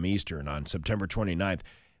 a.m. Eastern on September 29th.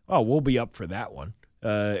 Oh, we'll be up for that one.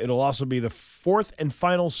 It'll also be the 4th and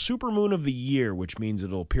final supermoon of the year, which means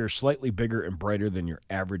it'll appear slightly bigger and brighter than your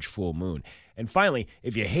average full moon. And finally,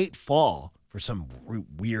 if you hate fall for some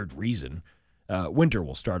weird reason, winter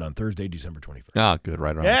will start on Thursday, December 21st. Oh, good.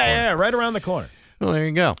 Right around the corner. Yeah, right around the corner. Well, there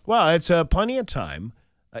you go. Well, it's plenty of time.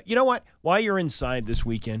 You know what? While you're inside this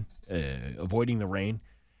weekend, avoiding the rain,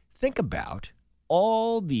 think about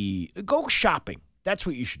go shopping. That's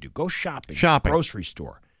what you should do. Go shopping. Grocery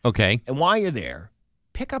store. Okay. And while you're there,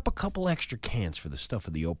 pick up a couple extra cans for the stuff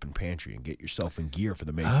in the open pantry and get yourself in gear for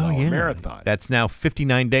the Mayflower Marathon. That's now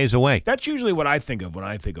 59 days away. That's usually what I think of when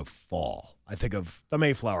I think of fall. I think of the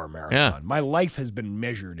Mayflower Marathon. Yeah. My life has been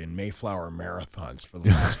measured in Mayflower marathons for the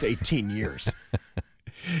last 18 years.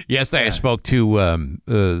 Yesterday, I spoke to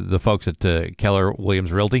the folks at Keller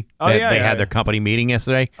Williams Realty. They had their company meeting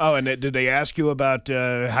yesterday. Oh, and did they ask you about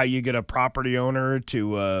how you get a property owner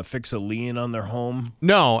to fix a lien on their home?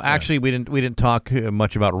 No, actually, we didn't talk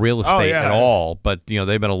much about real estate at all. But they've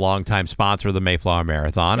been a longtime sponsor of the Mayflower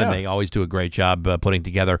Marathon, and they always do a great job putting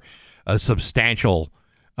together a substantial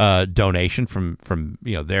donation from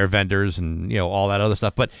their vendors and all that other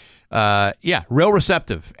stuff. But real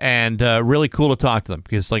receptive and really cool to talk to them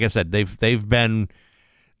because, like I said, they've been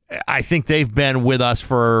with us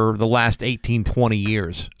for the last 18, 20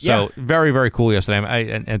 years. So very, very cool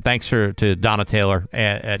yesterday. And thanks to Donna Taylor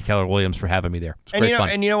at Keller Williams for having me there. It's great fun.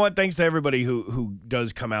 And you know what? Thanks to everybody who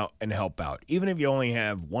does come out and help out. Even if you only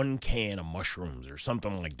have 1 can of mushrooms or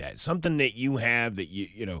something like that, something that you have that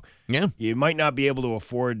you might not be able to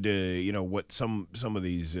afford what some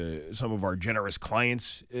of our generous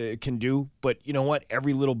clients can do. But you know what?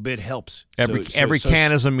 Every little bit helps. Every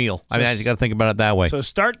can is a meal. I mean, you got to think about it that way. So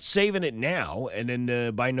start saving it now, and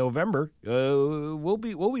then by November, we'll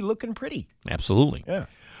be looking pretty. Absolutely. Yeah.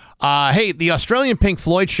 Hey, the Australian Pink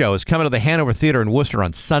Floyd show is coming to the Hanover Theater in Worcester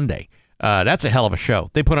on Sunday. That's a hell of a show.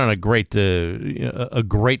 They put on a great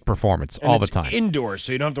performance all the time. Indoors,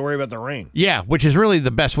 so you don't have to worry about the rain. Yeah, which is really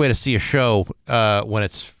the best way to see a show when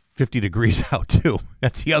it's 50 degrees out too.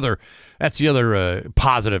 That's the other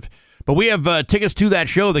positive. But we have tickets to that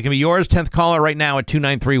show that can be yours. 10th caller right now at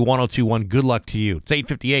 293-1021. Good luck to you. It's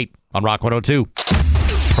 8:58 on Rock 102.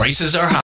 Prices are high.